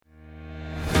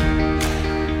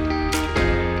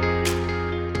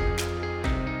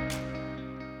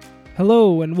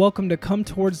Hello and welcome to Come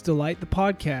Towards Delight, the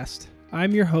podcast.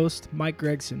 I'm your host, Mike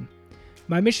Gregson.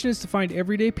 My mission is to find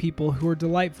everyday people who are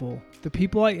delightful. The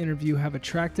people I interview have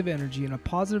attractive energy and a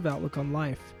positive outlook on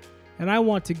life, and I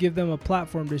want to give them a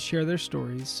platform to share their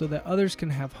stories so that others can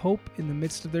have hope in the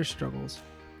midst of their struggles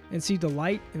and see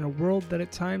delight in a world that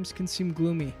at times can seem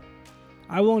gloomy.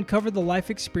 I will uncover the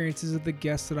life experiences of the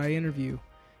guests that I interview,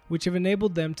 which have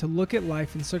enabled them to look at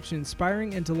life in such an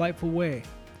inspiring and delightful way,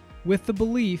 with the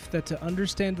belief that to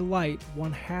understand the light,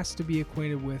 one has to be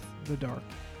acquainted with the dark.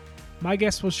 My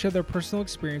guests will share their personal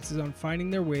experiences on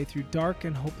finding their way through dark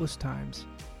and hopeless times,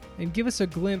 and give us a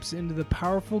glimpse into the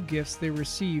powerful gifts they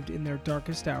received in their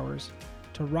darkest hours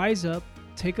to rise up,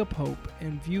 take up hope,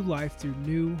 and view life through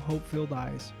new, hope-filled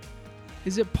eyes.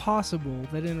 Is it possible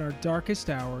that in our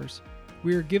darkest hours,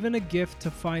 we are given a gift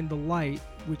to find the light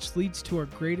which leads to our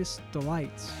greatest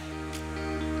delights?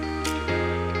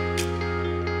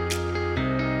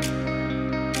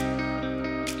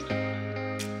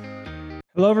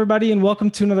 Hello, everybody, and welcome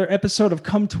to another episode of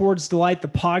Come Towards Delight, the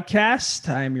podcast.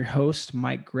 I am your host,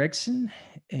 Mike Gregson,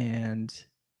 and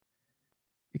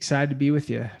excited to be with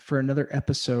you for another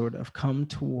episode of Come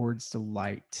Towards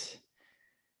Delight.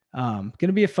 Going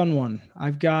to be a fun one.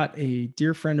 I've got a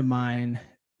dear friend of mine.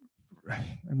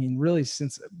 I mean, really,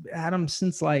 since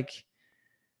like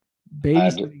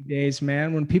babysitting days,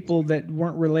 man, when people that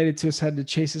weren't related to us had to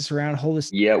chase us around, hold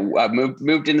us. Yeah, I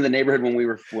moved into the neighborhood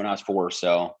when I was 4.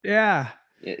 So yeah,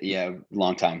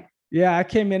 long time. Yeah, I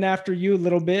came in after you a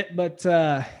little bit, but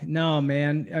no,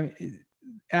 man. I mean,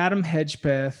 Adam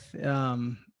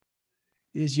Hedgepeth,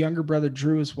 his younger brother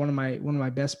Drew is one of my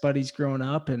best buddies growing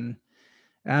up, and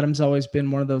Adam's always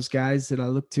been one of those guys that I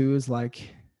look to as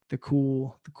like the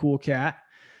cool cat.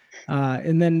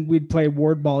 And then we'd play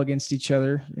ward ball against each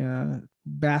other.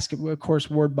 Basketball, of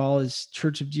course, ward ball is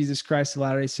Church of Jesus Christ of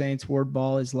Latter-day Saints. Ward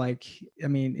ball is like, I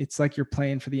mean, it's like you're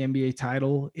playing for the NBA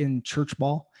title in church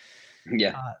ball.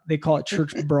 Yeah. They call it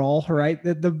church brawl, right?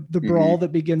 The brawl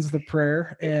that begins the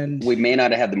prayer. And we may not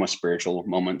have had the most spiritual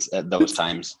moments at those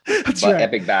times, but right.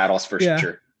 Epic battles for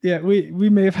sure. Yeah, we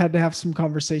may have had to have some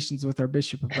conversations with our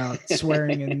bishop about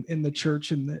swearing in the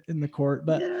church in the court,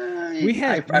 but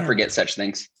I forget such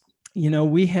things. You know,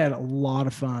 we had a lot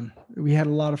of fun.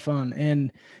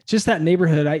 And just that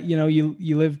neighborhood,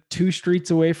 you live 2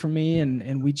 streets away from me,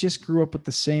 and we just grew up with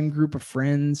the same group of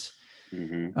friends.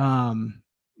 Mm-hmm.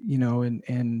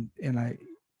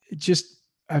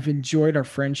 I've enjoyed our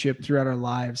friendship throughout our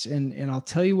lives. And I'll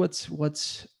tell you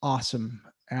what's awesome,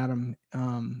 Adam,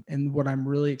 and what I'm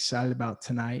really excited about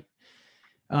tonight.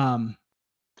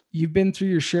 You've been through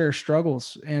your share of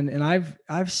struggles, and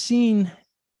I've seen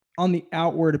on the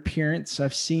outward appearance,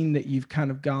 I've seen that you've kind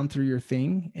of gone through your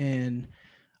thing, and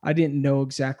I didn't know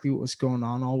exactly what was going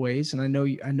on always. And I know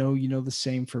you know the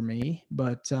same for me,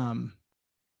 but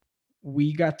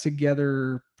we got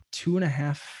together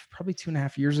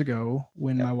 2.5 years ago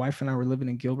when my wife and I were living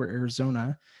in Gilbert,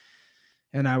 Arizona,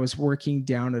 and I was working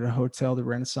down at a hotel, the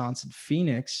Renaissance in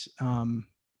Phoenix.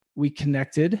 We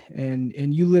connected,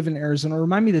 and you live in Arizona.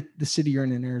 Remind me the city you're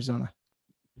in Arizona.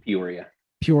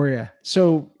 Peoria.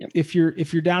 So if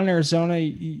you're down in Arizona,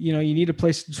 you need a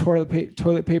place to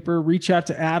toilet paper, reach out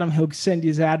to Adam. He'll send you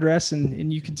his address,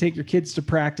 and you can take your kids to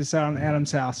practice out on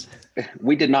Adam's house.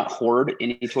 We did not hoard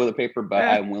any toilet paper, but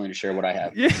I'm willing to share what I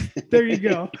have. Yeah, there you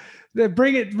go.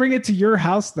 Bring it to your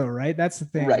house though, right? That's the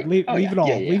thing. Right. Leave it all.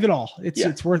 Yeah. Leave it all.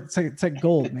 It's worth. It's like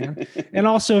gold, man. And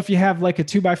also, if you have like a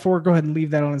 2x4, go ahead and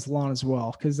leave that on his lawn as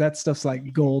well, because that stuff's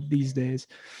like gold these days.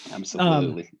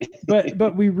 Absolutely.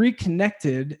 But we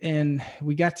reconnected, and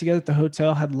we got together at the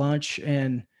hotel, had lunch,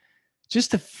 and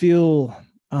just to feel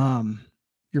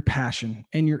your passion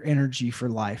and your energy for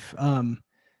life.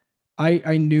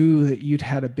 I knew that you'd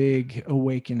had a big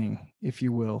awakening, if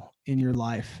you will, in your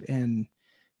life, and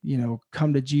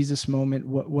come to Jesus moment,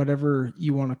 whatever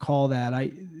you want to call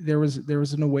that. There was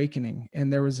an awakening,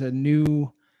 and there's a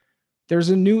new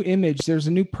image, there's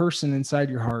a new person inside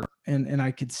your heart, and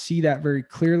I could see that very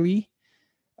clearly,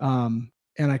 and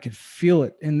I could feel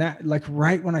it. And that, like,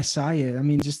 right when I saw you, I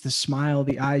mean, just the smile,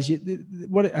 the eyes.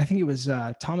 What I think it was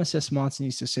Thomas S. Monson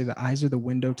used to say, the eyes are the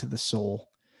window to the soul.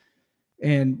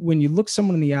 And when you look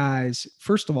someone in the eyes,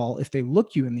 first of all, if they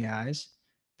look you in the eyes,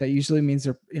 that usually means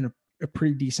they're in a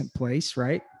pretty decent place,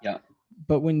 right? Yeah.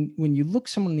 But when you look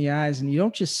someone in the eyes and you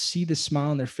don't just see the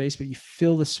smile on their face, but you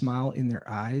feel the smile in their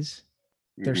eyes,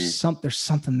 there's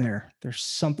something there. There's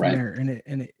something there,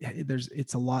 and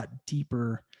it's a lot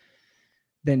deeper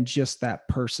than just that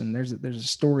person. There's a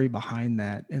story behind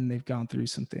that, and they've gone through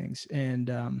some things.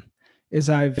 And as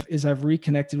I've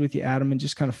reconnected with you, Adam, and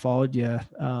just kind of followed you,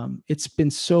 it's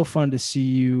been so fun to see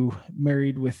you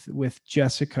married with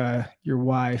Jessica, your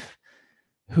wife,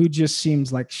 who just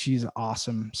seems like she's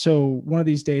awesome. So one of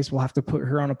these days we'll have to put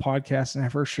her on a podcast and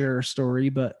have her share her story.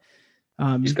 But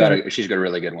she's got a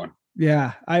really good one.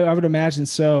 Yeah, I would imagine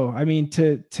so. I mean,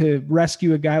 to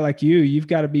rescue a guy like you, you've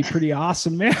got to be pretty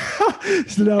awesome, man.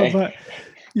 But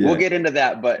yeah. We'll get into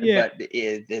that, but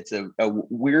it's a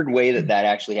weird way that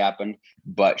actually happened,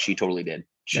 but she totally did.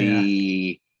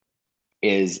 She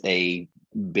is a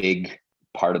big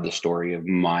part of the story of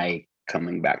my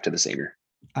coming back to the Savior.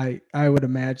 I would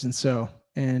imagine so.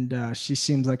 And she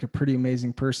seems like a pretty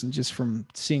amazing person just from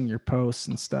seeing your posts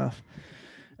and stuff.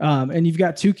 And you've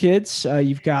got 2 kids.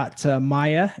 You've got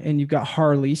Maya and you've got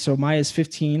Harley. So Maya's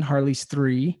 15, Harley's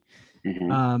 3.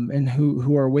 Mm-hmm. And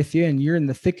who are with you, and you're in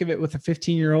the thick of it with a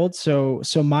 15-year-old. So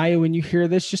Maya, when you hear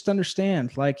this, just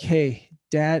understand, like, hey,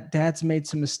 dad's made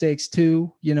some mistakes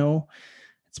too,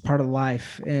 it's part of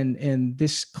life, and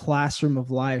this classroom of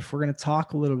life. We're going to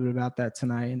talk a little bit about that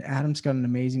tonight. And Adam's got an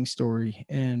amazing story,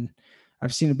 and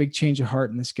I've seen a big change of heart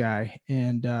in this guy.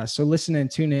 And so listen and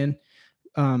tune in.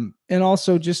 And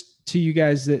also just to you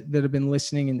guys that have been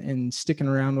listening and sticking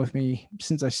around with me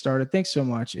since I started, thanks so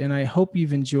much. And I hope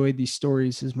you've enjoyed these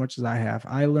stories as much as I have.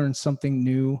 I learn something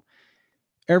new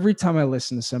every time I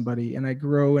listen to somebody, and I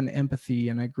grow in empathy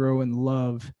and I grow in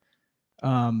love,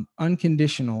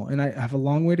 unconditional. And I have a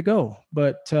long way to go,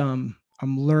 but I'm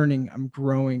learning, I'm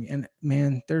growing. And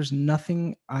man, there's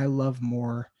nothing I love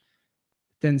more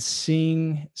than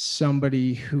seeing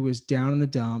somebody who is down in the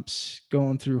dumps,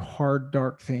 going through hard,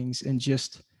 dark things, and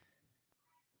just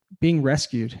being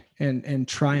rescued and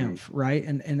triumph, right?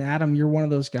 And Adam, you're one of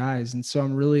those guys. And so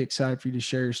I'm really excited for you to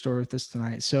share your story with us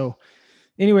tonight. So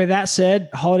anyway, that said,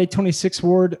 Holiday 26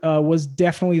 Ward was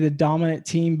definitely the dominant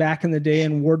team back in the day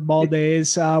in ward ball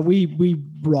days. We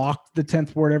rocked the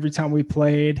 10th Ward every time we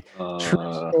played.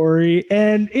 True story.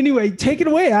 And anyway, take it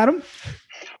away, Adam.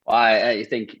 Well, I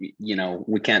think,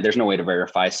 we can't, there's no way to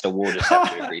verify. So we'll just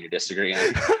have to agree to disagree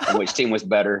on which team was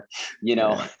better,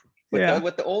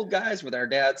 with the old guys, with our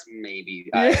dads, maybe.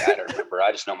 I don't remember.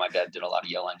 I just know my dad did a lot of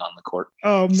yelling on the court.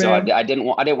 Oh man. So I didn't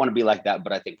want to be like that,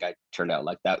 but I think I turned out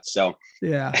like that. So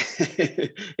yeah,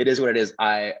 it is what it is.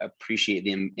 I appreciate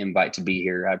the invite to be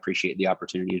here. I appreciate the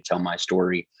opportunity to tell my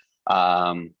story.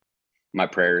 My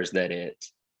prayer is that it,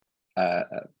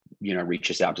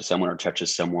 reaches out to someone or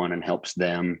touches someone and helps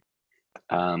them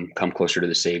come closer to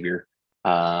the Savior,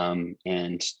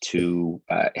 and to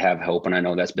have hope. And I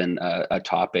know that's been a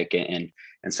topic and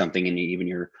something in even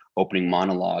your opening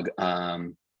monologue,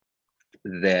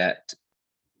 that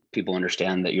people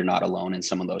understand that you're not alone in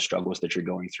some of those struggles that you're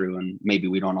going through. And maybe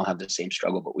we don't all have the same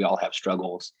struggle, but we all have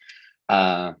struggles,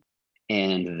 and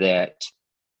that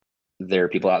there are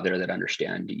people out there that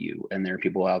understand you, and there are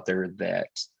people out there that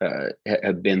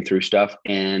have been through stuff,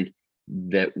 and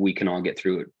that we can all get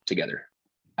through it together.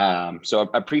 So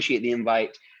I appreciate the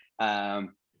invite.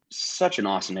 Such an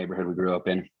awesome neighborhood we grew up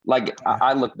in. Like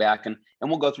I look back and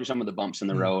we'll go through some of the bumps in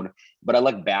the road, but I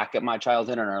look back at my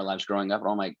childhood and our lives growing up, and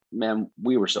I'm like, man,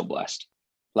 we were so blessed.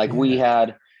 Like we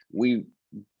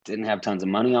didn't have tons of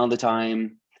money all the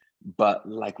time, but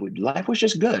like life was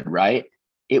just good, right?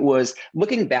 It was,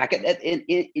 looking back at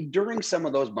it during some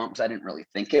of those bumps, I didn't really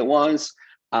think it was.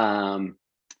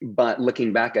 But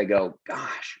looking back, I go,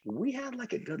 gosh, we had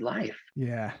like a good life.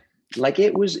 Yeah. Like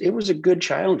it was a good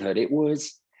childhood. It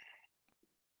was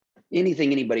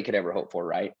anything anybody could ever hope for,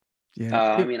 right?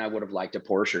 Yeah. I mean, I would have liked a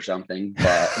Porsche or something,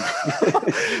 but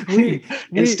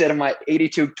instead of my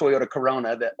 82 Toyota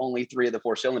Corona that only 3 of the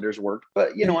 4 cylinders worked.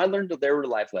 But I learned that there were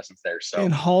life lessons there. So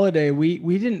in Holiday, we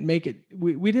didn't make it.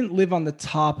 We didn't live on the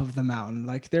top of the mountain.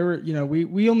 Like there were,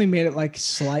 we only made it like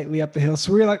slightly up the hill.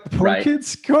 So we were like the poor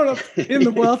kids going up in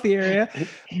the wealthy area.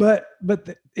 But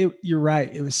you're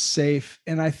right. It was safe.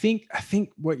 And I think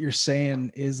what you're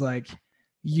saying is like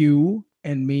you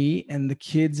and me and the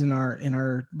kids in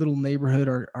our little neighborhood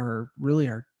are really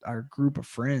our group of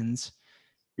friends.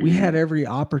 We had every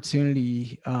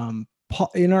opportunity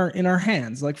in our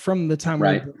hands. Like from the time we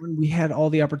were born, we had all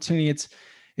the opportunity.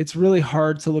 It's really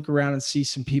hard to look around and see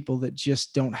some people that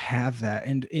just don't have that.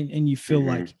 And you feel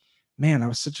like, man, I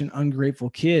was such an ungrateful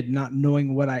kid, not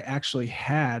knowing what I actually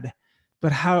had.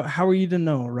 But how are you to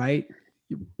know, right?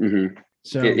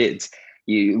 So it's,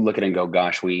 you look at it and go,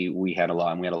 gosh, we had a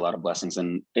lot, and we had a lot of blessings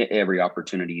and every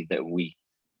opportunity that we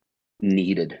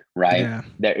needed, right? Yeah.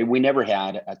 That we never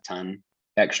had a ton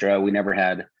extra. We never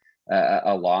had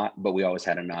a lot, but we always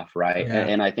had enough, right? Yeah.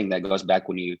 And I think that goes back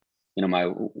when you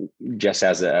my Jess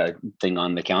has a thing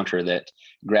on the counter that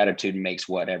gratitude makes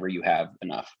whatever you have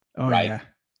enough. Oh, right. Yeah.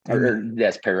 Or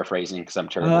that's paraphrasing because I'm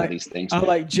terrible at these things. I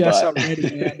like Jess but already,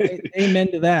 man.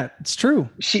 Amen to that. It's true.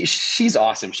 She's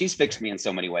awesome. She's fixed me in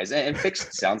so many ways. And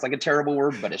fixed sounds like a terrible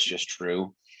word, but it's just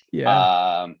true.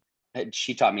 Yeah.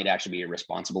 She taught me to actually be a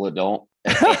responsible adult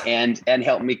and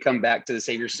help me come back to the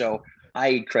Savior. So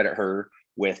I credit her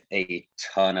with a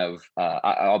ton of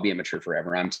I'll be immature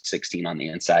forever. I'm 16 on the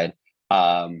inside.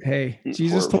 Hey,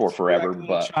 Jesus for forever,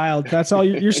 but child, that's all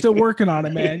you're still working on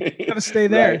it, man. You gotta stay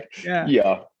there. Right.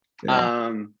 Yeah.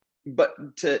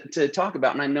 But to talk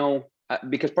about, and I know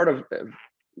because part of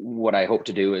what I hope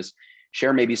to do is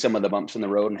share maybe some of the bumps in the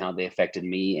road and how they affected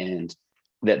me, and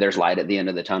that there's light at the end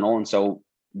of the tunnel. And so,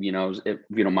 if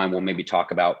you don't mind, we'll maybe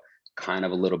talk about kind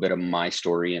of a little bit of my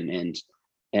story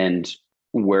and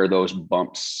where those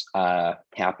bumps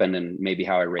happened, and maybe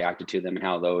how I reacted to them, and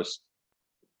how those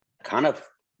kind of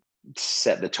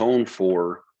set the tone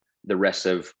for the rest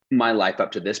of my life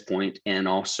up to this point. And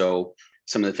also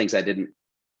some of the things I didn't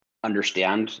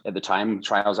understand at the time,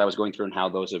 trials I was going through, and how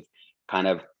those have kind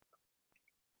of,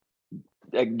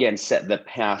 again, set the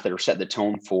path or set the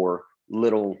tone for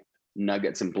little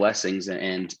nuggets and blessings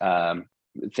and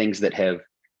things that have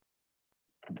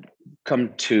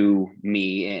come to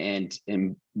me and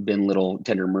been little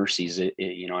tender mercies. I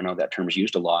know that term is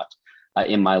used a lot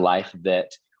in my life,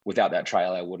 that without that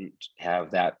trial, I wouldn't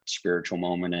have that spiritual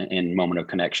moment and moment of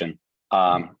connection.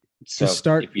 So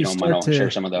if you don't mind, I'll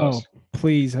share some of those. Oh,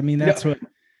 please. I mean, that's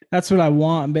what I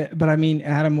want. But I mean,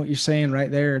 Adam, what you're saying right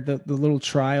there, the little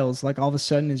trials, like all of a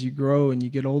sudden as you grow and you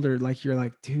get older, like you're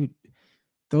like, dude,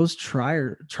 those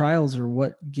trials are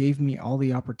what gave me all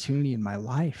the opportunity in my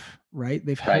life, right?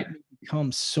 They've helped me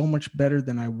become so much better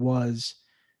than I was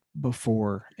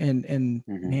before. And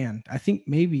man, I think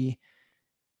maybe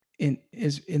in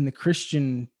the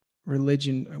Christian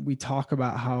religion, we talk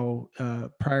about how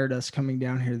prior to us coming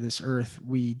down here to this earth,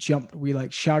 we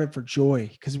like shouted for joy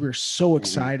because we were so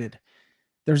excited.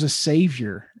 There's a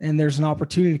savior and there's an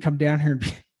opportunity to come down here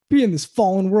and be in this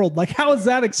fallen world. Like, how is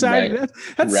that exciting?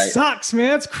 That sucks, man.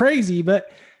 That's crazy. But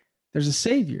there's a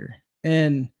savior.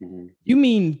 And you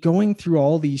mean going through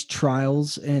all these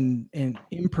trials and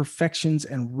imperfections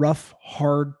and rough,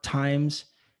 hard times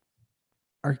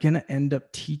are going to end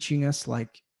up teaching us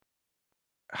like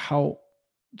how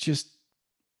just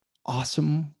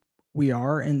awesome we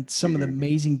are and some of the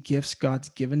amazing gifts God's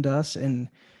given to us, and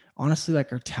honestly,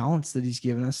 like our talents that he's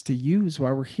given us to use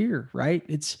while we're here. Right.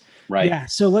 It's right. Yeah.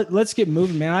 So let's get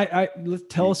moving, man. Let's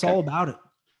tell us all about it.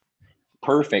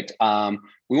 Perfect.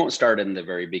 We won't start in the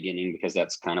very beginning because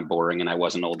that's kind of boring, and I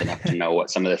wasn't old enough to know what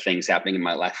some of the things happening in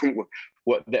my life,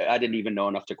 I didn't even know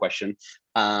enough to question.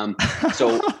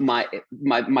 So my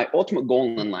ultimate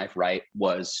goal in life, right,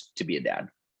 was to be a dad.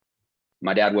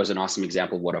 My dad was an awesome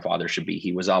example of what a father should be.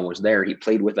 He was always there. He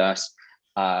played with us.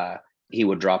 He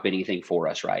would drop anything for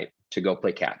us, right, to go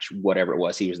play catch, whatever it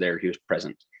was. He was there. He was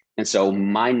present. And so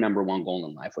my number one goal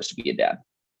in life was to be a dad.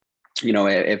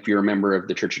 If you're a member of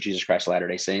the Church of Jesus Christ of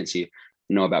Latter-day Saints, you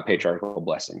know about patriarchal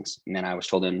blessings. And then I was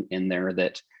told in there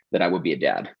that I would be a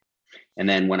dad. And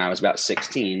then when I was about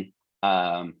 16,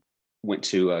 went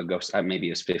to maybe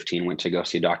it was 15, went to go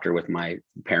see a doctor with my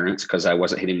parents because I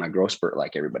wasn't hitting my growth spurt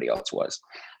like everybody else was.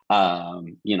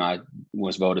 I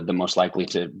was voted the most likely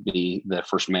to be the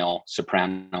first male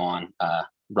soprano on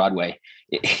Broadway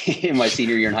in my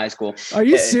senior year in high school. Are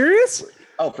you serious?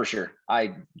 Oh, for sure.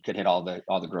 I could hit all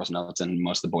the girls' notes and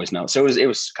most of the boys' notes. So it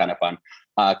was kind of fun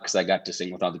because I got to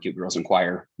sing with all the cute girls in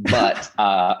choir. But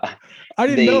I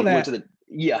didn't know that.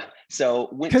 So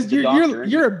went because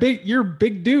you're a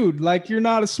big dude. Like, you're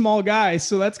not a small guy,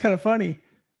 so that's kind of funny.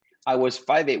 I was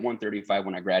 5'8", 135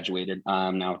 when I graduated.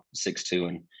 Now 6'2",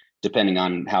 and depending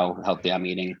on how healthy I'm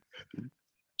eating,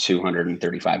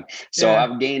 235. So yeah.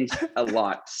 I've gained a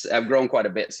lot. I've grown quite a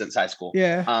bit since high school.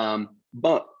 Yeah.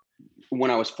 But when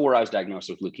I was 4, I was diagnosed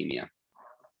with leukemia.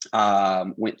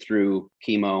 Went through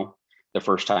chemo the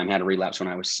first time, had a relapse when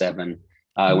I was 7.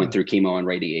 Went through chemo and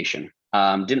radiation.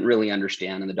 Didn't really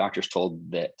understand. And the doctors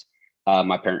told that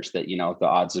my parents that, the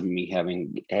odds of me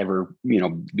ever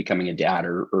becoming a dad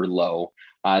are low.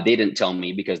 They didn't tell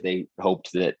me because they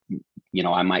hoped that,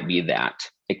 I might be that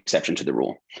exception to the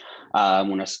rule. When I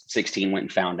was 16, went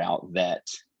and found out that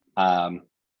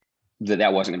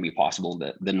that wasn't going to be possible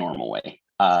the normal way.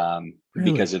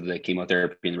 Really? Because of the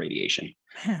chemotherapy and the radiation.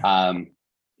 And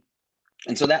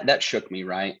so that shook me,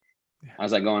 right? Yeah. I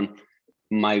was like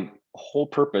my whole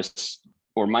purpose,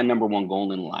 or my number one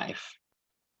goal in life,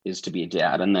 is to be a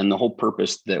dad. And then the whole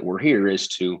purpose that we're here is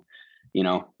to,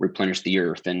 replenish the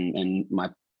earth. And my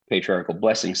patriarchal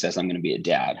blessing says I'm going to be a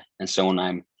dad. And so when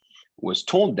I was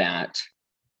told that,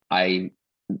 I,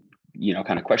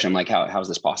 kind of question, I'm like, how's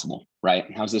this possible? Right?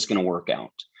 How's this going to work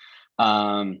out?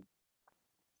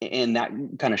 And that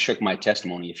kind of shook my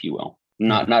testimony, if you will,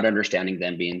 not understanding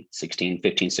then, being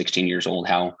 15, 16 years old,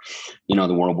 how,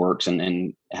 the world works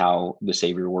and how the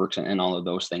Savior works and all of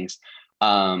those things.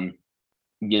 And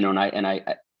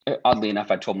I oddly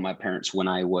enough, I told my parents when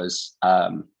I was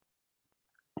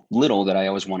little that I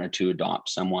always wanted to adopt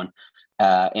someone,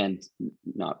 and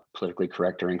not politically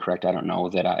correct or incorrect. I don't know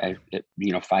that I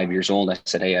 5 years old, I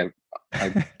said, hey, I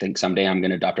think someday I'm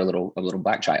going to adopt a little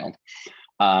black child.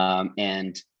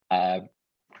 And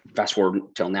fast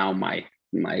forward till now, my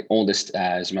oldest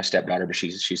is my stepdaughter, but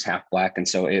she's half black. And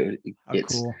so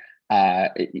it's cool.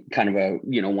 Kind of a,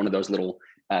 one of those little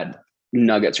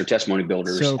nuggets or testimony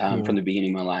builders cool. From the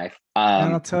beginning of my life.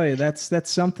 And I'll tell you, that's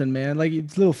something, man. Like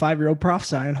it's a little 5-year-old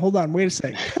prophesying. Hold on, wait a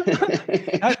second.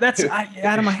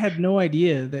 Adam, I had no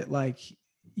idea that like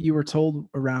you were told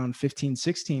around 15,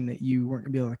 16 that you weren't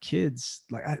gonna be able to have kids.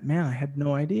 Like, I had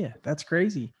no idea. That's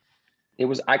crazy.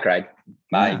 I cried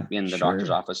in the doctor's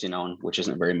office, which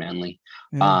isn't very manly.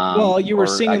 Yeah. Well, you were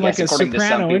singing like a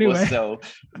soprano anyway. So,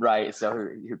 right. So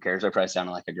who cares? I probably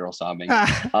sounded like a girl sobbing.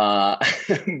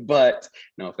 But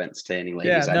no offense to any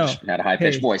ladies. I just had a high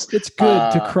pitched voice. It's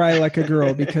good to cry like a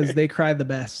girl because they cry the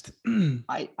best. I'm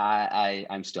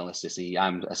still a sissy.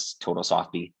 I'm a total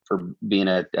softie for being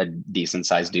a decent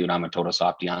sized dude. I'm a total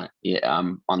softie on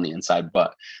the inside,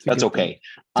 but that's okay.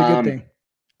 It's a good thing.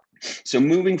 So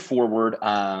moving forward,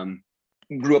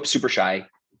 grew up super shy,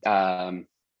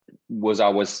 was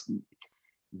always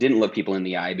didn't look people in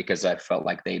the eye because I felt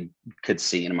like they could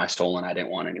see into my soul and I didn't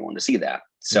want anyone to see that.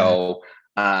 So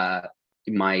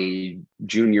my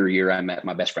junior year, I met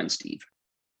my best friend, Steve,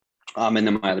 and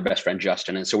then my other best friend,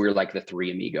 Justin. And so we were like the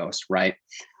three amigos, right?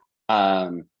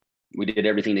 We did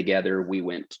everything together. We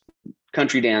went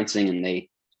country dancing and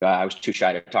I was too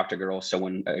shy to talk to girls. So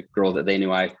when a girl that they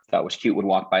knew I thought was cute would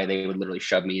walk by, they would literally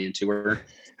shove me into her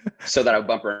so that I would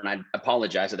bump her, and I'd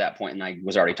apologize at that point. And I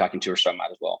was already talking to her, so I might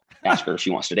as well ask her if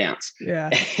she wants to dance. Yeah.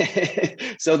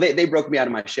 So they broke me out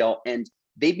of my shell and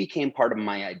they became part of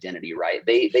my identity, right?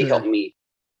 They helped me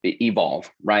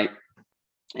evolve, right?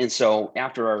 And so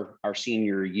after our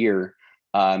senior year,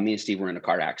 me and Steve were in a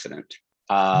car accident,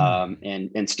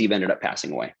 and Steve ended up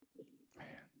passing away.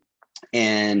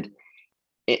 And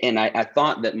I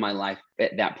thought that my life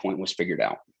at that point was figured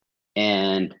out,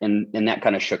 and that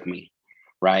kind of shook me,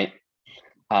 right?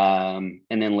 And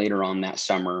then later on that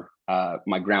summer,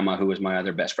 my grandma, who was my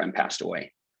other best friend, passed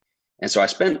away. And so I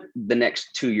spent the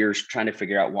next 2 years trying to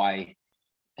figure out why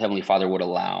Heavenly Father would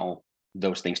allow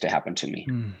those things to happen to me.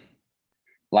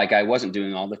 Like I wasn't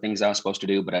doing all the things I was supposed to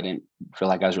do, but I didn't feel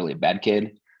like I was really a bad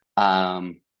kid.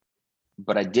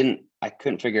 But I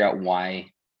couldn't figure out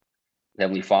why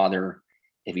Heavenly Father,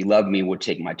 if he loved me, would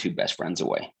take my two best friends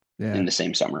away in the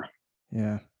same summer.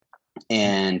 Yeah.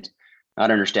 And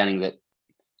not understanding that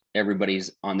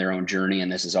everybody's on their own journey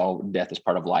and this is all, death is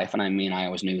part of life. And I mean, I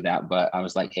always knew that, but I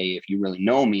was like, hey, if you really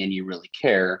know me and you really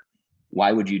care,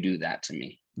 why would you do that to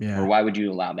me? Or why would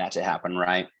you allow that to happen?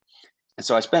 Right. And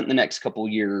so I spent the next couple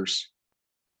of years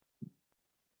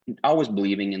always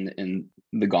believing in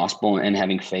the gospel and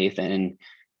having faith and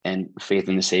faith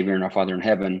in the Savior and our Father in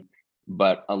heaven,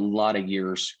 but a lot of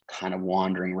years kind of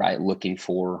wandering, right, looking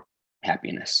for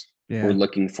happiness or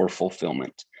looking for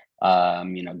fulfillment,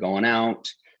 going out,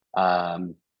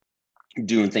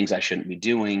 doing things I shouldn't be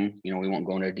doing. We won't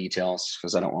go into details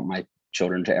because I don't want my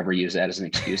children to ever use that as an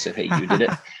excuse of, hey, you did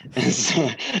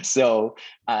it. So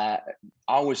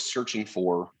always searching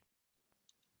for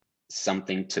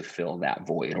something to fill that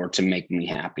void or to make me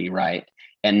happy, right?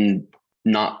 And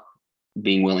not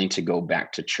being willing to go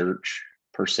back to church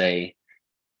per se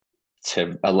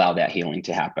to allow that healing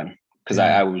to happen. Because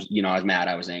I was, I was mad,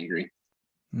 I was angry.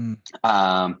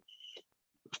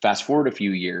 Fast forward a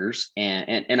few years,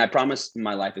 and I promise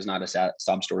my life is not a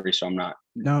sob story, so I'm not.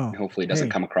 No, hopefully it doesn't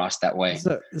come across that way.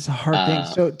 It's a hard thing.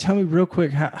 So tell me real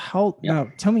quick, how now?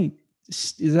 Tell me,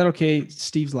 is that okay?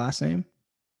 Steve's last name?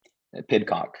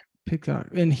 Pidcock. Pidcock,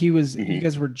 and he was. You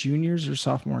guys were juniors or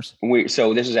sophomores?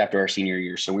 So this is after our senior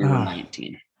year, so we were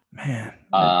 19. Man.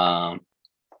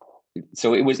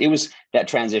 So it was that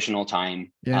transitional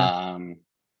time.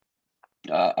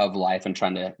 Of life and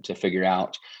trying to figure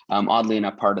out. Oddly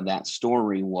enough, part of that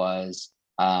story was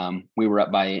we were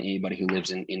up by anybody who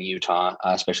lives in Utah,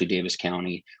 especially Davis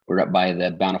County. We were up by the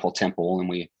Bountiful Temple, and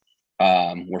we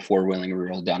were four-wheeling. We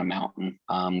rolled down a mountain.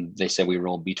 They said we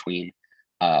rolled between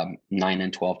 9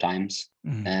 and 12 times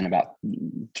and about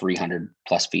 300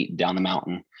 plus feet down the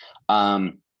mountain.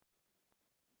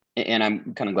 And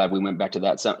I'm kind of glad we went back to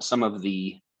that. Some of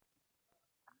the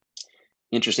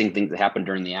interesting things that happened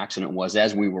during the accident was,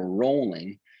 as we were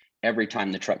rolling, every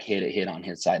time the truck hit, it hit on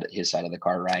his side of the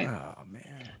car, right? Oh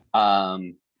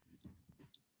man.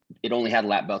 It only had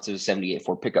lap belts. It was a 78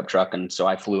 Ford pickup truck, and so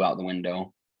I flew out the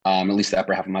window, at least the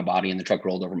upper half of my body, and the truck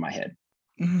rolled over my head.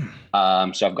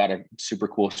 So I've got a super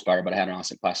cool scar, but I had an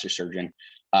awesome plastic surgeon.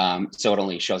 So it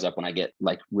only shows up when I get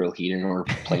like real heated or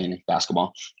playing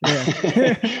basketball.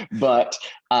 But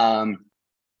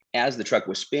as the truck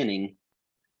was spinning,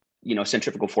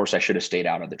 centrifugal force, I should have stayed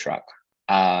out of the truck.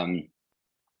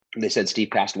 They said Steve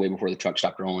passed away before the truck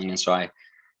stopped rolling. And so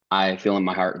I feel in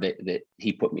my heart that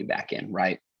he put me back in,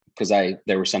 right? Because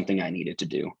there was something I needed to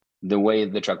do. The way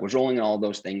the truck was rolling and all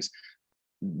those things,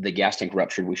 the gas tank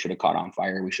ruptured, we should have caught on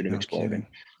fire, we should have exploded.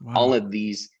 Wow. All of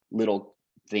these little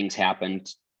things happened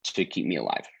to keep me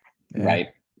alive, right?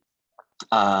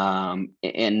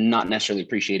 And not necessarily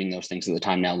appreciating those things at the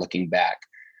time. Now looking back,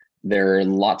 there are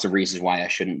lots of reasons why I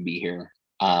shouldn't be here.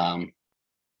 However,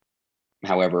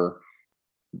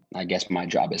 I guess my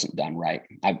job isn't done, right?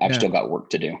 I've still got work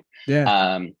to do.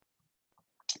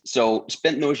 So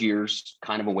spent those years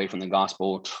kind of away from the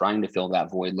gospel, trying to fill that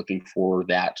void, looking for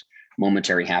that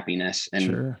momentary happiness.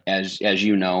 And as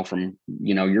you know from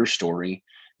your story,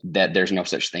 that there's no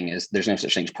such thing as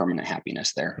permanent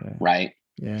happiness there, right?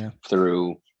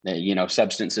 Through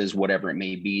substances, whatever it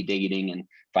may be, dating and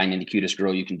finding the cutest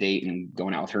girl you can date and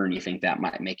going out with her, and you think that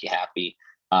might make you happy,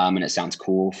 and it sounds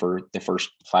cool for the first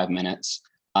 5 minutes,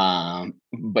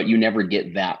 but you never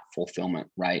get that fulfillment,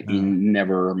 right? You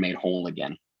never made whole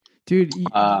again. Dude,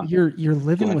 you're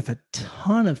living with a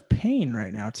ton of pain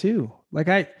right now too.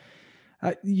 Like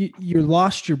you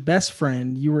lost your best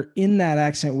friend. You were in that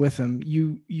accident with him.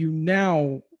 You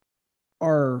now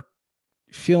are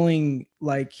feeling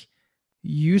like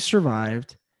you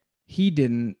survived, he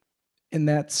didn't, and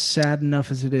that's sad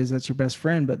enough as it is. That's your best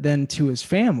friend, but then to his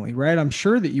family, right? I'm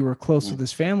sure that you were close with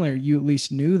his family, or you at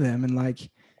least knew them, and like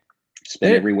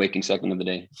spend every waking second of the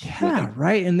day. Yeah,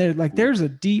 right. And they're like, there's a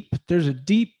deep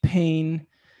pain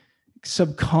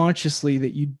subconsciously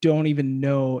that you don't even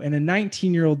know. And a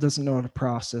 19-year-old doesn't know how to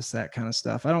process that kind of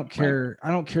stuff. I don't care. Right.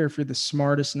 I don't care if you're the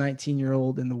smartest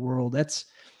 19-year-old in the world. That's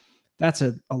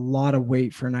a lot of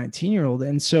weight for a 19-year-old.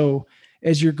 And so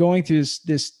as you're going through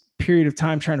this period of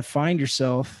time trying to find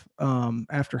yourself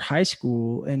after high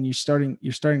school, and you're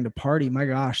starting to party, my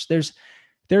gosh, there's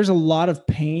a lot of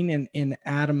pain in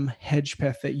Adam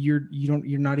Hedgepeth that you're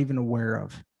not even aware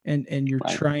of. And you're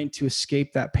trying to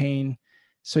escape that pain.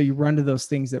 So you run to those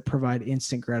things that provide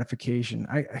instant gratification.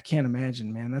 I can't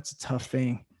imagine, man. That's a tough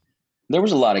thing. There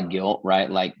was a lot of guilt, right?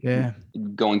 Like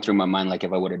going through my mind, like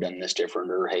if I would have done this different,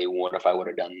 or, hey, what if I would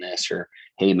have done this? Or,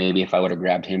 hey, maybe if I would have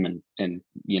grabbed him and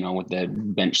with the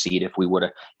bench seat, if we would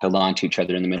have held on to each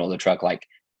other in the middle of the truck, like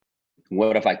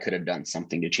what if I could have done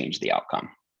something to change the outcome?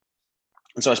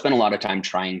 And so I spent a lot of time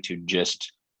trying to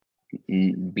just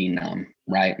be numb,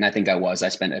 right? And I think I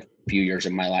spent a few years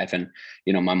of my life, and,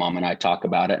 my mom and I talk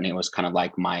about it, and it was kind of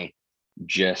like my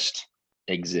just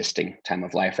existing time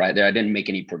of life, right there. I didn't make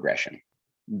any progression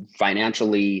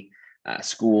financially,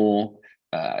 school,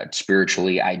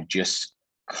 spiritually. I just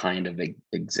kind of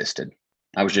existed.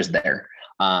 I was just there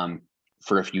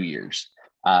for a few years,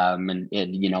 and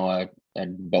a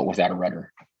boat without a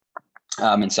rudder.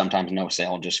 And sometimes no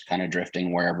sail, just kind of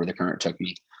drifting wherever the current took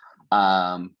me.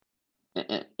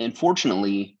 And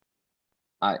fortunately,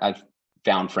 I've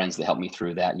found friends that helped me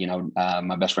through that.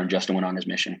 My best friend Justin went on his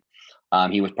mission.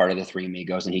 He was part of the Three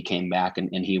Amigos, and he came back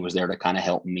and he was there to kind of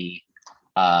help me.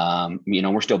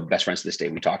 We're still best friends to this day.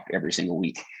 We talk every single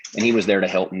week, and he was there to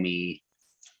help me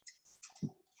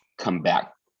come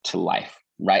back to life,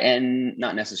 right? And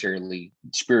not necessarily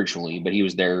spiritually, but he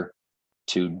was there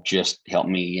to just help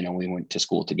me. We went to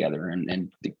school together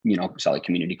and Sally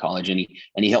Community College, and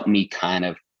he helped me kind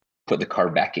of put the car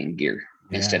back in gear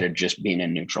instead of just being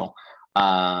in neutral.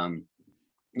 And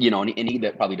he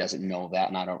that probably doesn't know that.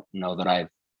 And I don't know that I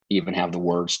even have the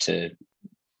words to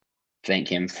thank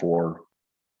him for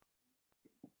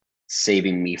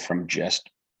saving me from just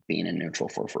being in neutral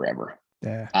for forever.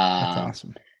 Yeah. That's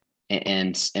awesome.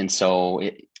 And so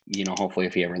it, hopefully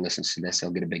if he ever listens to this,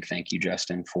 he'll get a big thank you,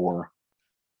 Justin, for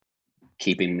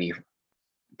keeping me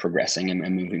progressing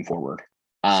and moving forward.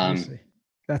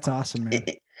 That's awesome, man.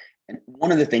 And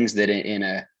one of the things that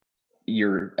in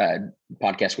your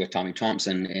podcast with Tommy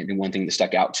Thompson, and one thing that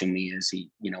stuck out to me is he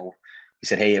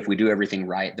said, hey, if we do everything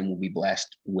right, then we'll be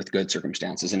blessed with good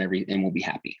circumstances and we'll be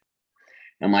happy.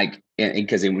 I'm like,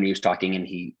 because when he was talking and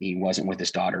he wasn't with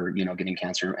his daughter, getting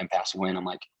cancer and passed away. And I'm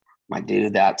like, my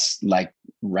dude, that's like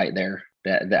right there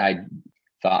that I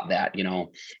thought that, a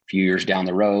few years down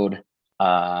the road,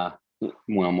 well,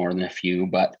 more than a few,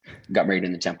 but got married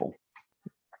in the temple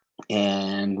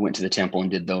and went to the temple and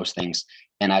did those things.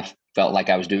 And I felt like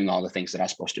I was doing all the things that I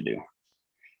was supposed to do.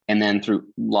 And then through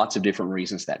lots of different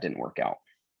reasons that didn't work out.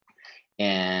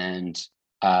 And,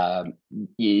 and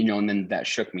then that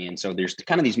shook me. And so there's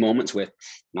kind of these moments with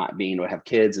not being able to have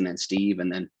kids, and then Steve,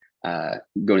 and then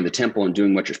going to the temple and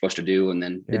doing what you're supposed to do. And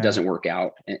then it doesn't work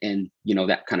out. And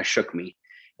that kind of shook me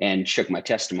and shook my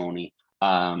testimony.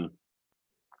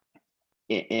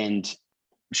 And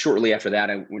shortly after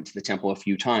that, I went to the temple a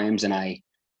few times, and I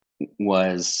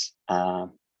was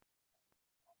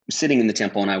sitting in the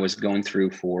temple, and I was going through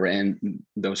and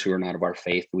those who are not of our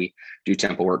faith, we do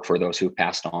temple work for those who have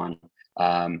passed on,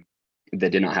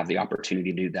 that did not have the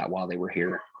opportunity to do that while they were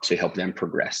here, to help them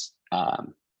progress,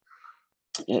 in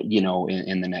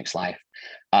the next life.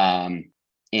 And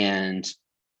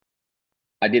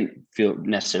I didn't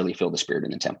necessarily feel the Spirit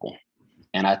in the temple.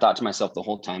 And I thought to myself the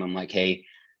whole time, I'm like, hey,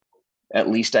 at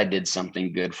least I did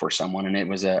something good for someone. And it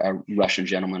was a Russian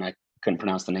gentleman. I couldn't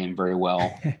pronounce the name very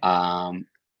well.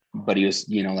 But he was,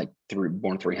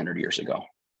 born 300 years ago.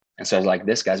 And so I was like,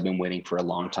 this guy's been waiting for a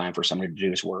long time for somebody to do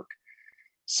his work.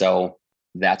 So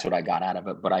that's what I got out of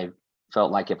it. But I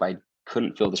felt like if I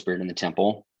couldn't feel the Spirit in the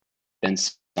temple, then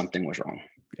something was wrong.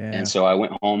 Yeah. And so I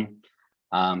went home,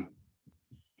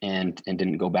 and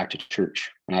didn't go back to church.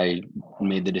 And I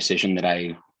made the decision that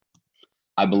I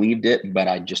believed it, but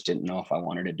I just didn't know if I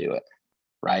wanted to do it.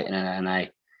 Right. And I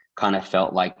kind of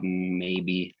felt like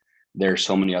maybe there's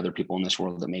so many other people in this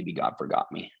world that maybe God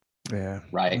forgot me. Yeah.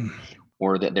 Right.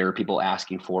 Or that there are people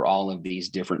asking for all of these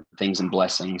different things and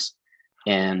blessings,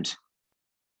 and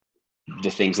the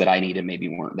things that I needed maybe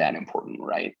weren't that important.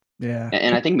 Right. Yeah.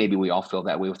 And I think maybe we all feel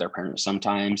that way with our parents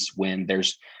sometimes, when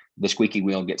there's the squeaky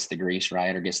wheel gets the grease,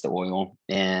 right, or gets the oil.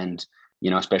 And,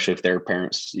 especially if their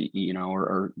parents,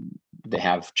 or they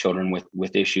have children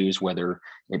with issues, whether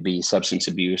it be substance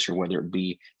abuse or whether it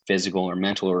be physical or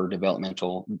mental or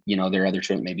developmental, their other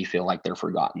children maybe feel like they're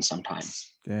forgotten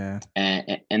sometimes. Yeah.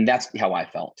 And that's how I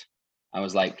felt. I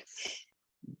was like,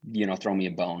 throw me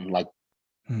a bone, like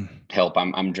help,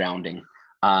 I'm drowning.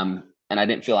 And I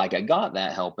didn't feel like I got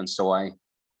that help. And so I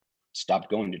stopped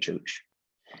going to church.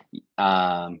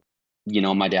 My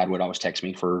dad would always text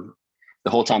me for the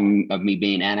whole time of me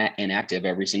being inactive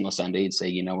every single Sunday. He'd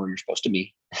say, where you're supposed to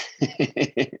be.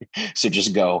 So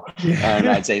just go. Yeah. And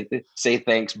I'd say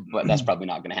thanks, but that's probably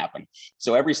not going to happen.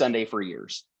 So every Sunday for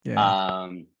years. Yeah.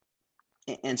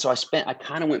 And so I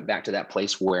kind of went back to that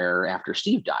place where after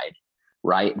Steve died,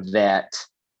 right, that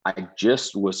I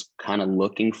just was kind of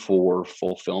looking for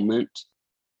fulfillment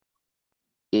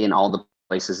in all the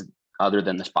places other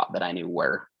than the spot that I knew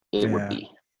where it would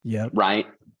be. Yeah. Right.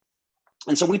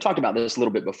 And so we talked about this a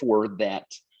little bit before, that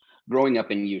growing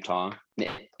up in Utah,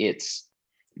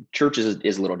 church is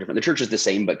a little different. The church is the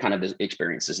same, but kind of the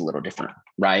experience is a little different.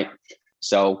 Right.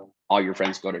 So all your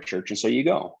friends go to church, and so you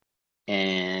go,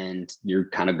 and you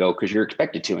kind of go because you're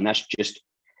expected to, and that's just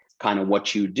kind of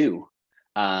what you do.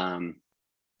 That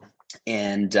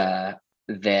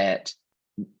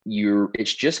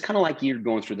it's just kind of like you're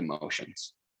going through the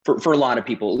motions for a lot of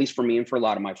people, at least for me and for a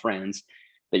lot of my friends,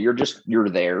 that you're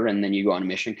there, and then you go on a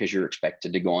mission because you're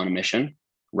expected to go on a mission.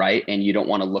 Right. And you don't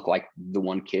want to look like the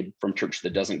one kid from church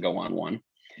that doesn't go on one.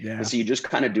 Yeah. And so you just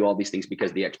kind of do all these things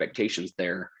because the expectation's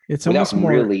there. It's almost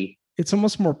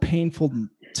more painful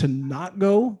to not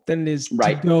go than it is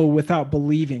to go without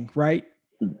believing. Right.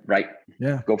 Right.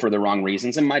 Yeah. Go for the wrong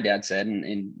reasons. And my dad said,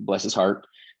 and bless his heart,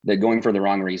 that going for the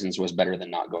wrong reasons was better than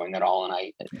not going at all. And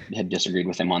I had disagreed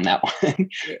with him on that one.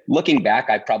 Looking back,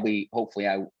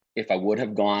 if I would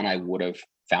have gone, I would have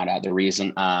found out the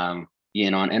reason, and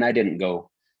I didn't go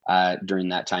during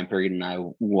that time period. And I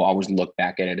will always look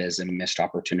back at it as a missed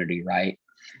opportunity. Right.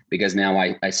 Because now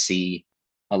I see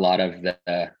a lot of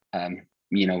the,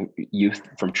 youth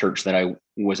from church that I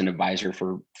was an advisor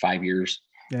for 5 years.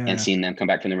 Yeah. And seeing them come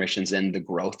back from the missions and the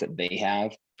growth that they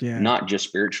have, not just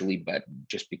spiritually, but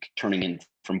just turning in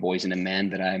from boys into men,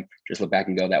 that I just look back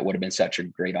and go, that would have been such a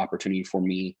great opportunity for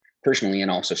me personally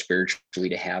and also spiritually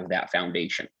to have that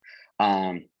foundation.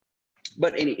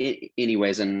 But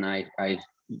anyways, and I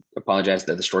apologize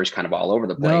that the story's kind of all over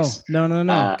the place.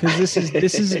 No. Because this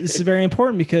is very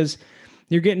important, because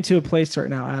you're getting to a place right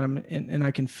now, Adam, and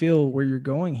I can feel where you're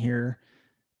going here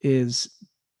is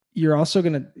you're also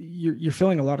you're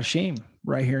feeling a lot of shame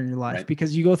right here in your life,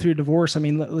 because you go through a divorce. I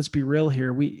mean, let's be real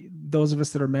here. Those of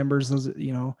us that are members,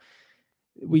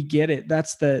 we get it.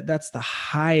 That's the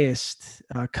highest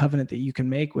covenant that you can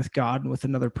make with God and with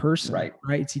another person, Right.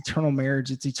 It's eternal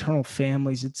marriage. It's eternal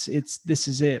families. This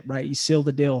is it, right? You seal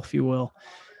the deal, if you will.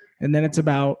 And then it's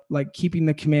about like keeping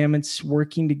the commandments,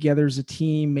 working together as a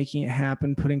team, making it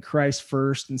happen, putting Christ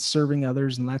first and serving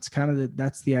others. And that's kind of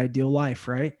that's the ideal life,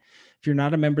 right? If you're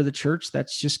not a member of the church,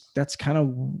 that's kind of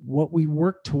what we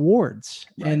work towards.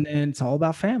 Right. And it's all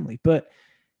about family. But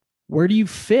where do you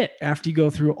fit after you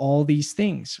go through all these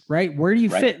things, right? Where do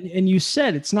you fit? And you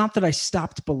said, it's not that I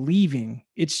stopped believing.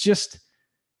 It's just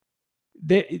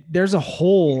that there's a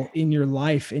hole in your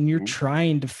life and you're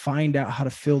trying to find out how to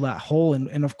fill that hole.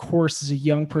 And of course, as a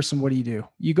young person, what do?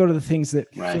 You go to the things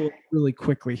that fill it really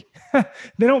quickly. They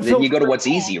don't then you go to what's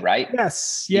easy, right?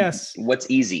 Yes.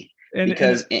 What's easy.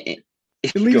 Because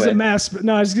it leaves a mess, but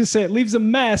no, I was going to say it leaves a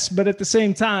mess, but at the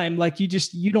same time, like you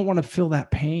don't want to feel that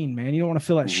pain, man. You don't want to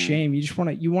feel that shame. You just want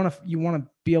to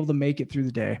be able to make it through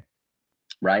the day.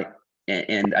 Right.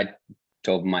 And I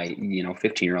told my,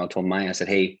 15-year-old told Maya, I said,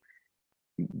 hey,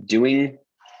 doing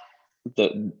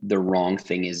the wrong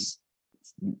thing is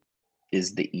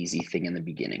the easy thing in the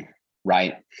beginning.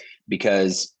 Right.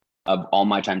 Because of all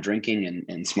my time drinking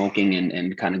and smoking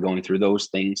and kind of going through those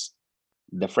things,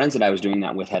 the friends that I was doing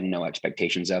that with had no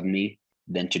expectations of me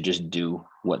than to just do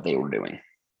what they were doing.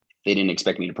 They didn't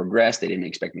expect me to progress. They didn't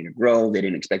expect me to grow. They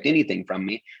didn't expect anything from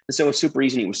me. And so it was super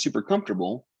easy. And it was super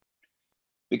comfortable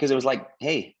because it was like,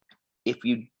 hey, if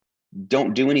you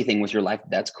don't do anything with your life,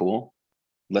 that's cool.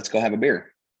 Let's go have a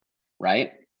beer.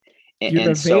 Right.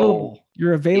 You're available.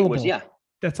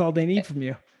 That's all they need from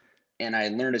you. And I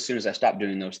learned as soon as I stopped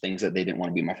doing those things that they didn't want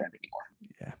to be my friend anymore.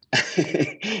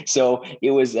 Yeah. So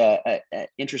it was a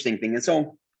interesting thing. And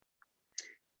so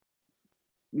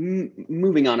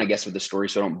moving on, I guess, with the story,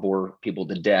 so I don't bore people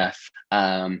to death.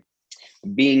 I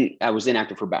was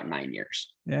inactive for about 9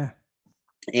 years. Yeah.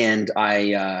 And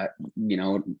I,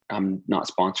 I'm not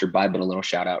sponsored by, but a little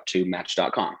shout out to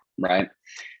Match.com. Right.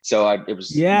 So how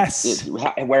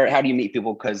do you meet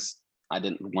people? Because I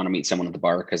didn't want to meet someone at the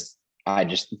bar because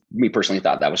me personally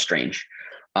thought that was strange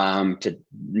to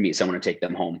meet someone and take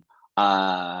them home.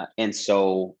 And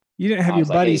so you didn't have your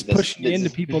buddies pushing you into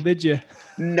people, did you?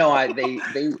 No, they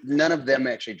none of them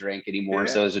actually drank anymore.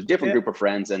 Yeah. So it was a different group of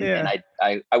friends. And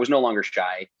I was no longer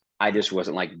shy. I just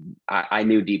wasn't like, I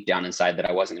knew deep down inside that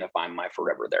I wasn't going to find my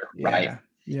forever there. Yeah. Right.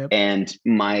 Yep. And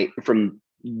from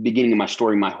beginning of my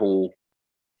story, my whole,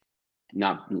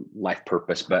 not life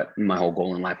purpose, but my whole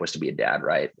goal in life was to be a dad.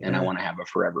 Right. And I want to have a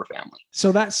forever family.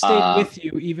 So that stayed with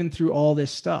you even through all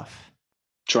this stuff.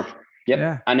 Sure. Yep.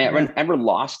 Yeah. I never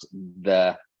lost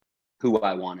who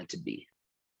I wanted to be.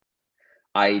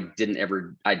 I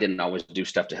didn't always do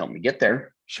stuff to help me get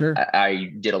there. Sure.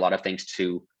 I did a lot of things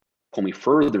to pull me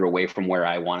further away from where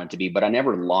I wanted to be, but I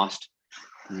never lost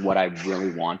what I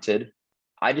really wanted.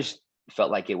 I just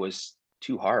felt like it was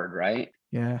too hard. Right.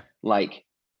 Yeah. Like,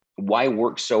 why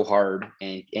work so hard?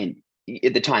 And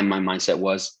at the time, my mindset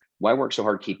was, why work so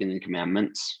hard keeping the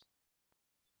commandments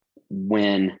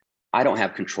when I don't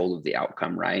have control of the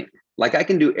outcome, right? Like I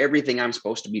can do everything I'm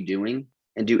supposed to be doing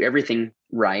and do everything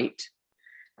right.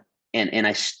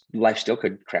 And life still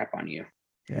could crap on you,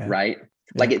 right? Yeah.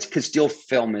 Like it could still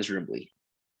fail miserably.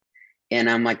 And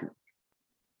I'm like,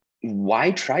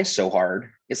 why try so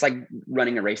hard? It's like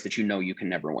running a race that you can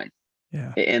never win.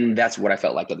 Yeah. And that's what I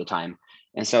felt like at the time.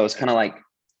 And so it's kind of like,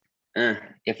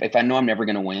 if I know I'm never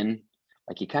going to win,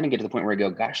 like you kind of get to the point where you go,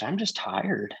 gosh, I'm just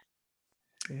tired.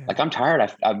 Yeah. Like I'm tired.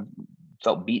 I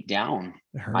felt beat down.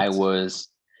 I was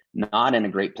not in a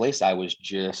great place. I was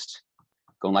just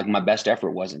going like my best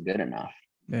effort wasn't good enough.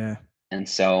 Yeah. And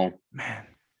so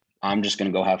I'm just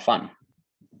going to go have fun.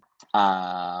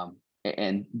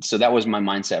 And so that was my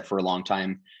mindset for a long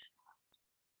time,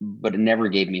 but it never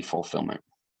gave me fulfillment.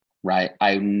 Right.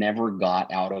 I never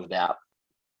got out of that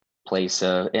place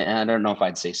of, and I don't know if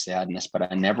I'd say sadness,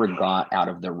 but I never got out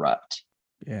of the rut.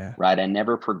 Yeah. Right. I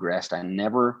never progressed. I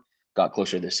never got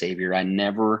closer to the Savior. I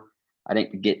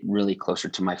didn't get really closer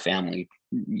to my family,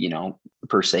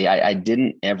 per se. I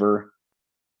didn't ever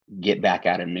get back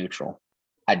out of neutral.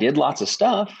 I did lots of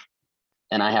stuff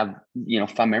and I have,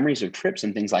 fun memories of trips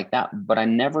and things like that, but I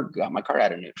never got my car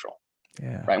out of neutral.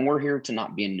 Yeah. Right. And we're here to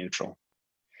not be in neutral.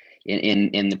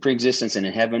 In the preexistence and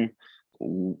in heaven,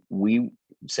 we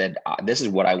said, this is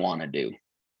what I want to do.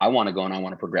 I want to go and I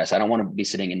want to progress. I don't want to be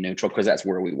sitting in neutral because that's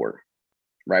where we were,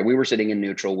 right? We were sitting in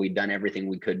neutral. We'd done everything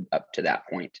we could up to that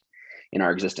point in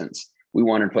our existence. We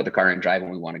wanted to put the car in drive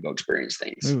and we want to go experience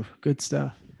things. Ooh, good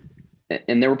stuff.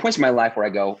 And there were points in my life where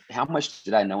I go, how much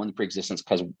did I know in the preexistence?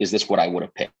 Because is this what I would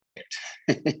have picked?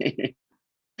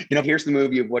 Here's the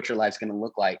movie of what your life's going to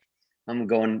look like. I'm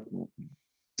going,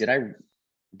 did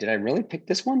I really pick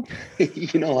this one?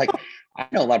 Like I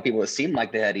know a lot of people that seem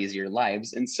like they had easier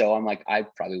lives. And so I'm like, I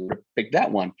probably would have picked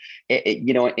that one.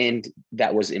 And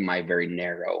that was in my very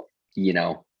narrow,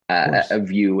 a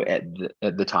view at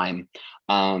the time.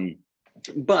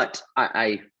 But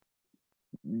I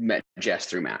met Jess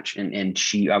through Match, and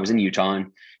I was in Utah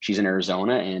and she's in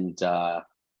Arizona,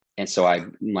 and so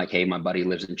I'm like, hey, my buddy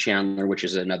lives in Chandler, which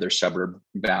is another suburb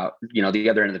about, the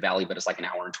other end of the valley, but it's like an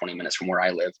hour and 20 minutes from where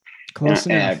I live. Close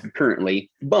enough. Currently.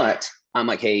 But I'm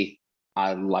like, hey,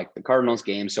 I like the Cardinals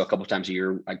game. So a couple of times a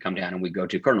year I'd come down and we'd go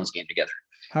to a Cardinals game together.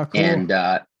 How cool. And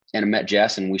I met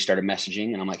Jess and we started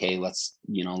messaging, and I'm like, hey, let's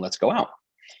go out.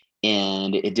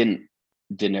 And it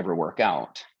didn't ever work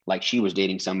out. Like she was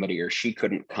dating somebody or she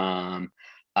couldn't come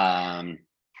and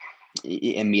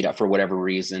meet up for whatever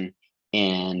reason.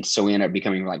 And so we ended up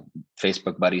becoming like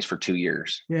Facebook buddies for 2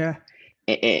 years. Yeah.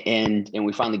 And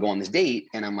we finally go on this date,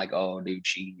 and I'm like, oh, dude,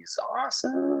 she's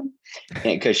awesome.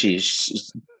 Because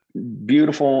she's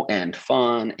beautiful and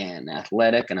fun and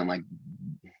athletic. And I'm like,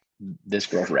 this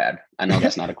girl's rad. I know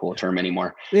that's not a cool term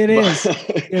anymore. It is.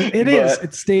 It is.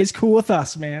 It stays cool with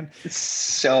us, man.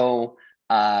 So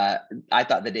I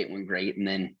thought the date went great. And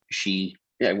then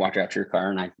I walked her out to her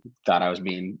car, and I thought I was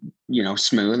being,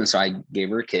 smooth. And so I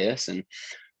gave her a kiss, and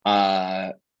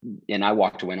I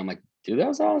walked away, and I'm like, dude, that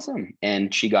was awesome.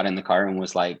 And she got in the car and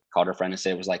was like, called her friend and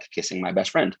said it was like kissing my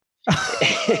best friend.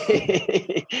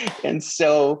 And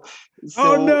so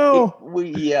oh no,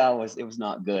 it was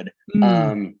not good.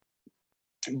 But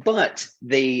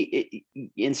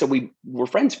and so we were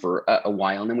friends for a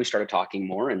while, and then we started talking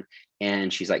more,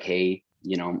 and she's like, hey,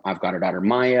 I've got her daughter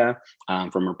Maya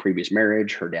from her previous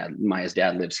marriage. Maya's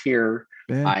dad lives here.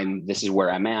 This is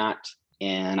where I'm at,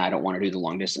 and I don't want to do the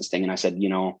long distance thing. And I said,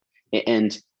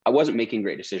 and I wasn't making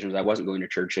great decisions. I wasn't going to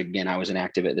church again. I was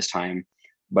inactive at this time,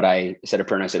 but I said a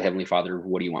prayer and I said, Heavenly Father,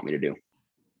 what do you want me to do?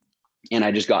 And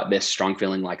I just got this strong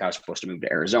feeling like I was supposed to move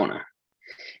to Arizona.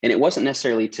 And it wasn't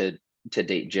necessarily to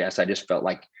date Jess. I just felt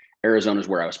like Arizona is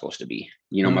where I was supposed to be.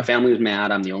 My family was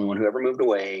mad. I'm the only one who ever moved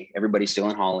away. Everybody's still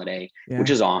on holiday, which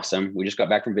is awesome. We just got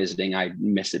back from visiting. I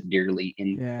miss it dearly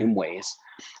in ways.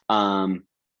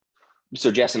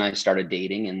 So Jess and I started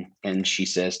dating, and she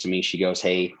says to me, she goes,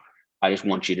 hey, I just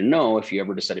want you to know, if you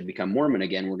ever decide to become Mormon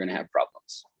again, we're going to have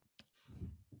problems.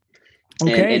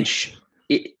 Okay. And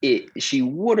she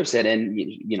would have said, and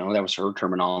that was her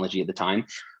terminology at the time.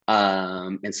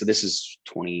 And so this is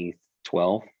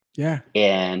 2012. Yeah.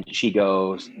 And she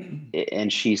goes,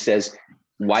 and she says,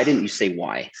 why didn't you say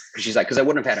why? She's like, because I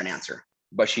wouldn't have had an answer.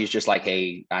 But she's just like,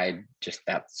 hey,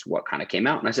 that's what kind of came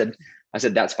out. And I said,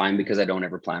 that's fine, because I don't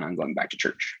ever plan on going back to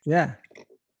church. Yeah.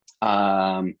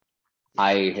 I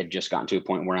had just gotten to a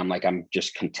point where I'm like, I'm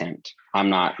just content. I'm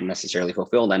not necessarily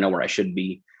fulfilled. I know where I should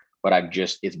be, but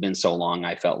it's been so long.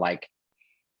 I felt like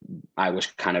I was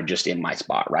kind of just in my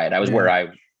spot, right? I was where I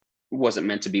wasn't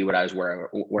meant to be, but I was where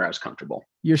I was comfortable.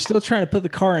 You're still trying to put the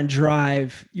car in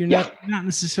drive. You're not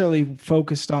necessarily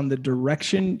focused on the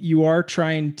direction. You are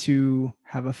trying to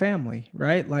have a family,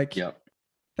 right? Like,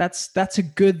 that's a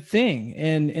good thing.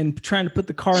 And trying to put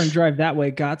the car in drive that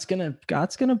way, God's gonna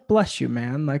bless you,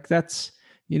 man. Like that's,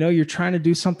 you're trying to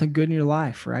do something good in your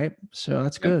life, right? So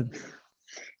that's good.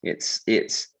 It's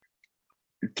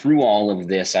through all of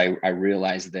this, I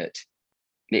realized that,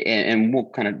 and we'll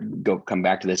kind of come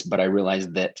back to this, but I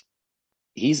realized that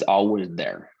he's always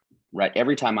there, right?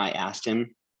 Every time I asked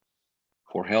him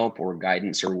for help or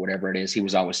guidance or whatever it is, he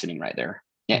was always sitting right there.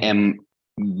 And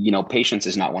patience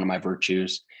is not one of my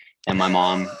virtues. And my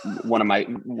mom,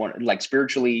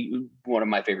 spiritually, one of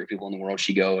my favorite people in the world,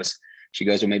 she goes,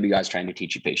 well, maybe God's trying to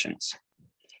teach you patience.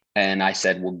 And I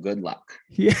said, well, good luck.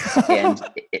 Yeah.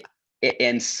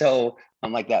 And so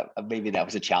I'm like, that maybe that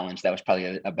was a challenge. That was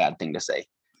probably a bad thing to say.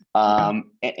 And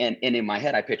in my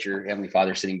head, I picture Heavenly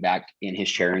Father sitting back in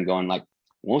his chair and going like,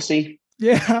 we'll see.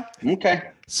 Yeah. Okay.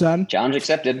 Son. Challenge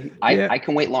accepted. I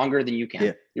can wait longer than you can.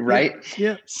 Yeah. Right.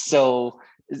 Yeah. So,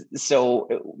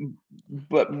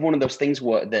 but one of those things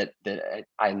that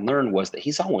I learned was that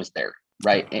he's always there.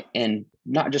 Right. And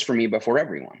not just for me, but for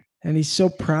everyone. And he's so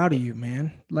proud of you,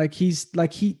 man.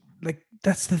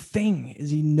 That's the thing,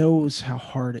 is he knows how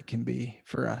hard it can be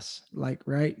for us. Like,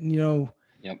 right.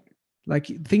 Yep. Like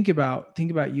think about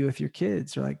you with your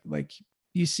kids, or like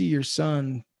you see your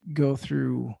son go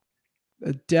through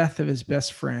a death of his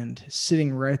best friend,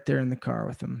 sitting right there in the car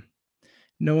with him,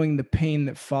 knowing the pain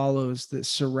that follows, that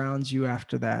surrounds you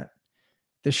after that,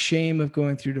 the shame of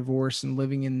going through divorce and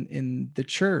living in the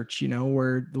church,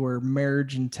 where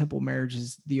marriage and temple marriage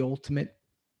is the ultimate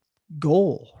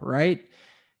goal, right?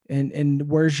 and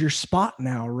where's your spot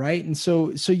now, right? And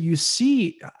so you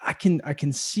see, I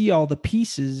can see all the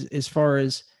pieces as far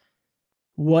as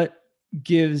what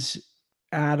gives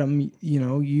Adam,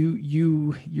 your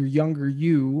younger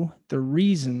you, the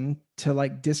reason to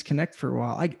like disconnect for a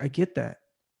while. I get that.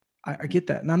 I get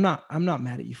that. And I'm not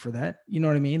mad at you for that. You know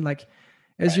what I mean? Like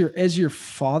as Right. as your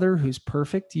father who's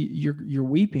perfect, you're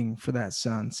weeping for that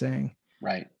son, saying,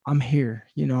 Right. I'm here,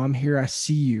 I'm here. I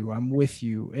see you, I'm with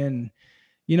you. And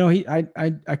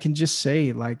I can just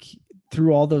say, like,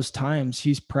 through all those times,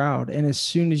 he's proud. And as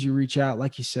soon as you reach out,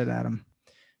 like you said, Adam,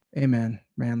 amen,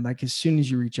 man. Like as soon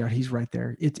as you reach out, he's right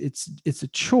there. It's a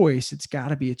choice. It's got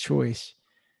to be a choice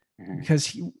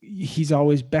because he's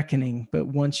always beckoning. But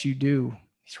once you do,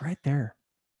 he's right there.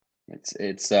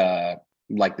 It's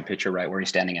like the picture, right, where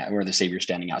where the Savior's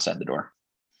standing outside the door.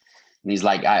 And he's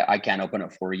like, I can't open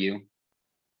it for you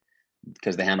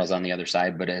because the handle's on the other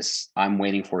side, but as I'm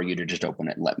waiting for you to just open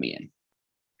it and let me in.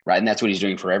 Right. And that's what he's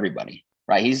doing for everybody.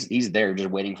 Right. He's there just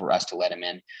waiting for us to let him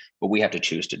in, but we have to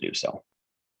choose to do so.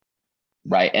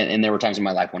 Right. And there were times in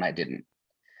my life when I didn't,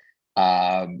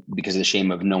 because of the shame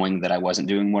of knowing that I wasn't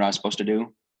doing what I was supposed to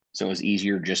do. So it was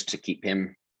easier just to keep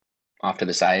him off to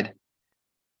the side.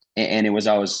 And it was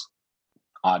always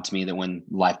odd to me that when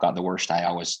life got the worst, I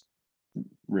always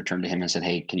returned to him and said,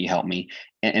 hey, can you help me?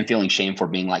 And feeling shame for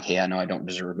being like, hey, I know I don't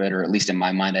deserve it, or at least in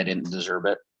my mind, I didn't deserve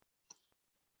it,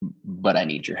 but I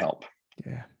need your help.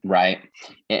 Yeah. Right.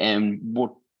 And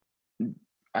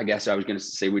I guess I was going to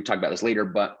say, we talk about this later,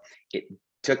 but it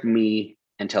took me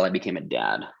until I became a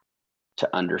dad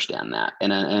to understand that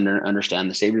and understand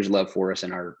the Savior's love for us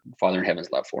and our Father in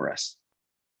heaven's love for us.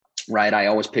 Right. I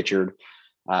always pictured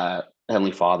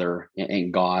Heavenly Father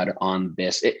and God on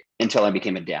this until I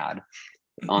became a dad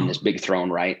on this big throne,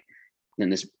 right?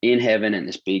 And this in heaven and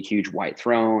this big, huge white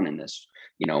throne and this,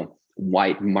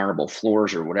 white marble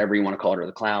floors or whatever you want to call it, or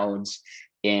the clouds.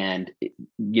 And,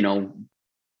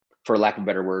 for lack of a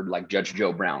better word, like Judge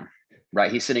Joe Brown,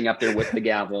 right? He's sitting up there with the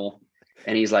gavel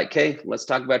and he's like, okay, let's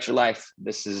talk about your life.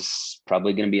 This is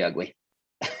probably going to be ugly.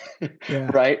 Yeah.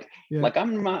 Right. Yeah. Like,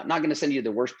 I'm not going to send you to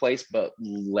the worst place, but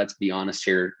let's be honest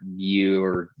here.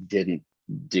 You didn't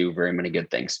do very many good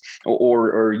things,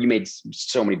 or you made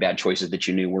so many bad choices that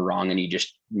you knew were wrong and you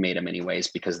just made them anyways,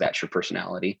 because that's your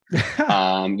personality.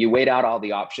 You weighed out all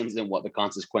the options and what the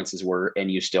consequences were, and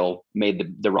you still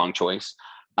made the wrong choice.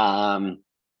 And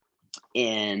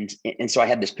so I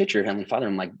had this picture of Heavenly Father.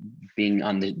 I'm like being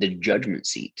on the judgment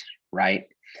seat. Right.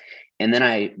 And then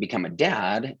I become a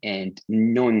dad, and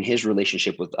knowing his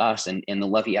relationship with us and the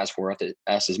love he has for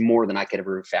us is more than I could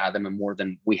ever fathom and more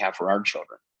than we have for our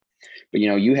children. But,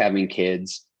 you having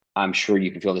kids, I'm sure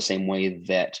you can feel the same way,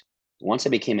 that once I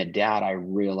became a dad, I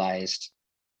realized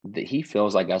that he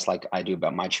feels like us, like I do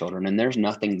about my children. And there's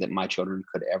nothing that my children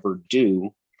could ever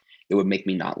do that would make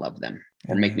me not love them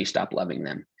or make me stop loving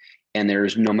them. And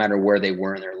there's no matter where they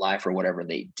were in their life or whatever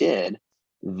they did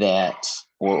that,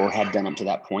 or had done up to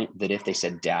that point, that if they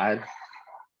said, Dad,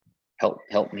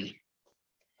 help me,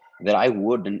 that I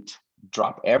wouldn't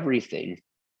drop everything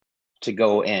to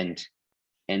go and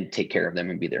take care of them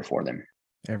and be there for them.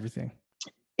 Everything.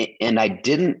 And I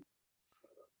didn't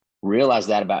realize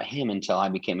that about him until I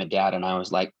became a dad. And I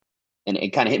was like, and it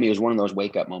kind of hit me. It was one of those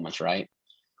wake up moments, right?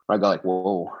 Where I go like,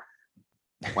 whoa,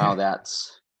 wow, that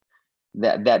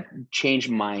changed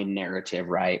my narrative,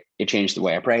 right? It changed the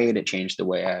way I prayed. It changed the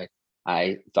way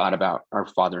I thought about our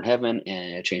Father in heaven,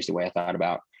 and it changed the way I thought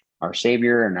about our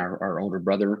Savior and our older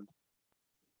brother.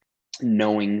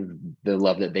 Knowing the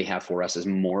love that they have for us is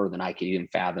more than I could even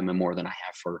fathom, and more than I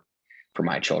have for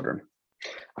my children.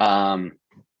 But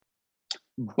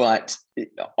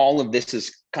all of this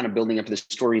is kind of building up to the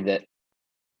story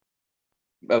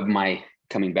of my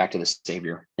coming back to the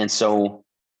Savior. And so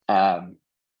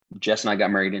Jess and I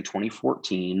got married in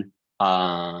 2014.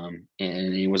 And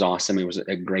it was awesome. It was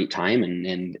a great time,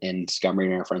 and got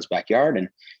married in our friend's backyard. And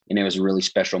it was a really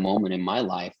special moment in my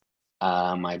life.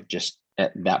 I just,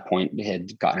 at that point,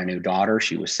 had gotten a new daughter.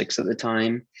 She was 6 at the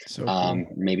time, So cool.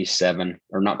 Maybe 7,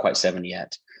 or not quite 7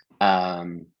 yet.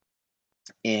 And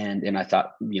I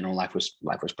thought, life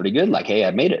was pretty good. Like, hey,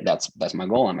 I made it. That's my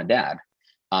goal. I'm a dad.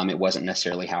 It wasn't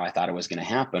necessarily how I thought it was going to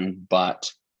happen,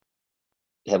 but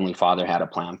Heavenly Father had a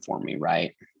plan for me,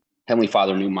 right? Heavenly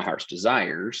Father knew my heart's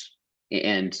desires,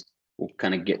 and we'll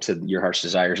kind of get to your heart's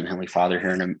desires and Heavenly Father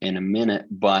here in a minute,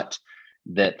 but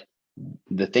that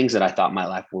the things that I thought my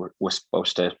life was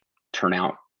supposed to turn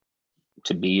out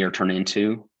to be or turn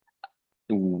into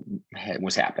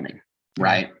was happening,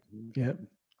 right? Yep.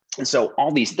 And so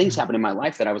all these things happened in my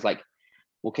life that I was like,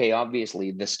 okay,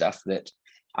 obviously this stuff that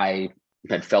I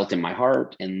had felt in my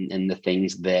heart, and the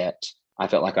things that I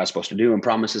felt like I was supposed to do, and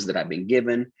promises that I've been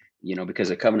given, because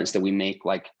of covenants that we make.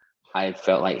 Like, I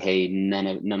felt like, hey,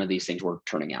 none of these things were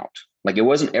turning out. Like, it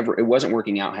wasn't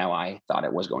working out how I thought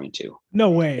it was going to. No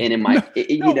way. And in my,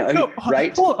 no,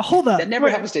 right? Hold up. That never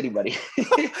happens to anybody.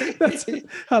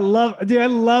 I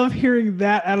love hearing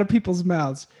that out of people's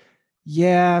mouths.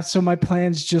 Yeah. So my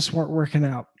plans just weren't working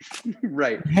out.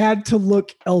 Right. Had to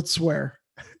look elsewhere.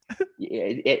 And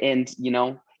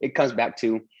it comes back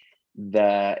to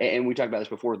and we talked about this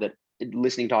before, that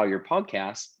listening to all your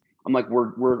podcasts, I'm like,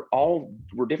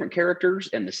 we're different characters,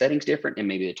 and the setting's different, and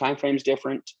maybe the time frame's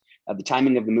different, the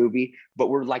timing of the movie, but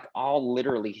we're like all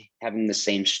literally having the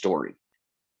same story.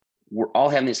 We're all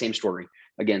having the same story.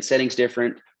 Again, setting's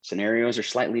different, scenarios are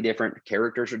slightly different,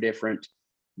 characters are different,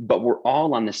 but we're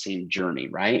all on the same journey,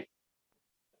 right?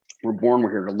 We're born,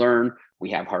 we're here to learn.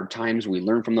 We have hard times, we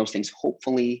learn from those things,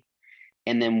 hopefully,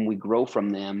 and then we grow from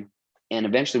them, and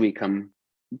eventually we come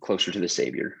closer to the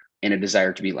Savior and a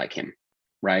desire to be like him,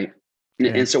 right?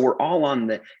 Yeah. And so we're all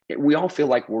we all feel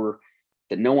like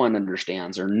that no one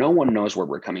understands, or no one knows where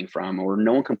we're coming from, or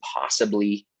no one can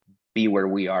possibly be where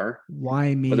we are.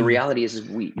 Why me? But the reality is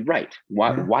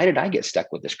why did I get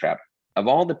stuck with this crap? Of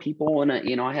all the people, and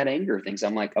I had anger things.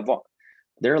 I'm like,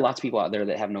 there are lots of people out there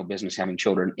that have no business having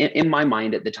children in my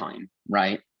mind at the time,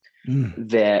 right?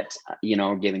 That,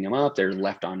 giving them up, they're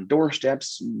left on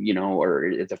doorsteps, or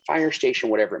at the fire station,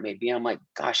 whatever it may be. I'm like,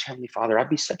 gosh, Heavenly Father, I'd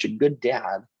be such a good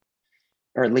dad,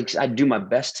 or at least I'd do my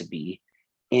best to be.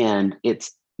 And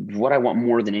it's what I want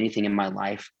more than anything in my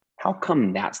life. How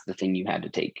come that's the thing you had to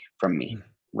take from me,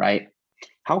 right?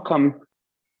 How come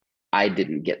I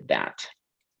didn't get that?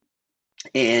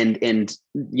 And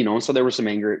so there was some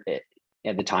anger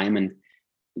at the time, and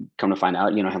come to find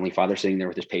out, Heavenly Father sitting there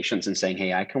with his patience and saying,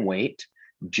 hey, I can wait,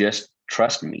 just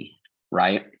trust me,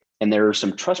 right? And there are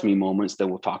some trust me moments that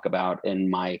we'll talk about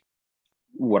in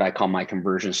what I call my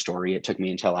conversion story. It took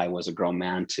me until I was a grown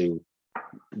man to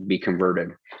be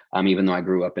converted, even though I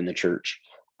grew up in the church.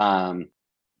 And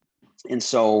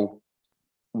so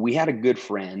we had a good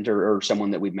friend or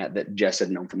someone that we met that Jess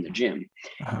had known from the gym.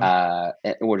 Uh-huh.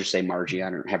 And we'll just say Margie. I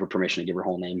don't have her permission to give her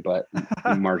whole name, but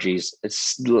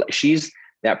she's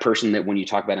that person that when you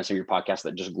talk about in some of your podcasts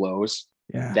that just glows.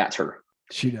 Yeah, that's her.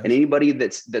 She does. And anybody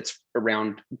that's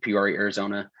around Peoria,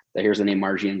 Arizona, that hears the name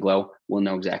Margie and glow will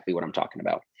know exactly what I'm talking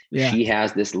about. Yeah. She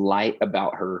has this light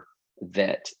about her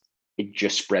that it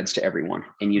just spreads to everyone.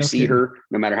 And you see her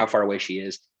no matter how far away she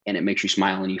is, and it makes you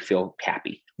smile and you feel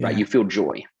happy, right? You feel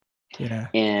joy. Yeah.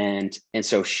 And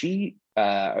so she,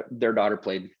 their daughter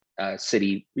played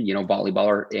city,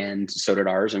 volleyball, and so did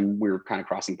ours. And we were kind of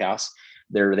crossing paths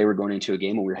there. They were going into a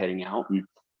game and we were heading out,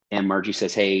 and Margie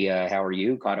says, hey, how are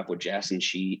you? Caught up with Jess. And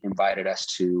she invited us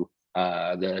to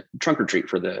the trunk or treat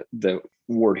for the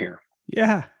ward here.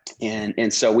 Yeah.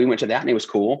 And so we went to that, and it was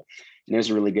cool. And it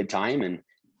was a really good time. And,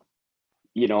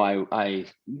 I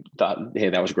thought, hey,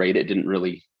 that was great. It didn't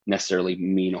really necessarily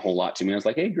mean a whole lot to me. I was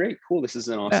like, hey, great, cool. This is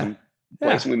an awesome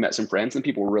place. And we met some friends, and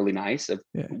people were really nice. Of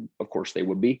course they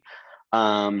would be.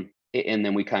 And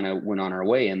then we kind of went on our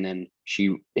way, and then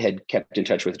she had kept in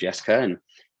touch with Jessica,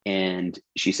 and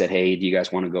she said, hey, do you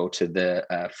guys want to go to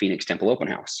the Phoenix Temple Open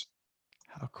House?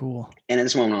 How cool. And at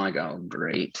this moment, I'm like, oh,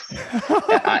 great.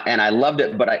 and I loved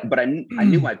it, but I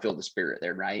knew I'd feel the spirit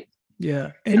there, right?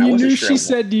 Yeah. And you knew she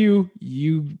said to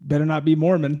you better not be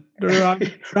Mormon.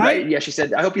 Right? Right. Yeah. She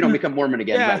said, I hope you don't become Mormon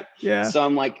again. Yeah. Right? Yeah. So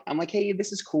I'm like, hey,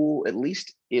 this is cool. At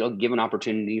least it'll give an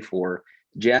opportunity for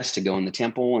Jess to go in the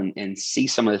temple and see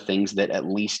some of the things that at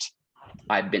least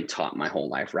I've been taught my whole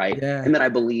life. Right. Yeah. And that I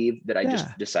believe that I just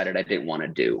decided I didn't want to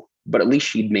do, but at least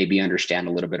she'd maybe understand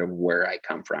a little bit of where I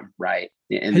come from. Right.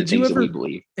 And the things that we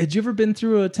believe. Had you ever been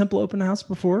through a temple open house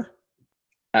before?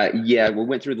 Yeah, we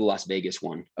went through the Las Vegas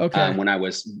one. Okay. When I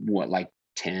was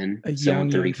 10, so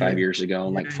 35 years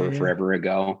ago, forever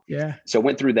ago. Yeah. So I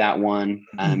went through that one.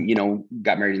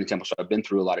 Got married in the temple, so I've been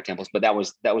through a lot of temples, but that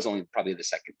was only probably the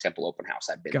second temple open house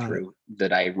I've been through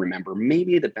that I remember.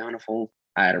 Maybe the Bountiful,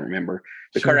 I don't remember.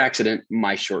 The car accident.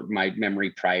 My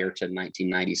memory prior to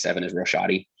 1997 is real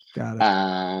shoddy. Got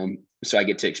it. So I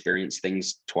get to experience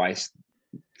things twice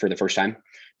for the first time.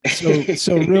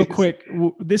 So real quick,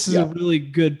 this is a really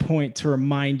good point to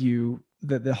remind you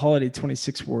that the Holiday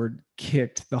 26 ward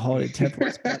kicked the Holiday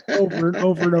Templars back over and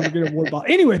over and over again at ward ball.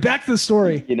 Anyway, back to the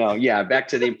story. Back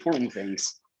to the important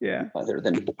things. Yeah. Other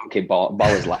than ball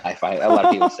is life. A lot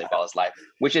of people say ball is life,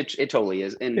 which it totally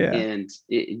is. And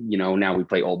now we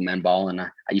play old men ball, and I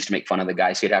used to make fun of the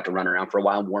guys who'd have to run around for a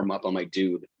while, warm up. I'm like,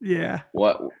 dude, yeah,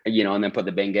 what, and then put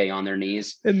the Bengay on their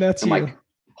knees. And that's I'm like,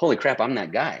 holy crap, I'm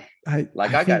that guy. I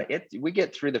got it. We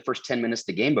get through the first 10 minutes of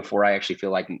the game before I actually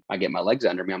feel like I get my legs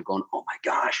under me. I'm going, oh my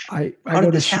gosh, how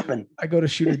did this happen? I go to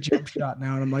shoot a jump shot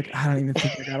now, and I'm like, I don't even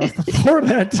think I got off the floor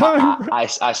that time. I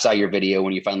saw your video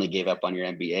when you finally gave up on your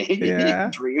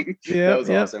NBA dream. That was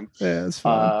awesome. Yeah, it's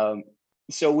fun.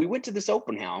 So we went to this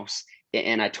open house,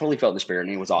 and I totally felt the spirit,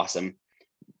 and it was awesome.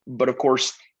 But of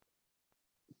course,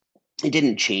 it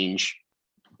didn't change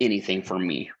anything for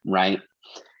me, right?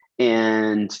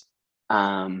 And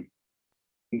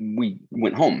we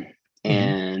went home,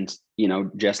 and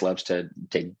Jess loves to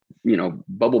take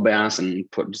bubble baths and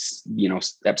put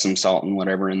Epsom salt and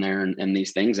whatever in there and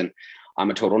these things. And I'm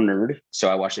a total nerd, so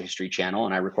I watch the History Channel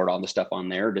and I record all the stuff on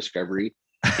there, Discovery,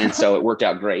 and so it worked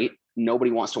out great.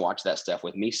 Nobody wants to watch that stuff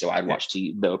with me, so I'd watch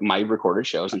my recorded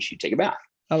shows, and she'd take a bath.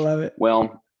 I love it.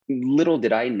 Well, little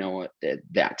did I know at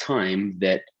that time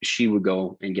that she would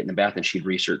go and get in the bath and she'd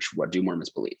research what do Mormons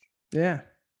believe. Yeah.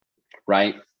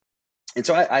 Right. And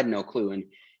so I had no clue. And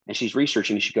she's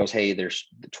researching, and she goes, hey, there's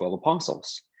the 12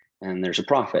 apostles, and there's a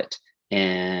prophet,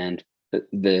 and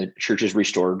the church is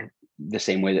restored the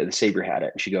same way that the Savior had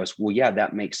it. And she goes, well, yeah,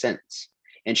 that makes sense.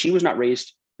 And she was not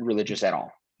raised religious at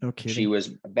all. No kidding. She was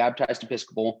baptized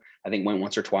Episcopal, I think went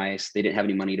once or twice. They didn't have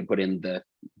any money to put in the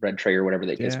bread tray or whatever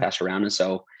that gets passed around. And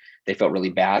so they felt really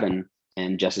bad.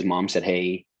 And Jess's mom said,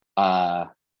 hey,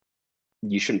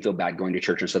 you shouldn't feel bad going to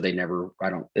church. And so they never,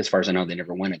 as far as I know, they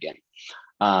never went again.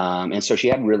 And so she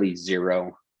had really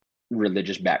zero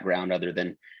religious background, other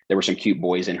than there were some cute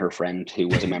boys and her friend who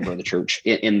was a member of the church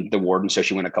in the ward. And so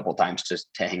she went a couple of times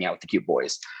to hang out with the cute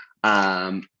boys.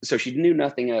 So she knew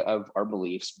nothing of our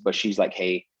beliefs, but she's like,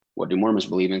 hey, what do Mormons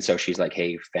believe in? So she's like,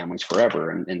 hey, family's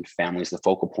forever, and family's the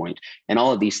focal point, and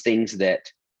all of these things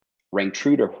that rang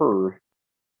true to her,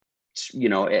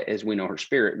 as we know her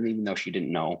spirit, and even though she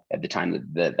didn't know at the time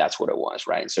that that's what it was,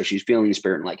 right? And so she's feeling the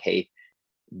spirit and like, hey,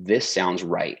 this sounds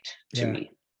right to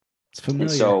me. It's familiar.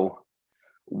 And so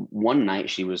one night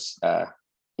she was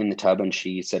in the tub, and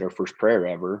she said her first prayer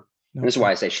ever. And this is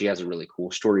why I say she has a really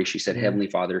cool story. She said, Heavenly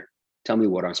Father, tell me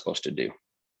what I'm supposed to do.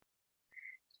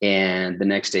 And the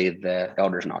next day, the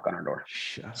elders knock on our door.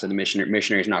 So the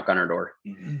missionaries knock on our door.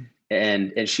 Mm-hmm.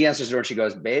 And she answers the door, and she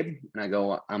goes, babe.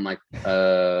 And I'm like, this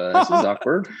is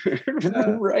awkward.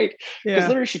 Right. Because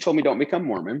literally she told me, don't become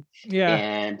Mormon. Yeah.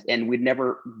 And we'd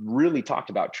never really talked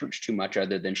about church too much,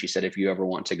 other than she said, if you ever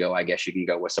want to go, I guess you can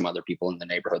go with some other people in the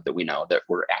neighborhood that we know that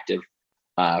were active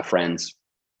friends.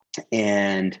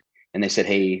 And they said,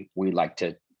 hey, we'd like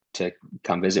to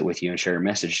come visit with you and share a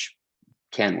message.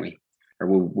 Can we? Or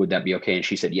would that be okay? And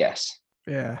she said, yes.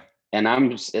 Yeah. And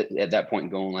I'm just at that point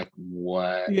going like,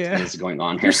 what is going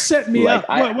on here? You're setting me up.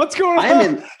 What's going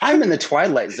on? I'm in the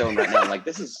twilight zone right now. Like,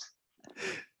 this is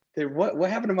what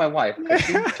happened to my wife?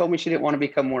 She told me she didn't want to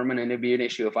become Mormon, and it'd be an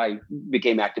issue if I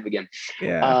became active again.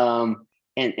 Yeah.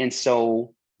 And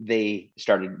so they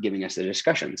started giving us the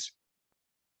discussions,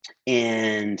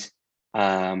 and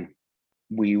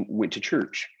we went to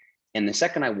church. And the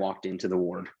second I walked into the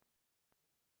ward,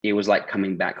 it was like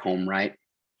coming back home, right?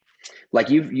 Like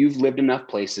you've lived enough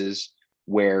places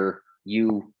where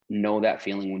you know that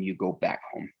feeling when you go back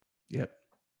home. Yep.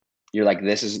 You're like,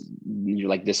 this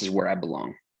is where I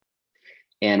belong.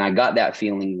 And I got that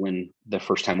feeling when the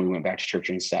first time we went back to church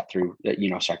and sat through,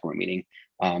 sacrament meeting,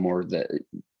 or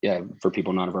for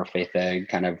people not of our faith,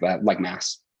 kind of like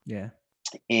mass. Yeah.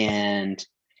 And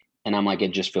I'm like,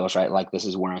 it just feels right. Like, this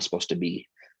is where I'm supposed to be.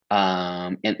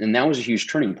 And that was a huge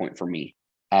turning point for me.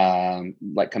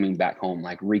 Like coming back home,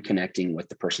 like reconnecting with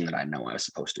the person that I know I was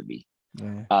supposed to be.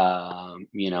 Yeah.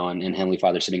 And Heavenly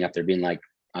Father sitting up there being like,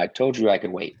 I told you I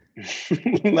could wait.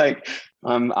 Like,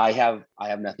 I have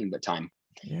nothing but time.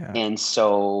 Yeah. And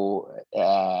so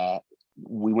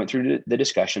we went through the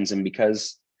discussions, and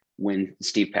because when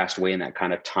Steve passed away in that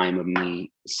kind of time of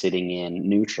me sitting in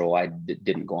neutral, I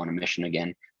didn't go on a mission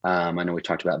again. I know we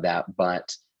talked about that,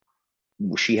 but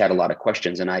she had a lot of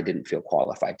questions, and I didn't feel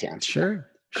qualified to answer. Sure.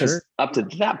 Because up to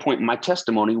that point, my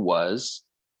testimony was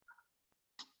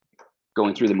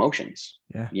going through the motions,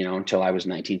 until I was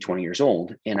 19, 20 years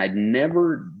old. And I'd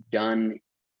never done,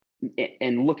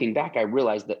 and looking back, I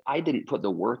realized that I didn't put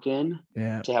the work in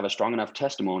to have a strong enough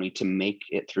testimony to make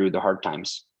it through the hard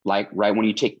times. Like right when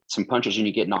you take some punches and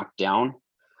you get knocked down,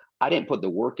 I didn't put the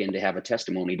work in to have a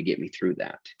testimony to get me through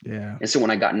that. Yeah. And so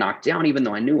when I got knocked down, even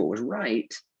though I knew it was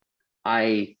right,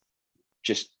 I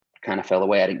just kind of fell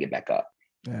away. I didn't get back up.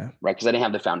 Yeah. Right. Because I didn't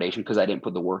have the foundation, because I didn't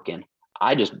put the work in.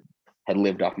 I just had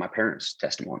lived off my parents'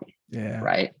 testimony. Yeah.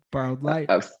 Right. Borrowed light.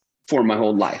 For my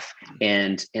whole life.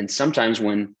 And sometimes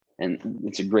and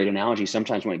it's a great analogy,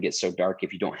 sometimes when it gets so dark,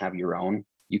 if you don't have your own,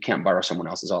 you can't borrow someone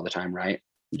else's all the time. Right.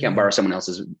 You can't borrow someone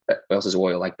else's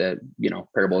oil, like the,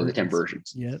 parable of the 10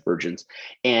 virgins.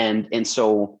 And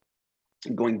so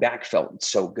going back felt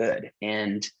so good.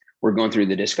 And we're going through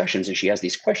the discussions and she has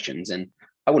these questions, and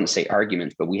I wouldn't say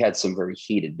arguments, but we had some very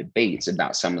heated debates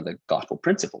about some of the gospel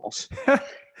principles. Oh,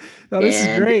 this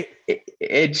is great.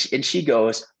 And she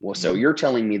goes, well, so you're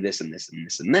telling me this and this and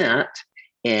this and that,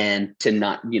 and to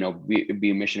not, be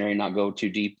a missionary, not go too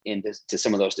deep into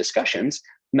some of those discussions,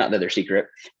 not that they're secret,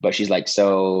 but she's like,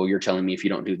 so you're telling me if you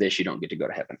don't do this, you don't get to go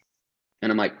to heaven.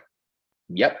 And I'm like,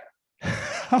 yep.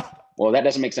 Well, that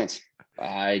doesn't make sense.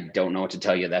 I don't know what to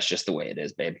tell you. That's just the way it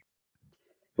is, babe.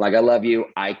 Like, I love you.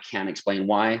 I can't explain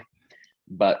why,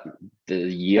 but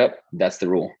that's the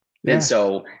rule. Yeah.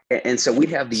 And so we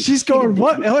have these. She's going,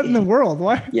 what in the world?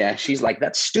 Why? Yeah. She's like,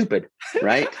 that's stupid.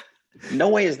 Right. No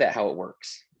way is that how it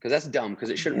works. Because that's dumb, because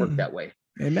it shouldn't work that way.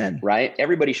 Amen. Right.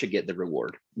 Everybody should get the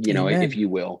reward, Amen. If you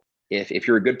will, if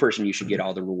you're a good person, you should get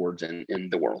all the rewards in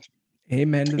the world.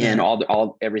 Amen. And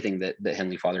all everything that the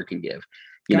Heavenly Father can give.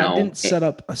 God didn't set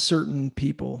up a certain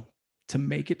people to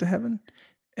make it to heaven,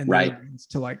 and right,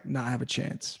 to like not have a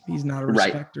chance. He's not a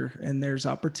respecter, right. And there's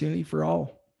opportunity for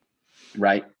all.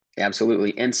 Right.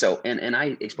 Absolutely. And so, and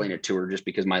I explained it to her just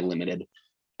because my limited,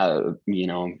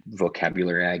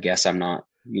 vocabulary, I guess I'm not,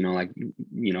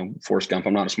 Forrest Gump,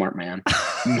 I'm not a smart man,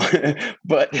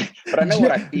 but I know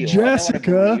what I feel.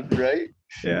 Jessica. I believe, right.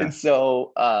 Yeah. And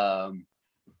so,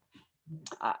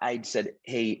 I said,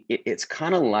 hey, it's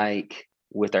kind of like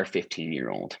with our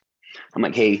 15-year-old. I'm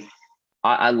like, hey,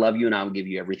 I love you and I will give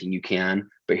you everything you can,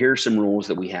 but here are some rules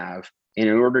that we have. And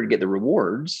in order to get the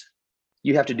rewards,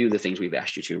 you have to do the things we've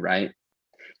asked you to, right?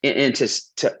 And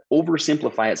to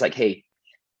oversimplify, it's like, hey,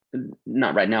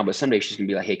 not right now, but someday she's gonna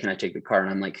be like, hey, can I take the car? And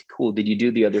I'm like, cool, did you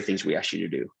do the other things we asked you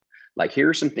to do? Like, here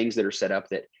are some things that are set up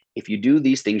that if you do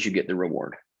these things, you get the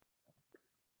reward.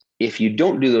 If you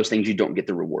don't do those things, you don't get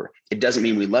the reward. It doesn't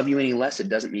mean we love you any less. It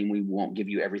doesn't mean we won't give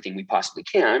you everything we possibly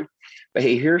can. But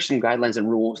hey, here are some guidelines and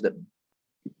rules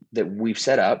that we've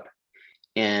set up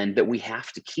and that we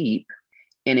have to keep.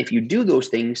 And if you do those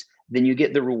things, then you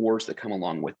get the rewards that come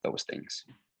along with those things,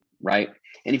 right?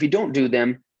 And if you don't do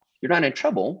them, you're not in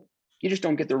trouble. You just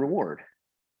don't get the reward,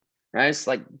 right? It's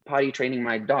like potty training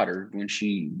my daughter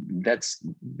that's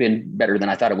been better than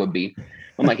I thought it would be.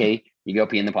 I'm like, hey, you go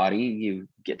pee in the potty, you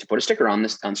get to put a sticker on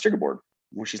sticker board.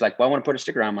 Well, she's like, well, I want to put a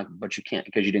sticker on. I'm like, but you can't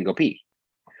because you didn't go pee.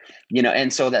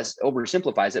 And so that's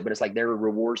oversimplifies it, but it's like there are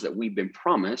rewards that we've been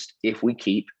promised if we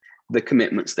keep the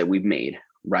commitments that we've made,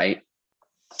 right?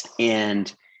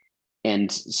 And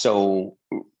so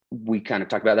we kind of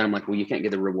talked about that. I'm like, well, you can't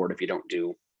get the reward if you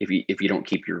don't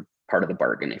keep your part of the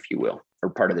bargain, if you will, or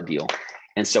part of the deal.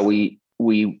 And so we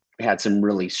had some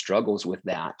really struggles with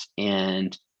that.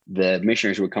 And the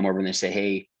missionaries would come over and they say,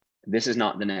 hey, this is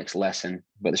not the next lesson,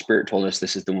 but the Spirit told us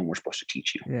this is the one we're supposed to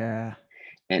teach you. Yeah.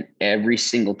 And every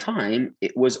single time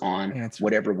it was on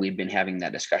whatever we've been having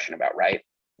that discussion about, right?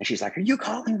 And she's like, are you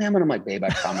calling them? And I'm like, babe, I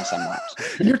promise I'm not.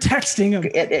 You're texting them.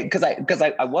 Because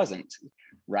I wasn't,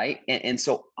 right? And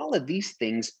so all of these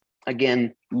things,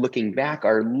 again, looking back,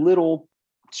 are little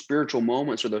spiritual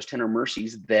moments or those tender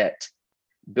mercies that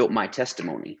built my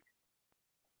testimony.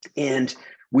 And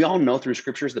we all know through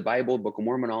scriptures, the Bible, Book of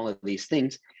Mormon, all of these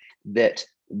things, that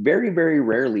very, very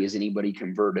rarely is anybody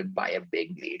converted by a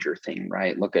big major thing,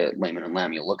 right? Look at Laman and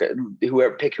Lemuel, look at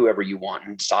pick whoever you want,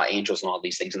 and saw angels and all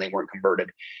these things, and they weren't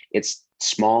converted. It's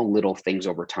small little things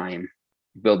over time,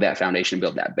 build that foundation,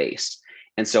 build that base.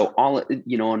 And so all,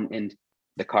 and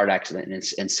the car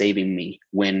accident and saving me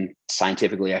when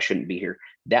scientifically I shouldn't be here,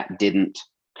 that didn't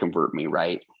convert me,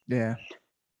 right? Yeah.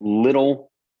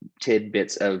 Little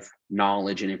tidbits of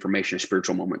knowledge and information of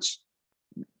spiritual moments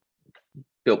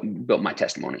built my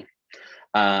testimony.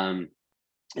 And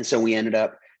so we ended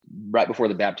up right before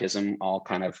the baptism, all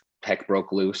kind of heck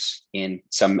broke loose in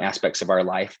some aspects of our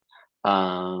life.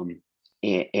 And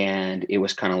it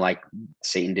was kind of like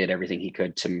Satan did everything he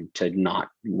could to not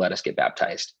let us get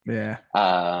baptized. Yeah.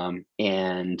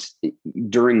 And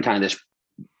during kind of this,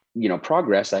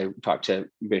 progress, I talked to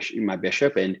my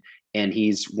bishop, and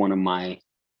he's one of my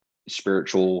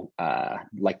spiritual,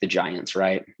 like the giants,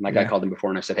 right? Like I called him before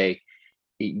and I said, hey,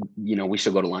 we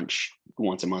still go to lunch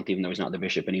once a month, even though he's not the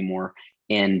bishop anymore.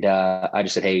 And I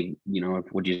just said, hey,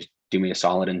 would you do me a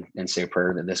solid and say a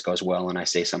prayer that this goes well and I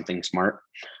say something smart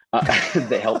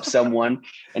that helps someone?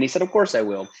 And he said, of course I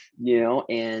will,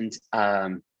 and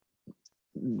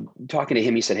talking to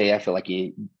him, he said, hey, I feel like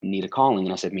you need a calling.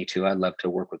 And I said, me too. I'd love to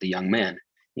work with the young men,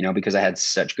 because I had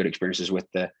such good experiences with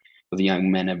the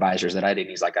young men advisors that I did.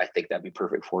 He's like, I think that'd be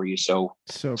perfect for you. So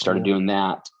started doing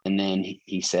that. And then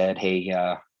he said, hey,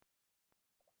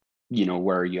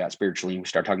 where are you at spiritually? And we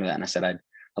start talking to that. And I said, I'd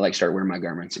like start wearing my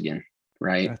garments again.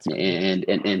 Right. That's cool.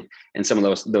 And some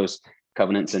of those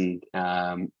covenants and,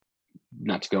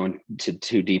 not to go into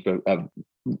too deep of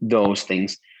those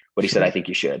things, but he said, I think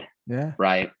you should. Yeah.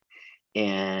 Right.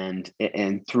 And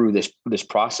through this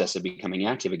process of becoming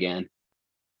active again,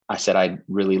 I said, I'd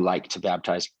really like to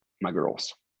baptize my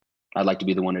girls. I'd like to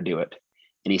be the one to do it.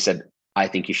 And he said, I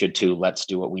think you should too. Let's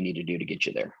do what we need to do to get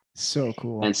you there. So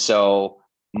cool. And so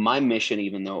my mission,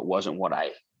 even though it wasn't what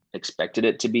I expected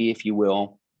it to be, if you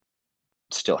will,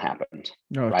 still happened.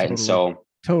 No, right. Totally. And so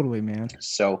totally, man.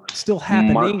 So still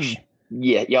happening. March,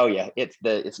 yeah. Oh yeah.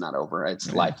 It's not over.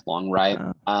 It's lifelong. Right.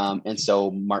 And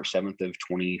so March 7th of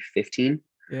 2015,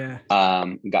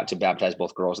 got to baptize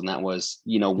both girls. And that was,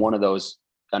 one of those,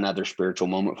 another spiritual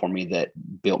moment for me that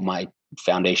built my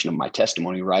foundation of my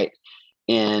testimony. Right.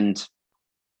 And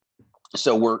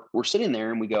so we're sitting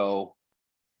there and we go,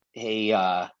 hey,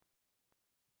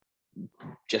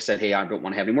 just said, hey, I don't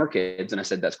want to have any more kids. And I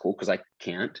said, that's cool, because I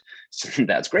can't. So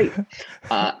that's great.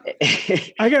 I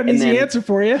got an easy answer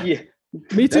for you. Yeah,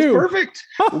 me too. That's perfect.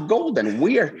 Golden.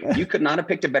 You could not have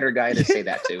picked a better guy to say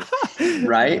that to,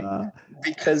 right?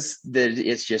 Because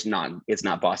it's just it's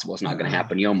not possible. It's not going to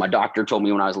happen. My doctor told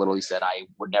me when I was little, he said, I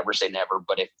would never say never,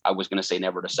 but if I was going to say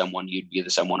never to someone, you'd be the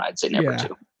someone I'd say never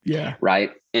to. Yeah.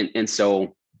 Right. And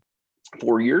so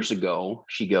 4 years ago,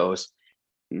 she goes,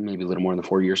 maybe a little more than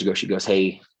 4 years ago, she goes,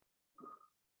 hey,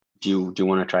 do you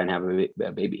want to try and have a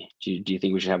baby? Do you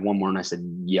think we should have one more? And I said,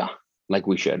 yeah, like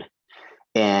we should.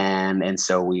 And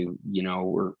so we,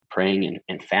 we're praying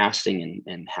and fasting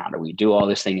and how do we do all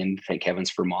this thing? And thank heavens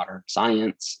for modern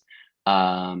science.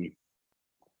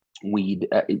 We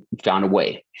found a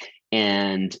way.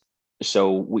 And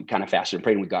so we kind of fasted and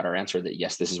prayed and we got our answer that,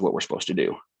 yes, this is what we're supposed to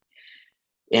do.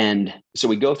 And so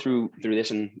we go through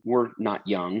this, and we're not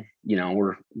young,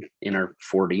 we're in our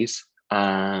 40s.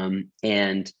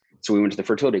 And so we went to the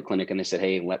fertility clinic and they said,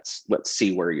 hey, let's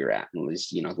see where you're at. And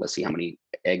let's see how many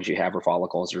eggs you have or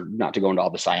follicles, or not to go into all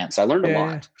the science. I learned a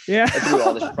lot. Yeah. Through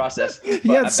all this process.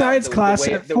 Yeah. Science class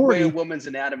at 40. The way a woman's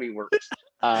anatomy works.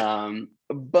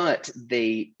 But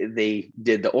they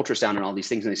did the ultrasound and all these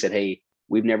things. And they said, hey,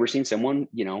 we've never seen someone,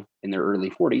 in their early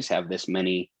 40s have this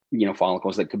many,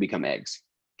 follicles that could become eggs.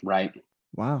 Right.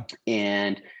 Wow.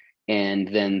 And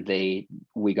then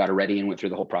we got her ready and went through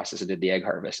the whole process and did the egg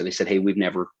harvest. And they said, hey, we've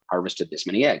never harvested this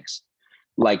many eggs.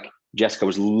 Like Jessica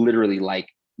was literally like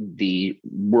the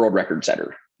world record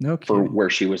setter for where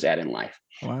she was at in life.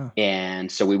 Wow.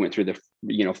 And so we went through the,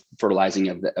 fertilizing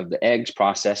of the eggs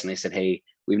process. And they said, hey,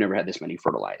 we've never had this many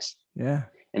fertilize. Yeah.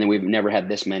 And then we've never had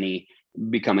this many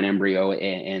become an embryo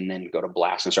and then go to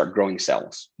blast and start growing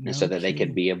cells. And so that they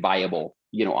could be a viable,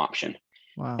 option.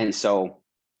 Wow. And so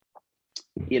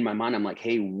in my mind, I'm like,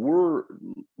 hey, we're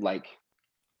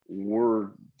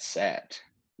set.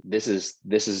 This is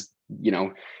going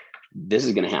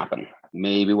to happen.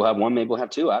 Maybe we'll have one, maybe we'll have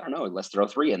two. I don't know. Let's throw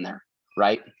 3 in there.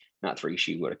 Right. Not 3.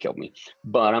 She would have killed me,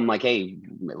 but I'm like, hey,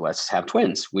 let's have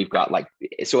twins. We've got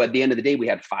so at the end of the day, we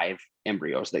had 5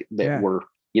 embryos that were,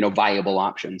 viable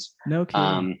options. No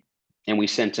kidding. And we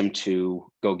sent them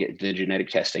to go get the genetic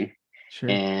testing. Sure.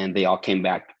 And they all came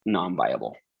back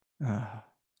non-viable.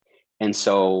 And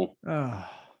so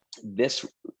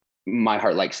my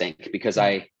heart sank, because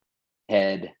I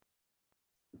had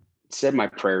said my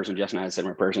prayers, and Jess and I had said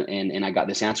my prayers, and I got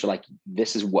this answer,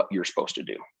 this is what you're supposed to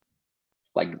do.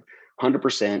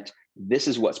 100%, this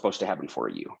is what's supposed to happen for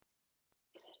you.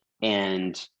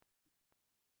 And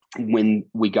when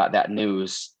we got that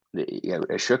news,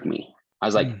 it shook me. I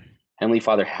was like, Heavenly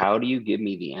Father, how do you give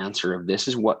me the answer of this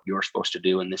is what you're supposed to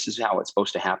do, and this is how it's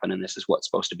supposed to happen, and this is what's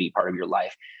supposed to be part of your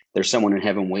life? There's someone in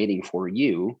heaven waiting for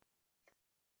you,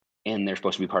 and they're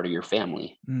supposed to be part of your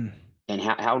family. And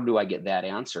how do I get that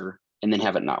answer and then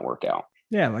have it not work out?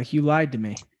 Yeah, like you lied to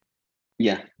me.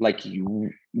 Yeah,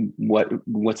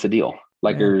 what's the deal?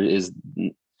 There is,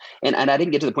 and I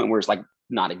didn't get to the point where it's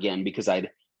not again, because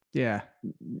I'd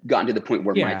gotten to the point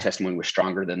where my testimony was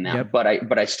stronger than that. Yep.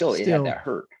 But I still it had that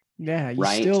hurt. Yeah,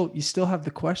 you still have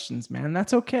the questions, man.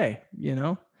 That's okay,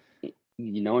 And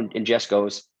Jess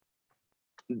goes,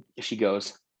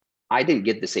 I didn't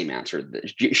get the same answer.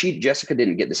 Jessica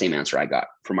didn't get the same answer I got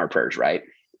from our prayers, right?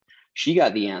 She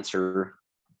got the answer,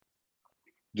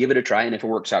 give it a try, and if it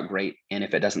works out, great. And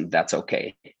if it doesn't, that's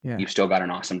okay. Yeah. You've still got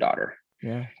an awesome daughter.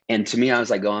 Yeah. And to me, I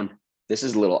was going, this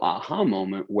is a little aha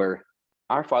moment where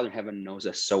our Father in heaven knows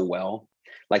us so well.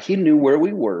 He knew where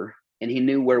we were, and he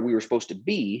knew where we were supposed to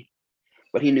be,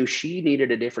 but he knew she needed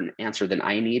a different answer than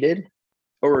I needed,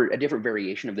 or a different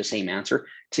variation of the same answer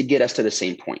to get us to the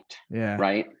same point. Yeah.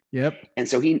 Right. Yep. And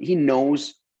so he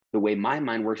knows the way my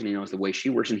mind works and he knows the way she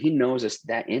works. And he knows us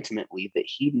that intimately that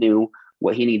he knew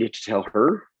what he needed to tell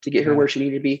her to get her where she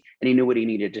needed to be. And he knew what he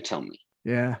needed to tell me.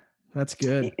 Yeah, that's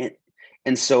good.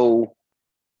 And so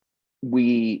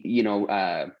we,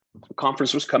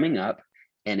 conference was coming up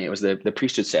and it was the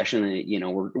priesthood session.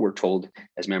 And, we're told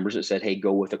as members, it said, hey,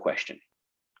 go with a question.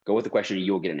 Go with the question and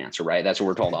you'll get an answer, right? That's what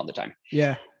we're told all the time.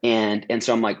 Yeah. And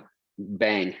so I'm like,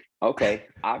 bang, okay,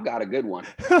 I've got a good one.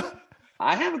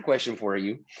 I have a question for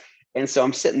you. And so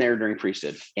I'm sitting there during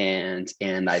priesthood and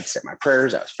I'd said my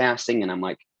prayers, I was fasting, and I'm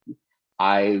like,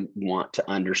 I want to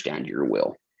understand your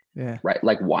will. Yeah. Right.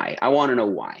 Like why? I want to know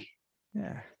why.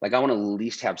 Yeah. Like I want to at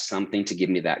least have something to give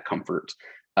me that comfort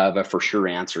of a for sure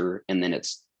answer. And then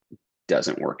it's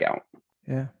doesn't work out.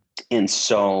 Yeah. And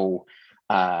so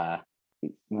I'm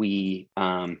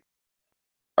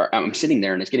sitting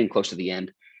there and it's getting close to the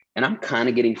end and I'm kind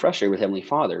of getting frustrated with Heavenly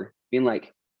Father being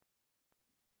like,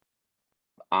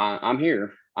 I'm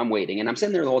here, I'm waiting. And I'm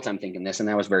sitting there the whole time thinking this, and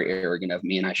that was very arrogant of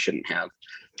me and I shouldn't have.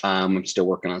 I'm still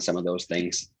working on some of those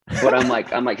things, but I'm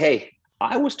like, hey,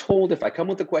 I was told if I come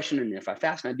with a question and if I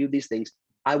fast and I do these things,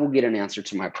 I will get an answer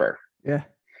to my prayer. Yeah.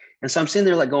 And so I'm sitting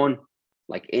there like going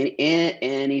like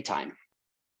any time,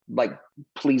 like,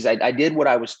 please, I did what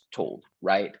I was told.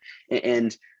 Right.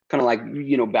 And kind of like,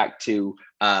 back to,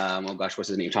 oh gosh, what's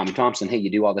his name? Tommy Thompson. Hey, you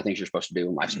do all the things you're supposed to do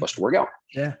and life's supposed to work out.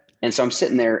 Yeah. And so I'm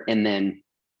sitting there and then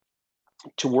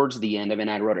towards the end of it,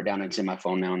 I wrote it down. It's in my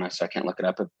phone now, and so I can't look it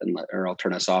up or I'll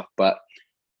turn us off. But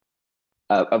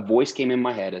a voice came in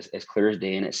my head as clear as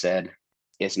day, and it said,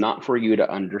 "It's not for you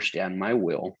to understand my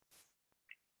will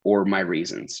or my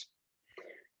reasons,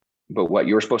 but what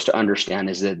you're supposed to understand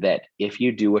is that if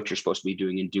you do what you're supposed to be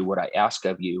doing and do what I ask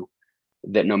of you,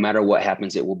 that no matter what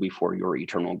happens, it will be for your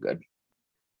eternal good."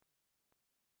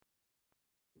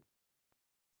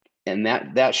 And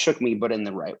that shook me, but in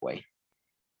the right way.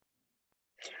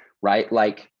 Right?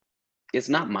 Like, it's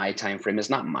not my time frame. It's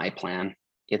not my plan.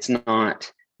 It's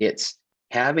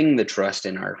having the trust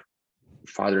in our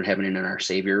Father in heaven and in our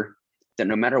Savior, that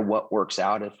no matter what works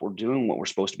out, if we're doing what we're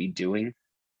supposed to be doing,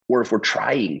 or if we're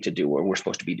trying to do what we're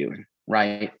supposed to be doing,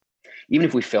 right? Even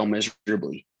if we fail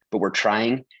miserably, but we're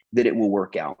trying, that it will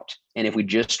work out. And if we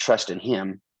just trust in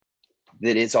him,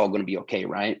 that it's all going to be okay,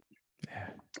 right? Yeah.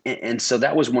 And so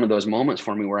that was one of those moments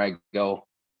for me where I go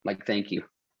like, thank you.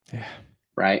 Yeah.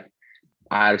 Right.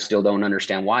 I still don't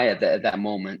understand why at that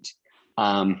moment.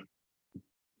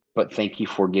 But thank you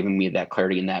for giving me that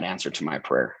clarity and that answer to my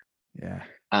prayer. Yeah.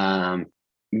 I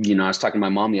was talking to my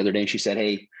mom the other day and she said,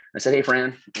 hey,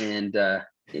 Fran.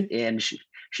 And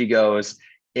she goes,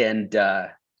 and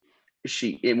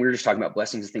we were just talking about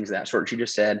blessings and things of that sort. And she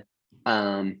just said,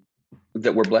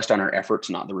 that we're blessed on our efforts,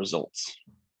 not the results.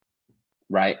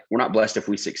 Right. We're not blessed if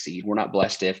we succeed. We're not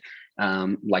blessed if,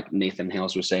 like Nathan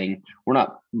Hales was saying, we're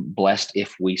not blessed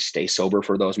if we stay sober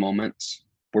for those moments.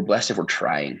 We're blessed if we're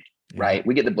trying. Yeah. Right.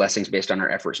 We get the blessings based on our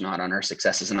efforts, not on our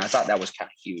successes. And I thought that was kind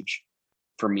of huge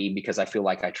for me, because I feel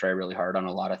like I try really hard on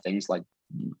a lot of things, like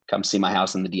come see my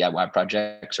house and the DIY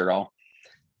projects are all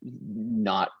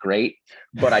not great,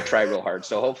 but I try real hard.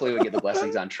 So hopefully we get the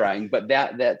blessings on trying, but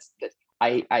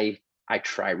I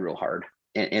try real hard.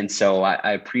 And so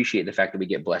I appreciate the fact that we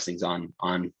get blessings on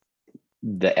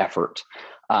the effort.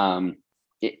 And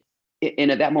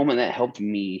at that moment, that helped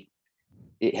me.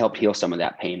 It helped heal some of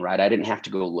that pain, right? I didn't have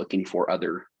to go looking for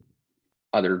other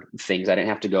things. I didn't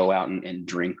have to go out and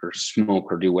drink or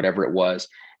smoke or do whatever it was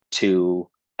to,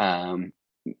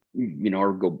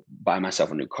 or go buy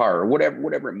myself a new car or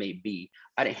whatever it may be.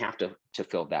 I didn't have to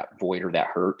fill that void or that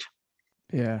hurt.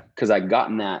 Yeah. Because I'd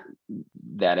gotten that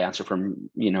answer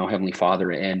from, Heavenly Father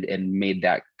and made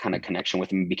that kind of connection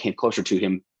with him, became closer to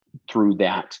him through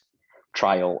that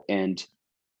trial, and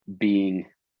being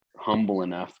humble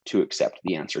enough to accept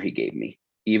the answer he gave me,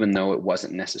 even though it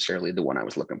wasn't necessarily the one I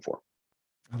was looking for.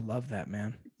 I love that,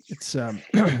 man. It's,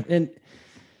 and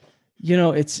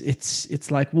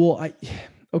it's like, well,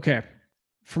 okay.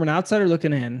 From an outsider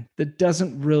looking in, that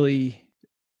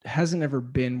hasn't ever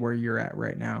been where you're at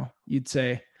right now. You'd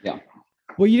say, yeah,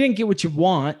 well, you didn't get what you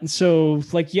want. And so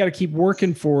like, you got to keep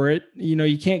working for it.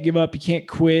 You can't give up, you can't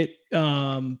quit.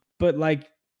 But like,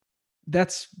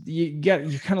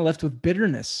 you're kind of left with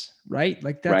bitterness, right?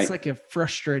 Like that's right. Like a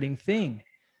frustrating thing,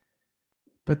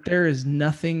 but there is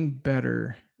nothing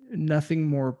better, nothing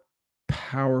more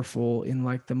powerful in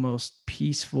like the most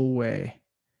peaceful way,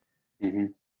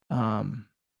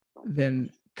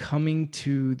 than coming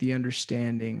to the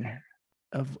understanding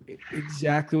of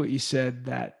exactly what you said,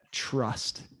 that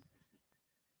trust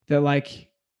that like,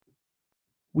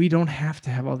 we don't have to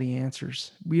have all the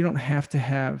answers. We don't have to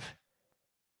have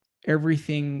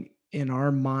everything in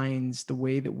our minds the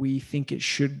way that we think it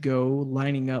should go,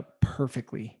 lining up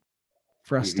perfectly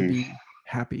for us to be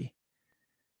happy.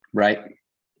 Right.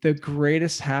 The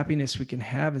greatest happiness we can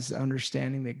have is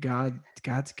understanding that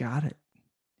God's got it.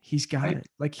 He's got it.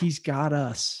 Like he's got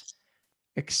us.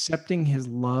 Accepting his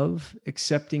love,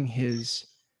 accepting his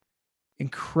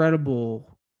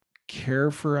incredible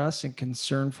care for us and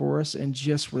concern for us, and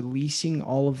just releasing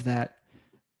all of that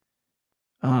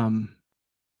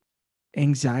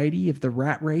anxiety of the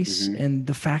rat race and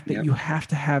the fact that you have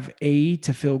to have A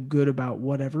to feel good about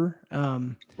whatever.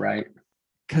 Right.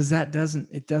 Because it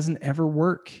doesn't ever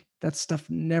work. That stuff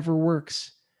never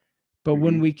works. But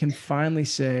when we can finally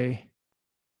say,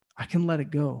 I can let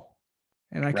it go,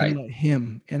 and I can let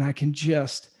him, and I can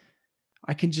just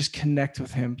connect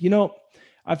with him. You know,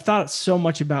 I've thought so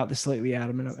much about this lately,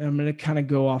 Adam, and I'm going to kind of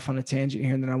go off on a tangent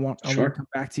here, and then I want to come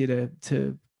back to you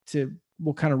to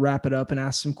we'll kind of wrap it up and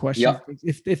ask some questions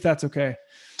if that's okay.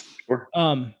 Sure.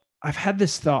 I've had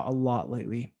this thought a lot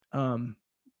lately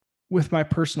with my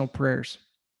personal prayers.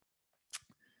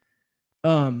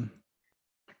 I'm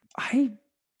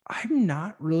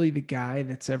not really the guy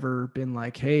that's ever been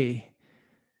like, hey,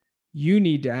 you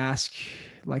need to ask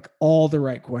like all the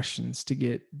right questions to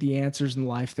get the answers in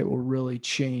life that will really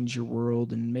change your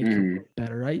world and make your world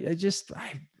better.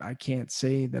 I can't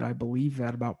say that I believe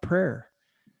that about prayer.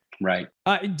 Right.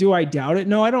 Do I doubt it?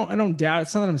 No, I don't doubt it.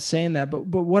 It's not that I'm saying that, but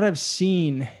what I've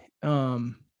seen,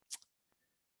 I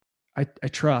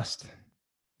trust.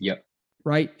 Yep.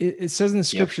 Right. It says in the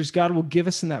scriptures, God will give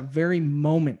us in that very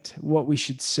moment what we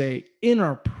should say in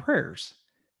our prayers.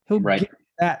 He'll give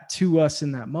that to us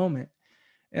in that moment.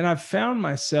 And I've found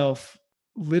myself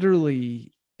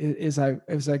literally as I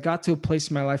got to a place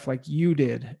in my life like you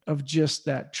did, of just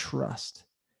that trust.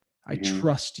 I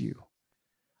trust you.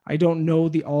 I don't know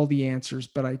all the answers,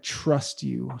 but I trust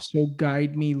you. So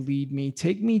guide me, lead me,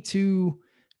 take me to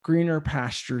greener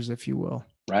pastures, if you will.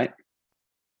 Right.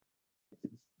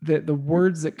 The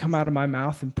words that come out of my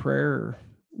mouth in prayer are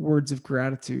words of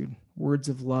gratitude, words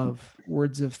of love,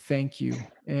 words of thank you,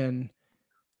 and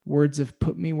words of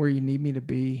put me where you need me to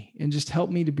be, and just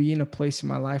help me to be in a place in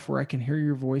my life where I can hear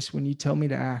your voice when you tell me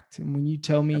to act. And when you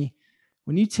tell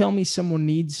me someone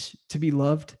needs to be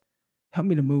loved, help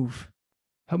me to move.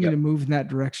 Help me to move in that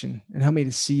direction, and help me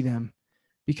to see them,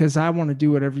 because I want to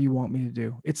do whatever you want me to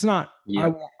do. It's not,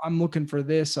 I'm looking for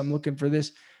this. I'm looking for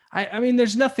this. I mean,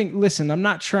 there's nothing, listen, I'm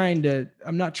not trying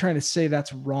to say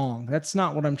that's wrong. That's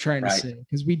not what I'm trying to say,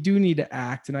 because we do need to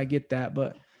act, and I get that,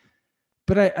 but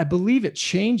I believe it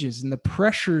changes, and the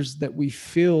pressures that we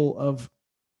feel of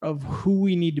who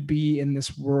we need to be in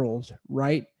this world.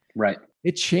 Right. Right.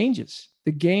 It changes.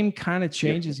 The game kind of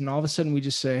changes. And all of a sudden we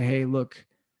just say, hey, look,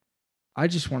 I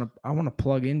want to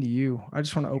plug into you. I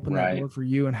just want to open that door for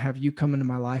you and have you come into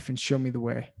my life and show me the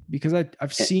way, because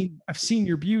I've seen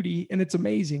your beauty, and it's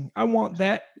amazing. I want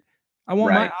that. I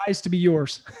want my eyes to be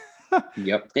yours.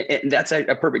 Yep. And that's a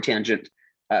perfect tangent.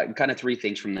 Kind of three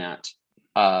things from that.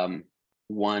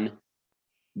 One,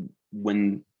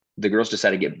 when the girls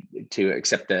decided to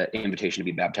accept the invitation to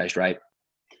be baptized, right?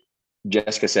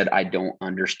 Jessica said, I don't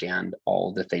understand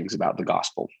all the things about the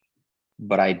gospel,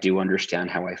 but I do understand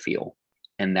how I feel.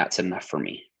 And that's enough for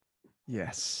me.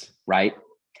 Yes. Right.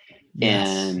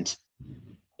 Yes.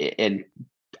 And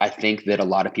I think that a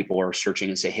lot of people are searching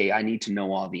and say, hey, I need to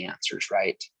know all the answers,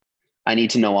 right? I need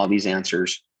to know all these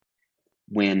answers,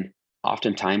 when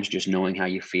oftentimes just knowing how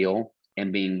you feel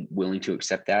and being willing to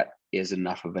accept that is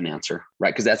enough of an answer,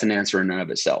 right? Because that's an answer in and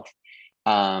of itself.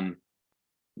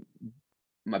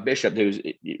 My bishop,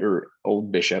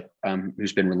 old bishop,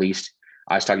 who's been released,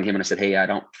 I was talking to him and I said, hey, I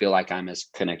don't feel like I'm as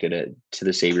connected to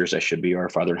the Savior as I should be, or our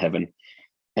Father in heaven.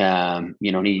 And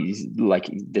he's like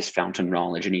this fountain of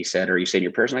knowledge. And he said, are you saying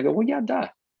your prayers? And I go, well, yeah, duh. Of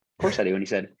course I do. And he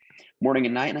said, morning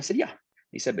and night. And I said, yeah.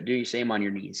 He said, but do you say them on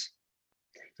your knees?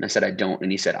 And I said, I don't.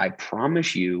 And he said, I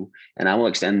promise you, and I will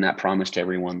extend that promise to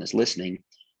everyone that's listening,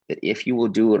 that if you will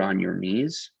do it on your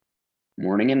knees,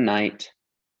 morning and night,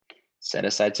 set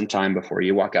aside some time before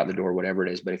you walk out the door, whatever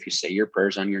it is. But if you say your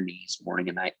prayers on your knees morning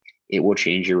and night, it will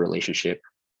change your relationship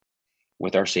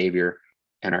with our Savior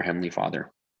and our Heavenly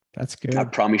Father. That's good. I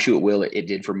promise you it will. It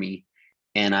did for me.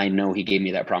 And I know he gave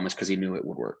me that promise because he knew it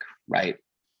would work, right?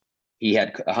 He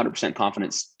had 100%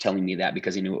 confidence telling me that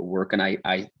because he knew it would work. And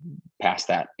I passed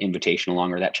that invitation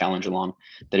along, or that challenge along,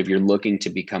 that if you're looking to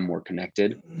become more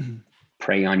connected,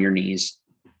 pray on your knees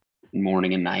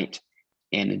morning and night.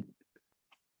 And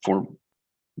for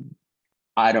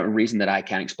reason that I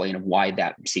can't explain of why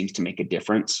that seems to make a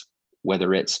difference,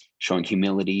 whether it's showing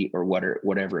humility or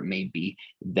whatever it may be,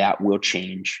 that will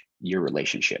change your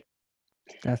relationship.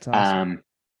 That's awesome.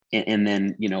 And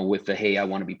then, with the, hey, I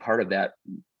want to be part of that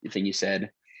thing you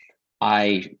said,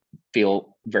 I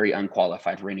feel very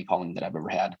unqualified for any calling that I've ever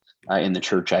had in the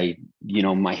church.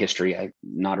 My history, I'm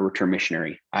not a return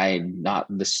missionary. I'm not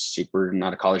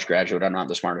not a college graduate. I'm not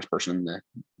the smartest person in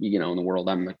the world.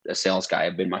 I'm a sales guy.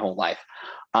 I've been my whole life.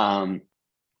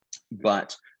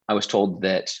 But I was told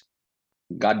that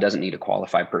God doesn't need a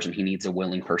qualified person. He needs a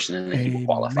willing person, and then he will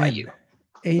qualify you.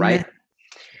 Amen. Right.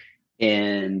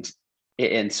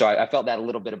 And so I felt that a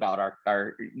little bit about our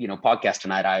podcast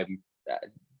tonight. I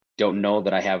don't know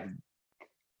that I have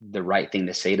the right thing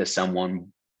to say to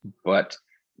someone, but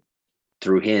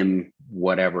through him,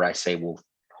 whatever I say will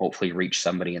hopefully reach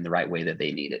somebody in the right way that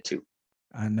they need it to.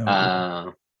 I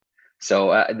know. So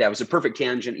that was a perfect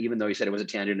tangent. Even though you said it was a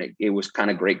tangent, it was kind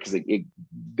of great because it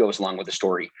goes along with the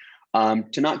story.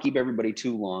 To not keep everybody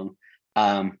too long,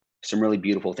 some really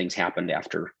beautiful things happened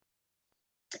after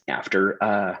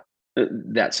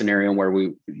that scenario where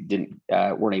we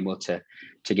weren't able to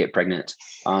get pregnant.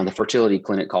 The fertility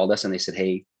clinic called us and they said,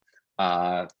 hey,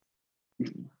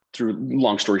 through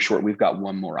long story short, we've got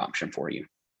one more option for you.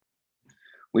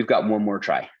 We've got one more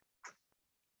try.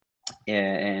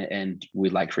 And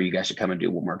we'd like for you guys to come and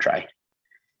do one more try.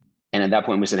 And at that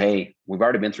point we said, hey, we've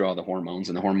already been through all the hormones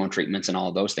and the hormone treatments and all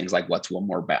of those things. Like, what's one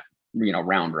more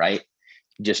round, right?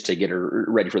 Just to get her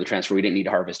ready for the transfer. We didn't need to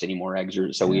harvest any more eggs,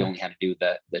 so we only had to do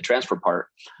the transfer part.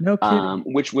 No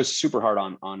kidding. Which was super hard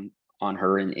on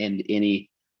her and any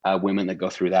women that go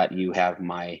through that. You have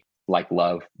my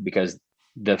love, because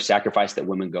the sacrifice that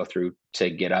women go through to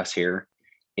get us here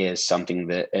is something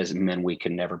that as men we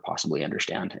could never possibly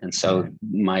understand. And so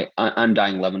my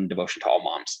undying love and devotion to all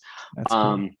moms. That's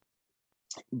cool.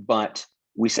 But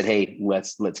we said, hey,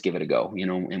 let's give it a go,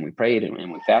 and we prayed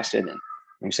and we fasted and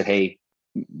we said, hey,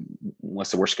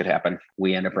 what's the worst could happen?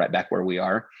 We end up right back where we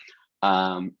are.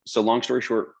 So long story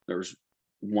short, there's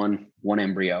one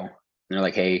embryo and they're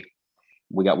like, hey,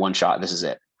 we got one shot. This is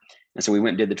it. And so we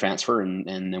went and did the transfer and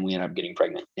then we ended up getting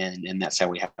pregnant. And that's how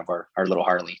we have our little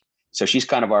Harley. So she's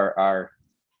kind of our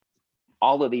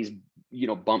all of these,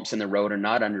 bumps in the road and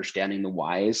not understanding the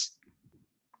whys.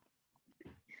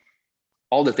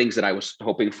 All the things that I was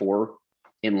hoping for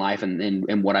in life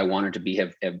and what I wanted to be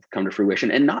have come to fruition.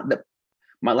 And not that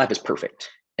my life is perfect,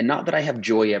 and not that I have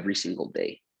joy every single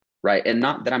day, right? And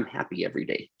not that I'm happy every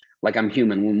day. Like, I'm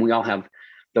human when we all have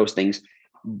those things.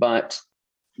 But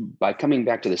by coming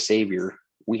back to the Savior,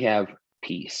 we have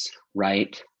peace,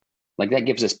 right? Like, that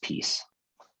gives us peace.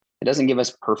 It doesn't give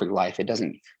us perfect life. It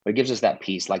doesn't, but it gives us that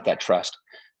peace, like that trust.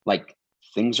 Like,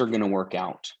 things are going to work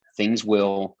out. Things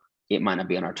will. It might not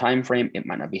be on our time frame. It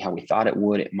might not be how we thought it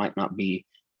would. It might not be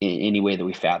in any way that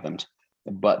we fathomed.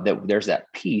 But there's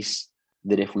that peace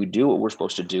that if we do what we're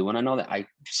supposed to do, and I know that I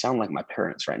sound like my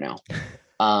parents right now.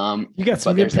 You got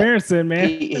some good parents then,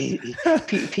 man.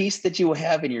 Peace that you will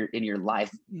have in your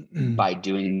life by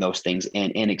doing those things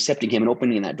and accepting him and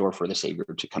opening that door for the Savior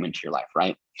to come into your life,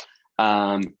 right?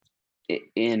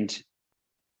 And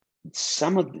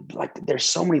some of there's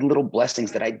so many little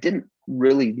blessings that I didn't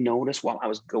really notice while I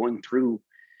was going through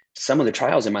some of the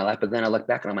trials in my life. But then I look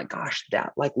back and I'm like, gosh,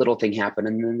 that little thing happened.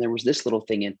 And then there was this little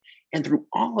thing. And through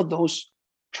all of those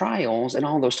trials and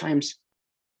all those times,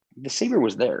 the Savior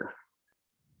was there,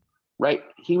 right?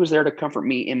 He was there to comfort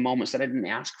me in moments that I didn't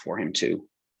ask for him to,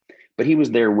 but he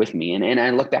was there with me. And I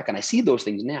look back and I see those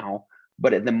things now,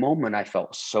 but at the moment I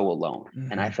felt so alone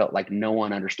and I felt like no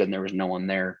one understood and there was no one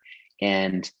there.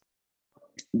 And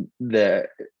the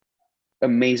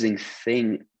amazing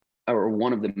thing, or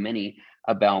one of the many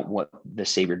about what the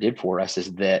Savior did for us,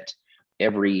 is that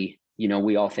we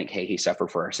all think, hey, he suffered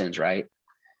for our sins, right?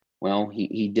 Well,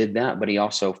 he did that, but he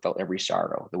also felt every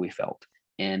sorrow that we felt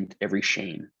and every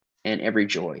shame and every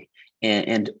joy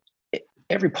and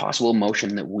every possible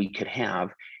emotion that we could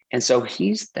have. And so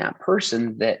he's that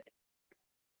person that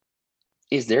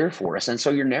is there for us. And so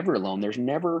you're never alone. There's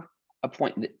never a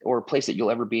point or a place that you'll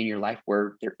ever be in your life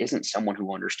where there isn't someone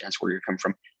who understands where you're coming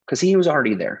from, because he was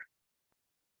already there,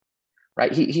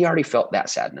 right? He already felt that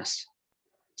sadness.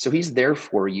 So he's there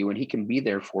for you, and he can be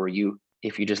there for you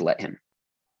if you just let him,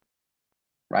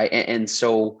 right? And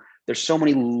so there's so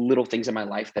many little things in my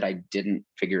life that I didn't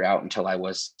figure out until I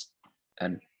was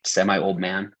a semi-old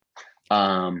man,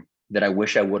 that I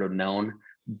wish I would have known,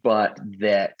 but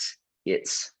that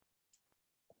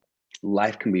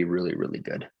life can be really, really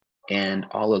good. And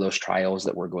all of those trials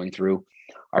that we're going through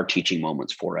are teaching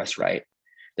moments for us, right?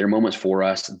 They're moments for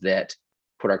us that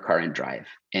put our car in drive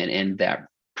and that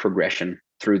progression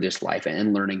through this life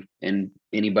and learning. And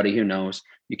anybody who knows,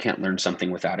 you can't learn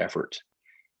something without effort.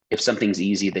 If something's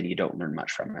easy, then you don't learn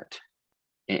much from it.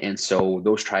 And so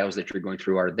those trials that you're going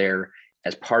through are there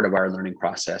as part of our learning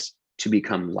process to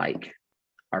become like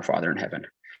our Father in heaven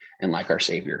and like our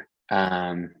Savior.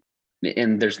 And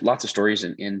there's lots of stories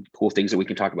and cool things that we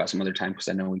can talk about some other time, because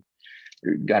I know we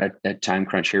got a time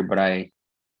crunch here, but I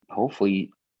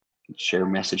hopefully share a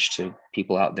message to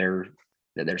people out there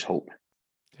that there's hope.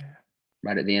 Yeah.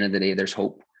 Right at the end of the day, there's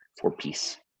hope for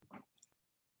peace.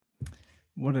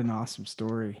 What an awesome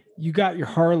story. You got your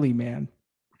Harley, man.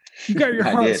 You got your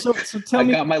Harley. So tell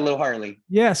me. I got my little Harley.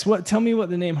 Yes. Tell me what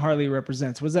the name Harley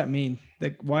represents. What does that mean?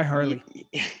 Like, why Harley?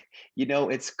 You know,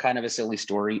 it's kind of a silly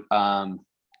story.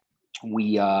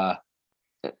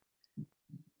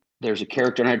 There's a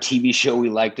character on our TV show we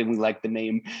liked, and we liked the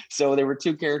name. So there were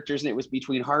two characters, and it was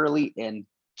between Harley and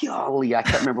golly, I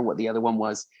can't remember what the other one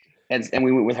was. And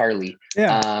we went with Harley.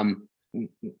 Yeah.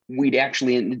 We'd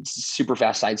actually, in super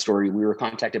fast side story, we were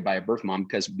contacted by a birth mom,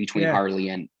 because between Harley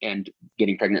and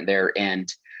getting pregnant there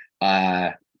and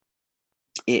the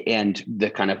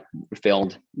kind of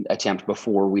failed attempt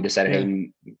before, we decided,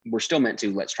 hey, we're still meant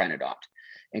to, let's try and adopt.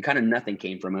 And kind of nothing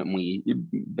came from it. And we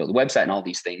built a website and all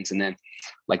these things. And then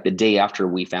like the day after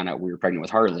we found out we were pregnant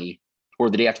with Harley, or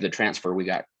the day after the transfer, we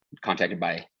got contacted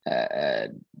by,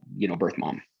 birth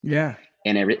mom. Yeah.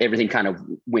 And everything kind of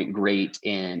went great.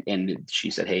 And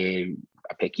she said, hey,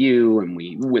 I pick you. And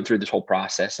we went through this whole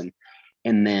process. And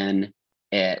then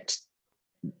at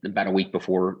about a week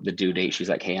before the due date, she's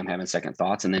like, hey, I'm having second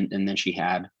thoughts. And then she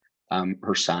had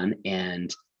her son,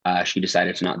 and she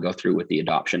decided to not go through with the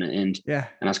adoption. And I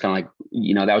was kind of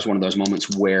like, that was one of those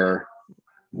moments where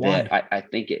I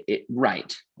think it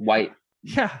right. Why?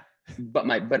 Yeah. But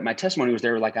my testimony was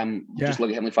there. Like, I'm just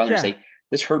looking at Heavenly Father and say,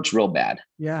 this hurts real bad.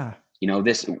 Yeah.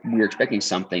 We're expecting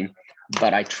something,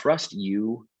 but I trust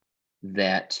you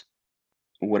that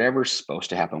whatever's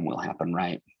supposed to happen will happen.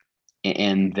 Right.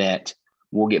 And that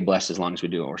we'll get blessed as long as we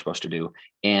do what we're supposed to do.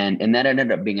 And that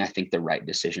ended up being, I think, the right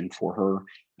decision for her.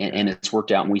 And it's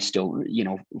worked out, and we still,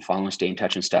 follow and stay in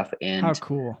touch and stuff. And how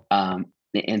cool.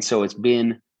 And so it's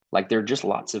been like, there are just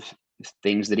lots of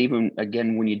things that, even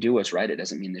again, when you do what's right, it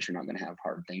doesn't mean that you're not going to have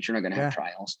hard things. You're not going to have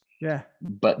trials. Yeah.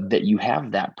 But that you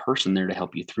have that person there to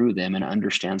help you through them and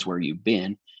understands where you've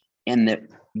been, and that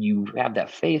you have that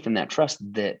faith and that trust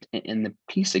that, and the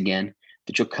peace again,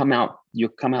 that you'll come out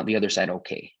the other side.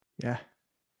 Okay. Yeah.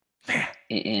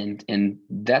 And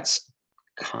that's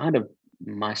kind of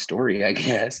my story, I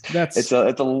guess. It's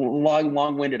a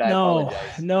long-winded. I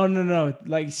apologize. No.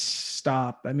 Like,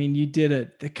 stop. I mean, you did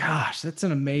it. Gosh, that's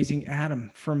an amazing,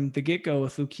 Adam, from the get-go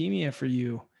with leukemia for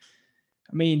you.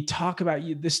 I mean, talk about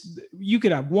you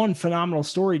could have one phenomenal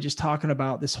story just talking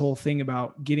about this whole thing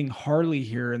about getting Harley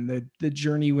here and the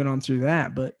journey you went on through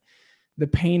that, but the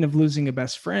pain of losing a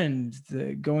best friend,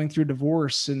 the going through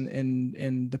divorce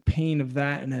and the pain of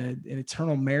that and an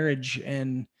eternal marriage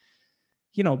and,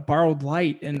 borrowed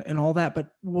light and all that.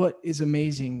 But what is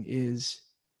amazing is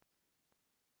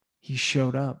he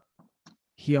showed up.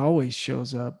 He always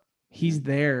shows up. He's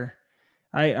there.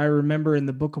 I remember in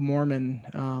the Book of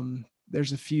Mormon,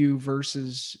 there's a few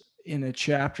verses in a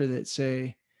chapter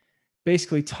that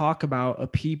basically talk about a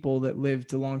people that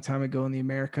lived a long time ago in the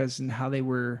Americas and how they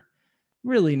were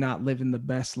really not living the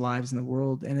best lives in the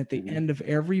world. And at the end of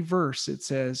every verse, it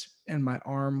says, and my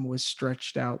arm was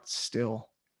stretched out still.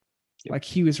 Yep. Like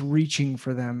he was reaching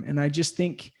for them. And I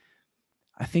think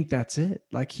that's it.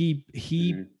 Like he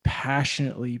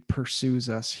passionately pursues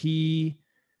us. He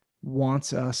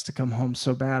wants us to come home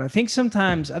so bad. I think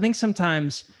sometimes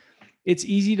it's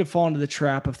easy to fall into the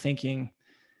trap of thinking,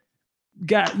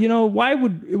 God, why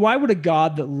would a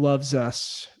God that loves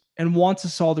us and wants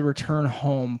us all to return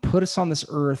home, put us on this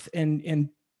earth, and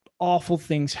awful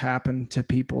things happen to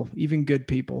people, even good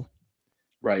people.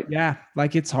 Right. Yeah.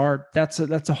 Like, it's hard. That's a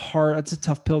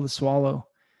tough pill to swallow.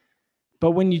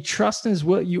 But when you trust in his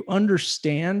will, you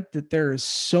understand that there is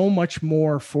so much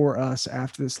more for us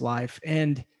after this life.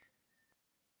 And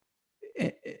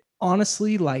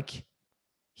honestly, like,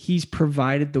 he's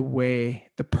provided the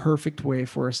perfect way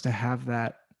for us to have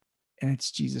that. And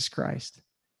it's Jesus Christ.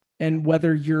 And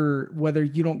whether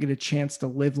you don't get a chance to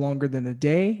live longer than a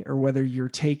day, or whether you're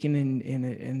taken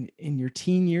in your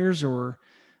teen years or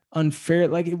unfair,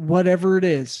 like whatever it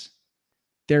is,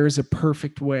 there is a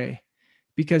perfect way.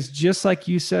 Because just like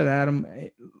you said, Adam,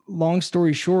 long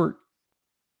story short,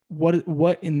 what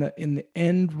in the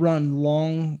end run,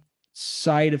 long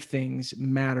side of things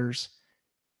matters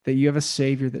that you have a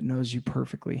Savior that knows you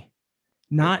perfectly,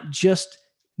 not just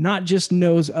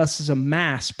knows us as a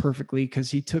mass perfectly,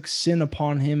 because he took sin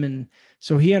upon him. And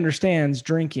so he understands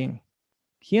drinking.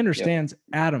 He understands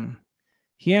Adam.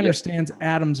 He understands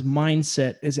Adam's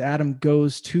mindset as Adam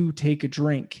goes to take a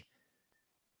drink.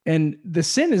 And the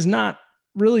sin is not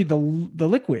really the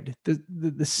liquid.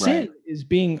 The sin is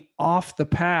being off the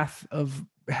path of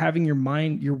having your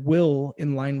mind, your will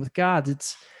in line with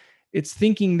God's. It's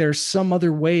thinking there's some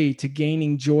other way to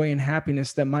gaining joy and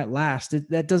happiness that might last.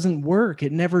 That doesn't work.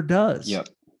 It never does. Yep.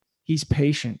 He's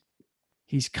patient.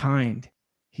 He's kind.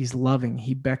 He's loving.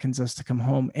 He beckons us to come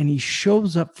home, and he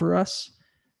shows up for us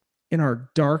in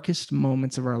our darkest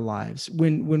moments of our lives.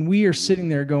 When we are sitting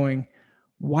there going,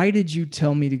 why did you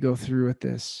tell me to go through with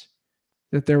this?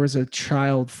 That there was a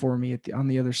child for me on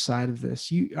the other side of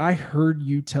this. I heard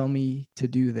you tell me to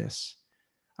do this.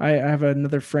 I have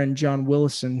another friend, John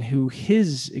Willison, who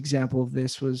his example of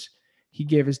this was he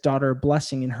gave his daughter a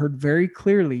blessing and heard very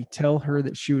clearly tell her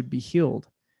that she would be healed.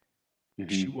 Mm-hmm.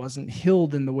 She wasn't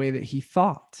healed in the way that he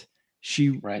thought.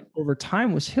 She over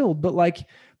time was healed, but like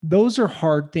those are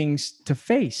hard things to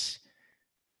face.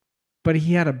 But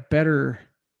he had a better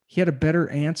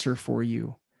answer for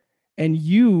you. And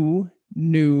you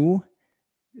knew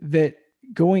that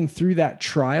going through that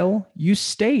trial, you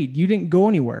stayed, you didn't go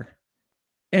anywhere.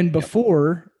 And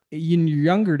before, in your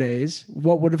younger days,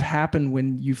 what would have happened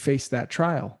when you faced that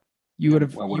trial? You would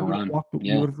have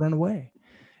run away.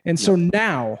 And so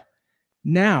now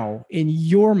in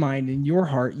your mind, in your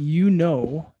heart, you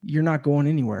know you're not going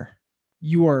anywhere.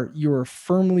 You are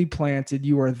firmly planted.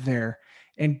 You are there.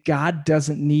 And God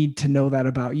doesn't need to know that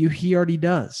about you. He already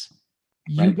does.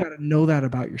 You got to know that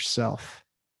about yourself.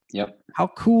 Yep. How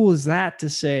cool is that to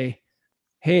say,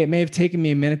 hey, it may have taken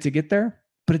me a minute to get there,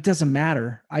 but it doesn't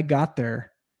matter. I got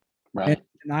there. Right.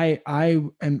 And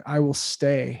I will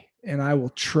stay, and I will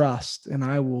trust, and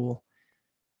I will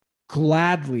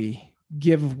gladly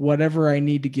give whatever I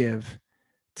need to give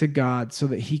to God so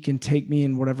that he can take me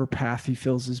in whatever path he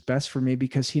feels is best for me,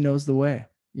 because he knows the way,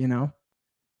 you know?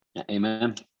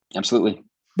 Amen. Absolutely.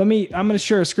 I'm going to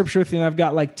share a scripture with you, and I've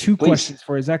got like two questions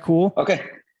for you. Is that cool? Okay.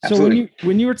 Absolutely. So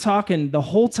when you were talking the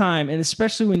whole time, and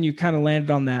especially when you kind of landed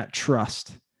on that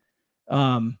trust,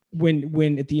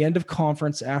 when at the end of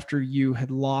conference, after you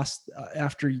had lost,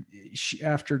 after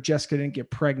Jessica didn't get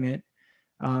pregnant,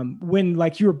 when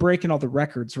like you were breaking all the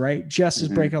records, right? Jess is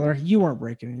breaking all the records. You weren't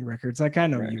breaking any records. Like I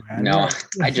know you had. No,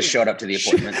 I just showed up to the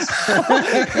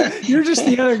appointments. You're just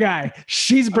the other guy.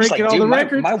 She's breaking all the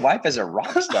records. My wife is a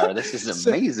rock star. This is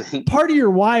amazing. So part of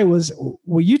your why was,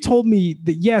 well, you told me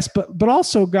that yes, but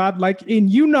also God, like in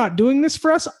you not doing this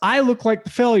for us, I look like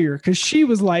the failure, because she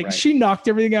was like, she knocked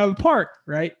everything out of the park,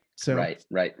 right? So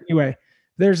right. Anyway,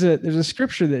 there's a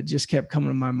scripture that just kept coming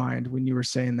to my mind when you were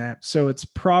saying that. So it's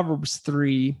Proverbs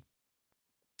 3,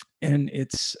 and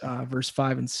it's verse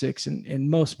 5 and 6. And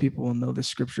most people will know this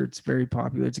scripture. It's very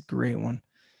popular. It's a great one.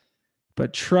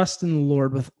 But trust in the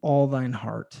Lord with all thine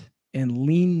heart, and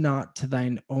lean not to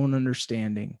thine own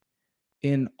understanding.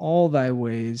 In all thy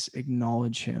ways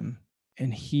acknowledge him,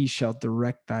 and he shall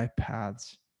direct thy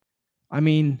paths. I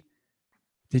mean,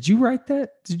 did you write that?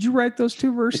 Did you write those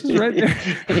two verses right there?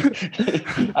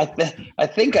 I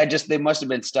think they must have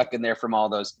been stuck in there from all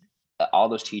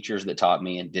those teachers that taught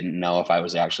me and didn't know if I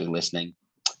was actually listening.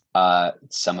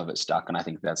 Some of it stuck, and I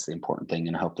think that's the important thing.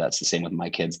 And I hope that's the same with my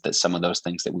kids, that some of those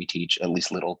things that we teach, at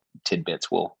least little tidbits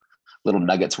little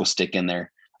nuggets will stick in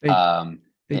there. And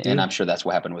I'm sure that's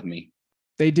what happened with me.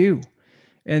 They do.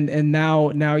 And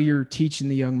now you're teaching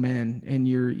the young men, and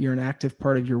you're an active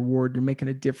part of your ward. You're making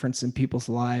a difference in people's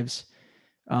lives,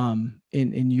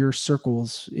 in your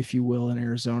circles, if you will, in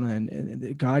Arizona,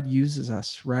 and God uses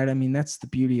us, right? I mean, that's the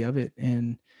beauty of it.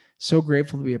 And so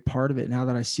grateful to be a part of it now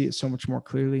that I see it so much more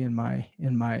clearly in my,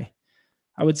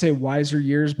 I would say wiser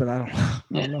years, but I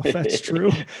don't know if that's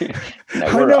true.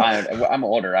 I'm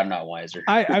older. I'm not wiser.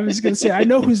 I was going to say, I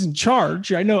know who's in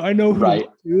charge. I know who. Right.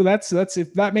 That's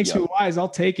if that makes me wise, I'll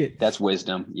take it. That's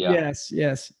wisdom. Yeah.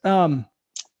 Yes.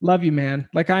 Love you, man.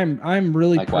 Like I'm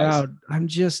really Likewise. proud. I'm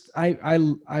just, I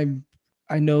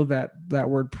know that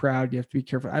word proud, you have to be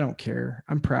careful. I don't care.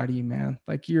 I'm proud of you, man.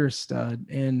 Like you're a stud,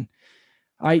 and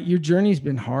your journey's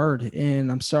been hard,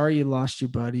 and I'm sorry you lost your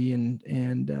buddy.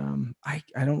 And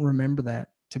I don't remember that,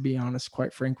 to be honest,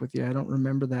 quite frank with you. I don't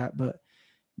remember that, but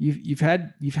you've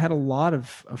had a lot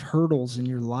of hurdles in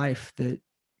your life that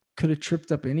could have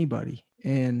tripped up anybody.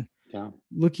 And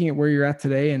looking at where you're at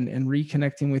today, and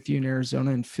reconnecting with you in Arizona,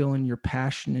 and feeling your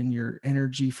passion and your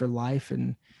energy for life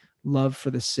and love for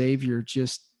the Savior,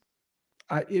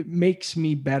 it makes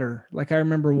me better. Like I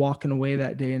remember walking away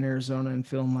that day in Arizona and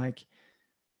feeling like,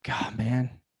 God,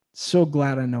 man, so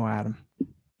glad I know Adam.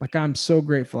 Like I'm so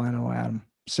grateful I know Adam.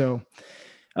 So,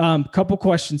 couple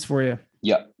questions for you.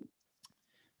 Yeah.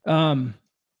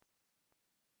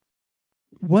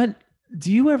 What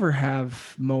do you ever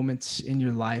have moments in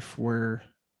your life where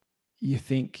you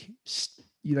think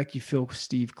you feel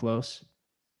Steve close?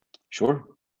 Sure.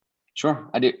 Sure.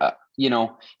 I do. And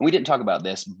we didn't talk about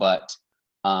this, but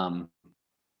um,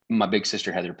 my big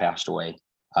sister Heather passed away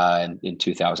in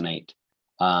 2008.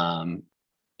 Um,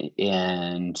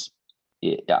 and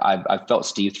I've felt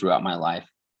Steve throughout my life.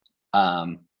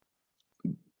 Um,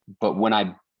 but when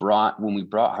we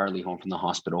brought Harley home from the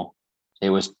hospital, it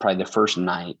was probably the first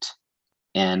night,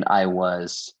 and I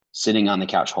was sitting on the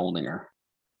couch holding her.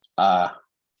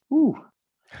 Whew,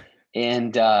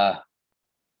 and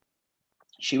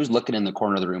she was looking in the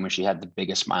corner of the room, and she had the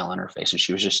biggest smile on her face, and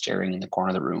she was just staring in the corner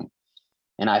of the room.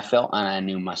 And I felt, and I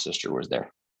knew my sister was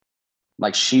there.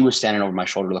 Like she was standing over my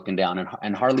shoulder looking down,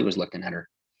 and Harley was looking at her.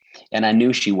 And I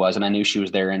knew she was, and I knew she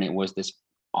was there. And it was this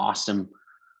awesome,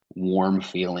 warm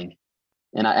feeling.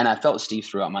 And I felt Steve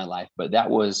throughout my life, but that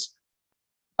was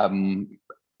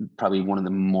probably one of the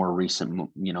more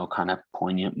recent, kind of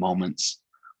poignant moments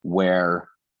where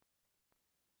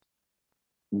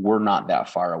we're not that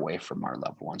far away from our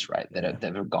loved ones, right? That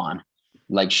have gone.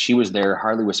 Like she was there.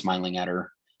 Harley was smiling at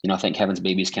her. Thank heavens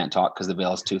babies can't talk because the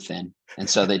veil is too thin. And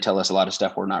so they tell us a lot of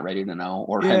stuff we're not ready to know,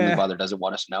 or Heavenly Father doesn't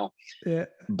want us to know. Yeah.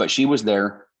 But she was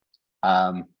there,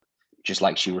 just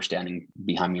like she were standing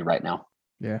behind me right now.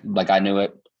 Yeah. Like I knew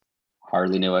it.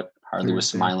 Harley knew it. Harley was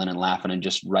smiling and laughing and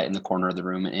just right in the corner of the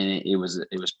room. And it was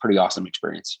pretty awesome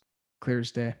experience. Clear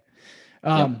as day.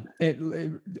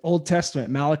 Old Testament,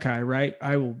 Malachi, right?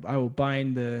 I will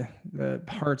bind the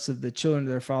hearts of the children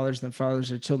to their fathers and the fathers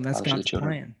of their children. That's God's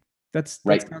plan. That's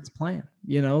right. God's plan.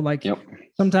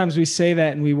 Sometimes we say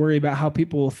that and we worry about how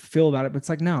people will feel about it, but it's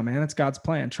like, no, man, that's God's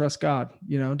plan. Trust God.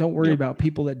 Don't worry about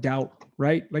people that doubt,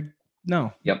 right? Like,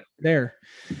 no. Yep. There.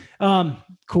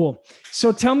 Cool.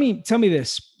 So tell me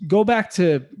this. Go back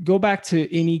to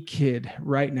any kid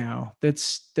right now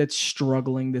that's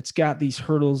struggling, that's got these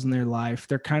hurdles in their life.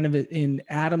 They're kind of in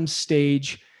Adam's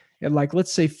stage at, like,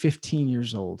 let's say 15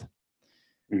 years old.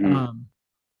 Mm-hmm.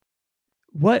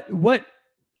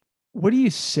 What do you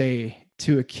say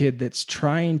to a kid that's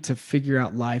trying to figure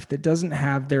out life, that doesn't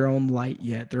have their own light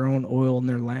yet, their own oil in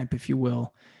their lamp, if you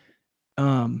will,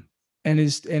 and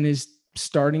is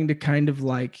starting to kind of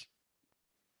like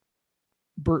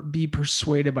be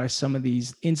persuaded by some of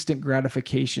these instant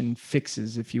gratification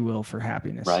fixes, if you will, for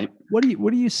happiness? Right. What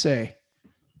do you say?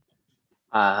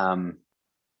 I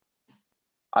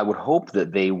would hope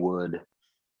that they would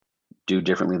do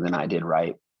differently than I did,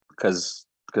 right? Because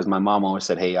my mom always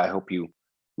said, hey, I hope you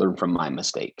learn from my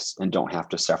mistakes and don't have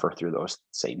to suffer through those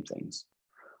same things.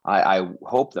 I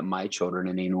hope that my children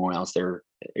and anyone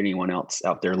else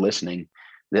out there listening,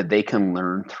 that they can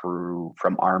learn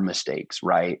from our mistakes,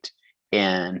 right?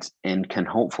 And can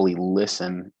hopefully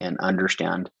listen and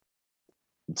understand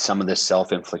some of this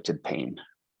self-inflicted pain,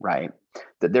 right?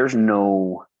 That there's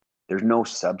no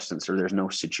substance, or there's no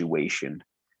situation,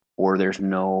 or there's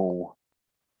no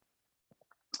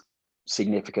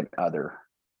significant other,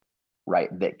 right,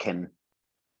 that can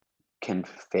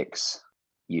fix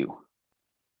you,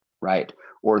 right?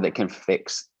 Or that can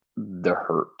fix the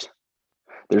hurt.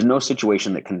 There's no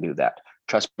situation that can do that.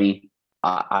 Trust me,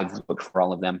 I've looked for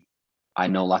all of them. I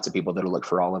know lots of people that have looked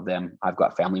for all of them. I've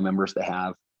got family members that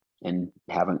have and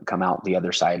haven't come out the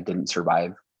other side, didn't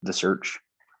survive the search.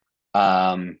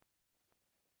 That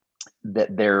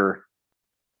there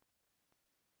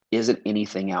isn't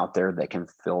anything out there that can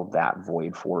fill that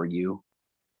void for you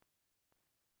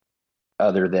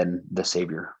other than the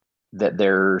Savior. That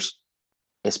there's,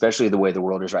 especially the way the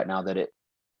world is right now, that it,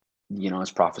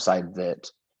 it's prophesied that,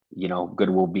 good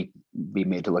will be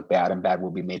made to look bad and bad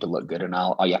will be made to look good. And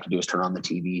all you have to do is turn on the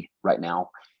TV right now.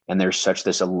 And there's such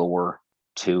this allure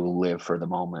to live for the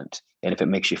moment. And if it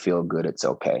makes you feel good, it's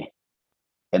okay.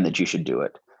 And that you should do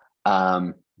it.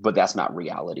 But that's not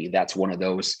reality. That's one of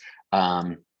those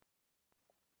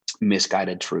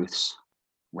misguided truths,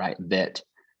 right? That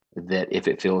if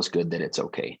it feels good, that it's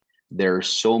okay. There are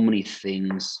so many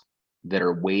things that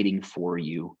are waiting for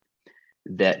you.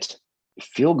 That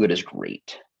feel good is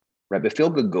great, right? But feel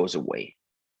good goes away.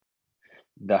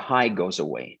 The high goes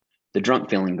away. The drunk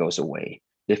feeling goes away.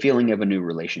 The feeling of a new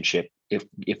relationship,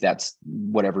 if that's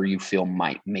whatever you feel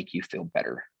might make you feel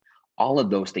better, all of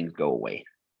those things go away.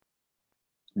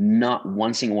 Not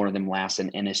one single one of them lasts.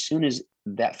 And as soon as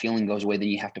that feeling goes away, then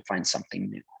you have to find something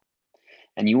new.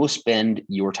 And you will spend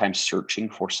your time searching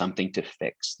for something to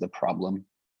fix the problem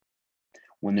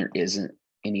when there isn't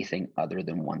anything other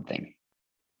than one thing.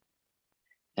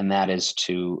 And that is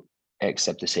to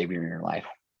accept the Savior in your life.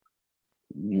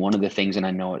 One of the things, and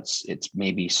I know it's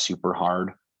maybe super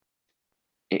hard,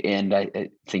 And I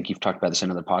think you've talked about this in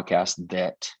another podcast,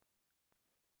 that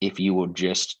if you will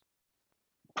just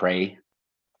pray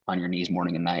on your knees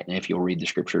morning and night, and if you'll read the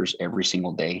scriptures every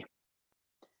single day,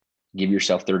 give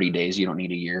yourself 30 days. You don't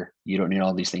need a year. You don't need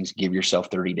all these things. Give yourself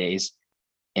 30 days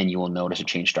and you will notice a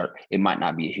change start. It might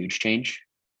not be a huge change.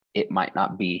 It might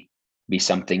not be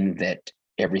something that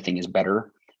everything is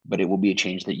better, but it will be a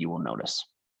change that you will notice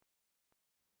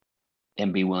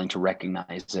and be willing to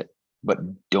recognize it. But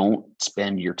don't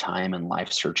spend your time and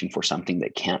life searching for something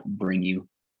that can't bring you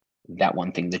that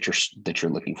one thing that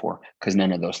you're looking for, because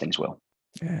none of those things will.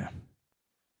 Yeah.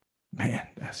 Man,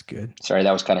 that's good. Sorry,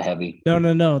 that was kind of heavy.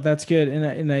 No, that's good.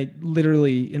 And I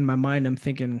literally, in my mind, I'm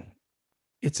thinking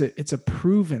it's a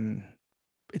proven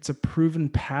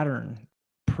pattern,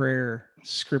 prayer,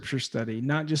 scripture study,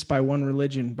 not just by one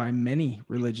religion, by many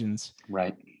religions.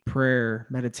 Right. Prayer,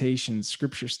 meditation,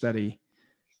 scripture study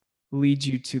leads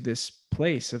you to this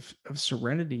place of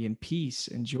serenity and peace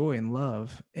and joy and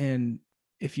love. And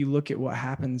if you look at what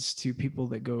happens to people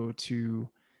that go to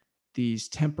these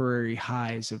temporary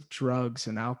highs of drugs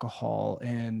and alcohol,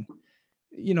 and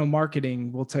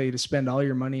marketing will tell you to spend all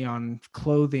your money on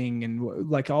clothing and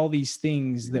like all these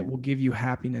things that will give you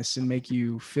happiness and make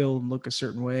you feel and look a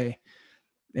certain way.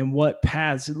 And what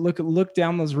paths, look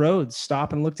down those roads,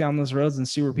 stop and look down those roads and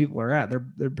see where people are at.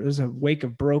 There's a wake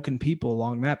of broken people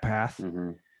along that path.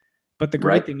 Mm-hmm. But the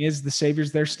great thing is the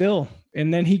Savior's there still.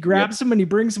 And then he grabs them and he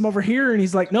brings them over here and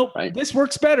he's like, nope, this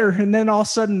works better. And then all of a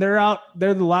sudden they're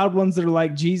the loud ones that are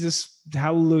like, Jesus,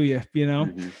 hallelujah,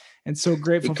 Mm-hmm. And so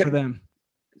grateful for them.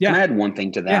 Can I add one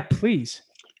thing to that? Yeah, please.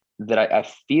 That I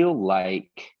feel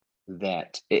like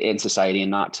that in society,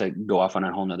 and not to go off on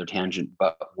a whole nother tangent,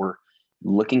 but we're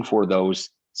looking for those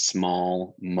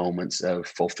small moments of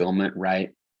fulfillment, right?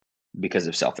 Because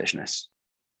of selfishness,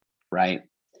 right?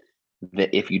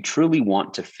 That if you truly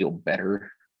want to feel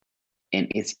better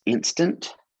and it's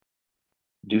instant,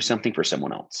 do something for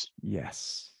someone else.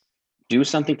 Yes. Do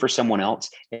something for someone else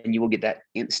and you will get that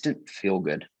instant feel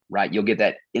good, right? You'll get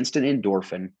that instant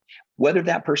endorphin, whether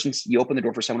that you open the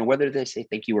door for someone, whether they say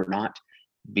thank you or not,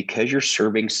 because you're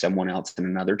serving someone else and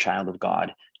another child of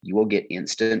God, you will get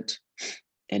instant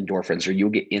endorphins, or you'll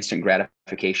get instant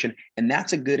gratification. And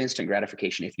that's a good instant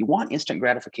gratification. If you want instant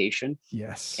gratification,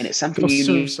 yes, and it's something you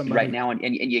need right now,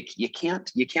 and you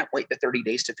can't wait the 30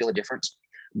 days to feel a difference,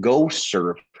 go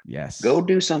serve. Yes. Go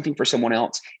do something for someone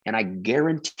else. And I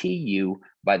guarantee you,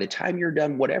 by the time you're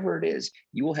done, whatever it is,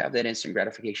 you will have that instant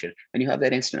gratification and you'll have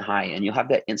that instant high and you'll have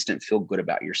that instant feel good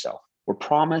about yourself. We're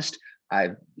promised.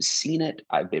 I've seen it.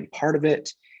 I've been part of it.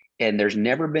 And there's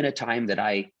never been a time that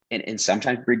and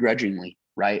sometimes begrudgingly,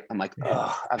 right? I'm like,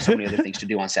 oh, I have so many other things to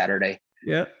do on Saturday.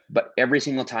 Yeah. But every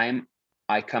single time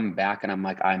I come back and I'm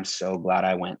like, I'm so glad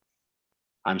I went.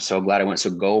 I'm so glad I went. So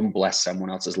go and bless someone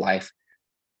else's life.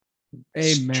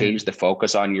 Amen. Change the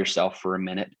focus on yourself for a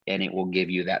minute and it will give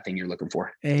you that thing you're looking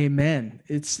for. Amen.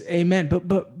 It's amen.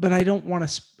 But I don't want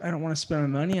to spend my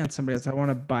money on somebody else. I want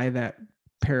to buy that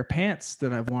pair of pants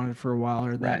that I've wanted for a while,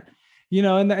 or that,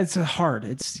 and it's hard.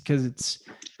 It's because it's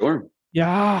sure.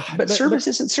 Yeah. But service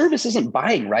isn't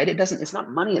buying, right? It's not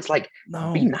money. It's like,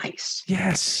 be nice.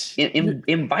 Yes.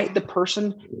 Invite the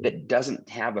person that doesn't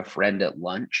have a friend at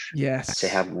lunch. Yes. To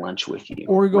have lunch with you.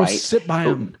 Or go sit by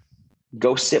them.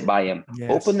 Go sit by him.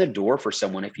 Yes. Open the door for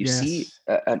someone. If you see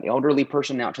an elderly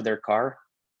person out to their car,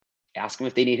 ask them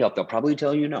if they need help. They'll probably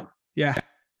tell you no. Yeah.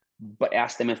 But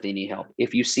ask them if they need help.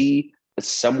 If you see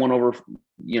someone over,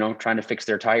 trying to fix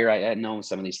their tire, I know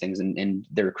some of these things and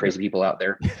there are crazy people out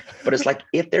there, but it's like,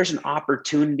 if there's an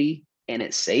opportunity and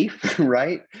it's safe,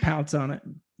 right? Pounce on it.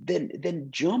 Then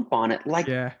jump on it. Like,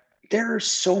 there's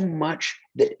so much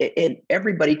and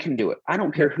everybody can do it. I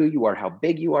don't care who you are, how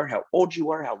big you are, how old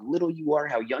you are, how little you are,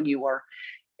 how young you are.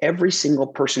 Every single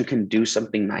person can do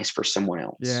something nice for someone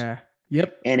else. Yeah.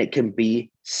 Yep. And it can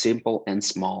be simple and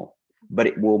small, but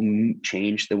it will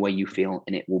change the way you feel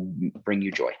and it will bring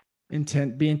you joy.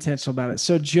 Be intentional about it.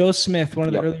 So Joe Smith, one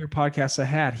of the earlier podcasts I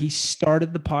had, he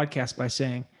started the podcast by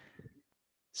saying,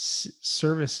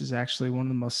 service is actually one of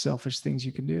the most selfish things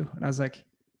you can do. And I was like,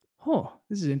 oh,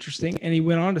 this is interesting. And he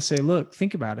went on to say, look,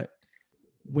 think about it.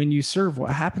 When you serve, what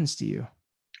happens to you?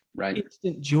 Right.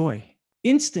 Instant joy.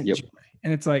 Joy.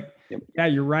 And it's like, yeah,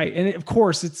 you're right. And of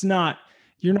course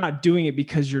you're not doing it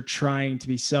because you're trying to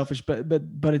be selfish, but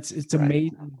it's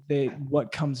amazing that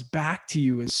what comes back to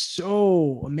you is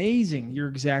so amazing. You're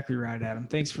exactly right, Adam.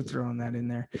 Thanks for throwing that in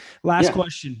there. Last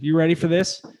question. You ready for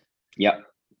this? Yep.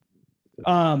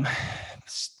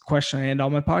 Question I end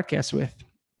all my podcasts with.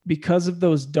 Because of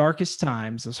those darkest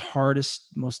times, those hardest,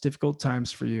 most difficult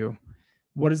times for you,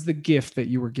 what is the gift that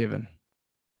you were given?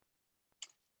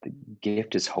 The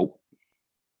gift is hope.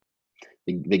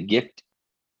 The gift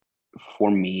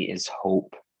for me is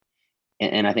hope.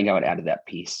 And I think I would add to that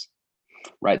piece,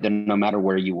 right? That no matter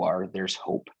where you are, there's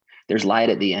hope. There's light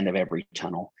at the end of every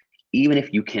tunnel. Even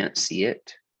if you can't see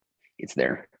it, it's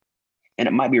there. And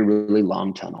it might be a really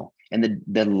long tunnel. And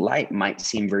the light might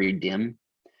seem very dim,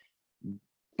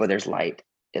 but there's light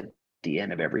at the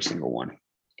end of every single one.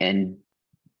 And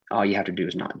all you have to do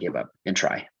is not give up and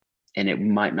try. And it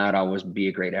might not always be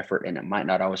a great effort, and it might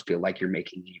not always feel like you're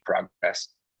making any progress.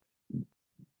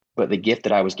 But the gift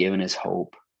that I was given is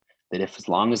hope, that if as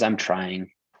long as I'm trying,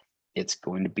 it's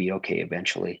going to be okay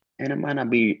eventually. And it might not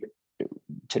be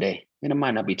today, and it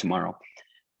might not be tomorrow,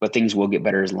 but things will get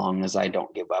better as long as I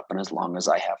don't give up and as long as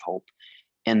I have hope.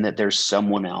 And that there's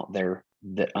someone out there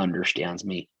that understands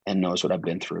me and knows what I've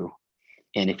been through.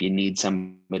 And if you need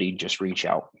somebody, just reach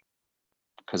out,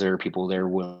 because there are people there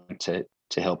willing to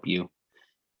help you.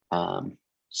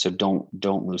 So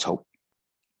don't lose hope.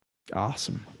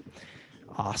 Awesome.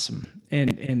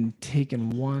 And taking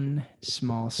one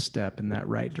small step in that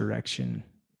right direction,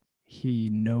 he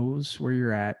knows where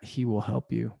you're at. He will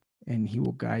help you and he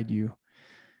will guide you,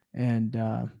 and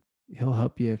he'll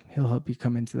help you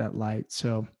come into that light.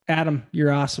 So Adam,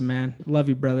 you're awesome, man. Love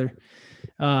you, brother.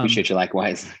 Appreciate you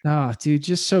likewise. Oh, dude,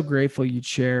 just so grateful you'd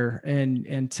share,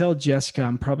 and tell Jessica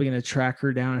I'm probably going to track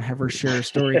her down and have her share a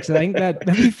story, because I think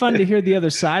that'd be fun to hear the other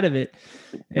side of it.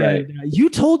 Right. And you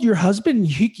told your husband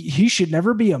he should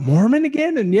never be a Mormon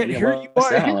again, and yet here you are. What's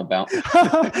that all about?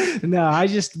 No,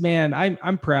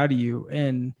 I'm proud of you,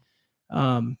 and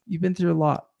you've been through a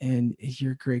lot, and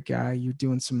you're a great guy. You're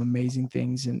doing some amazing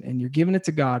things, and you're giving it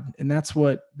to God, and that's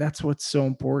what's so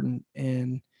important.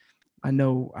 And I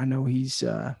know he's,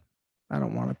 I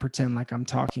don't want to pretend like I'm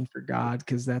talking for God,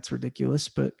 because that's ridiculous,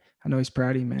 but I know he's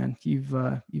proud of you, man. You've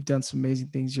done some amazing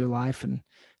things in your life, and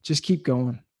just keep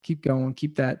going,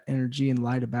 keep that energy and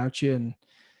light about you.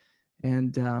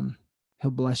 And he'll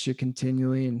bless you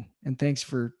continually. And thanks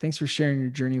for sharing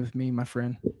your journey with me, my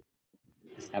friend.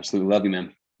 Absolutely. Love you,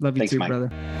 man. Love you. Thanks, too, Mike.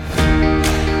 Brother.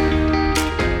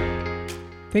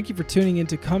 Thank you for tuning in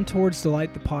to Come Towards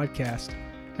Delight, the podcast.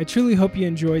 I truly hope you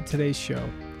enjoyed today's show.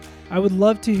 I would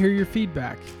love to hear your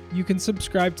feedback. You can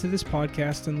subscribe to this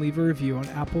podcast and leave a review on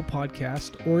Apple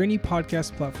Podcast or any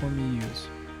podcast platform you use.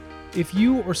 If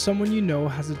you or someone you know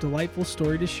has a delightful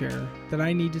story to share that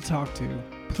I need to talk to,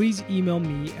 please email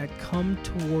me at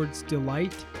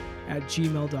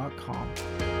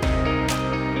cometowardsdelight@gmail.com.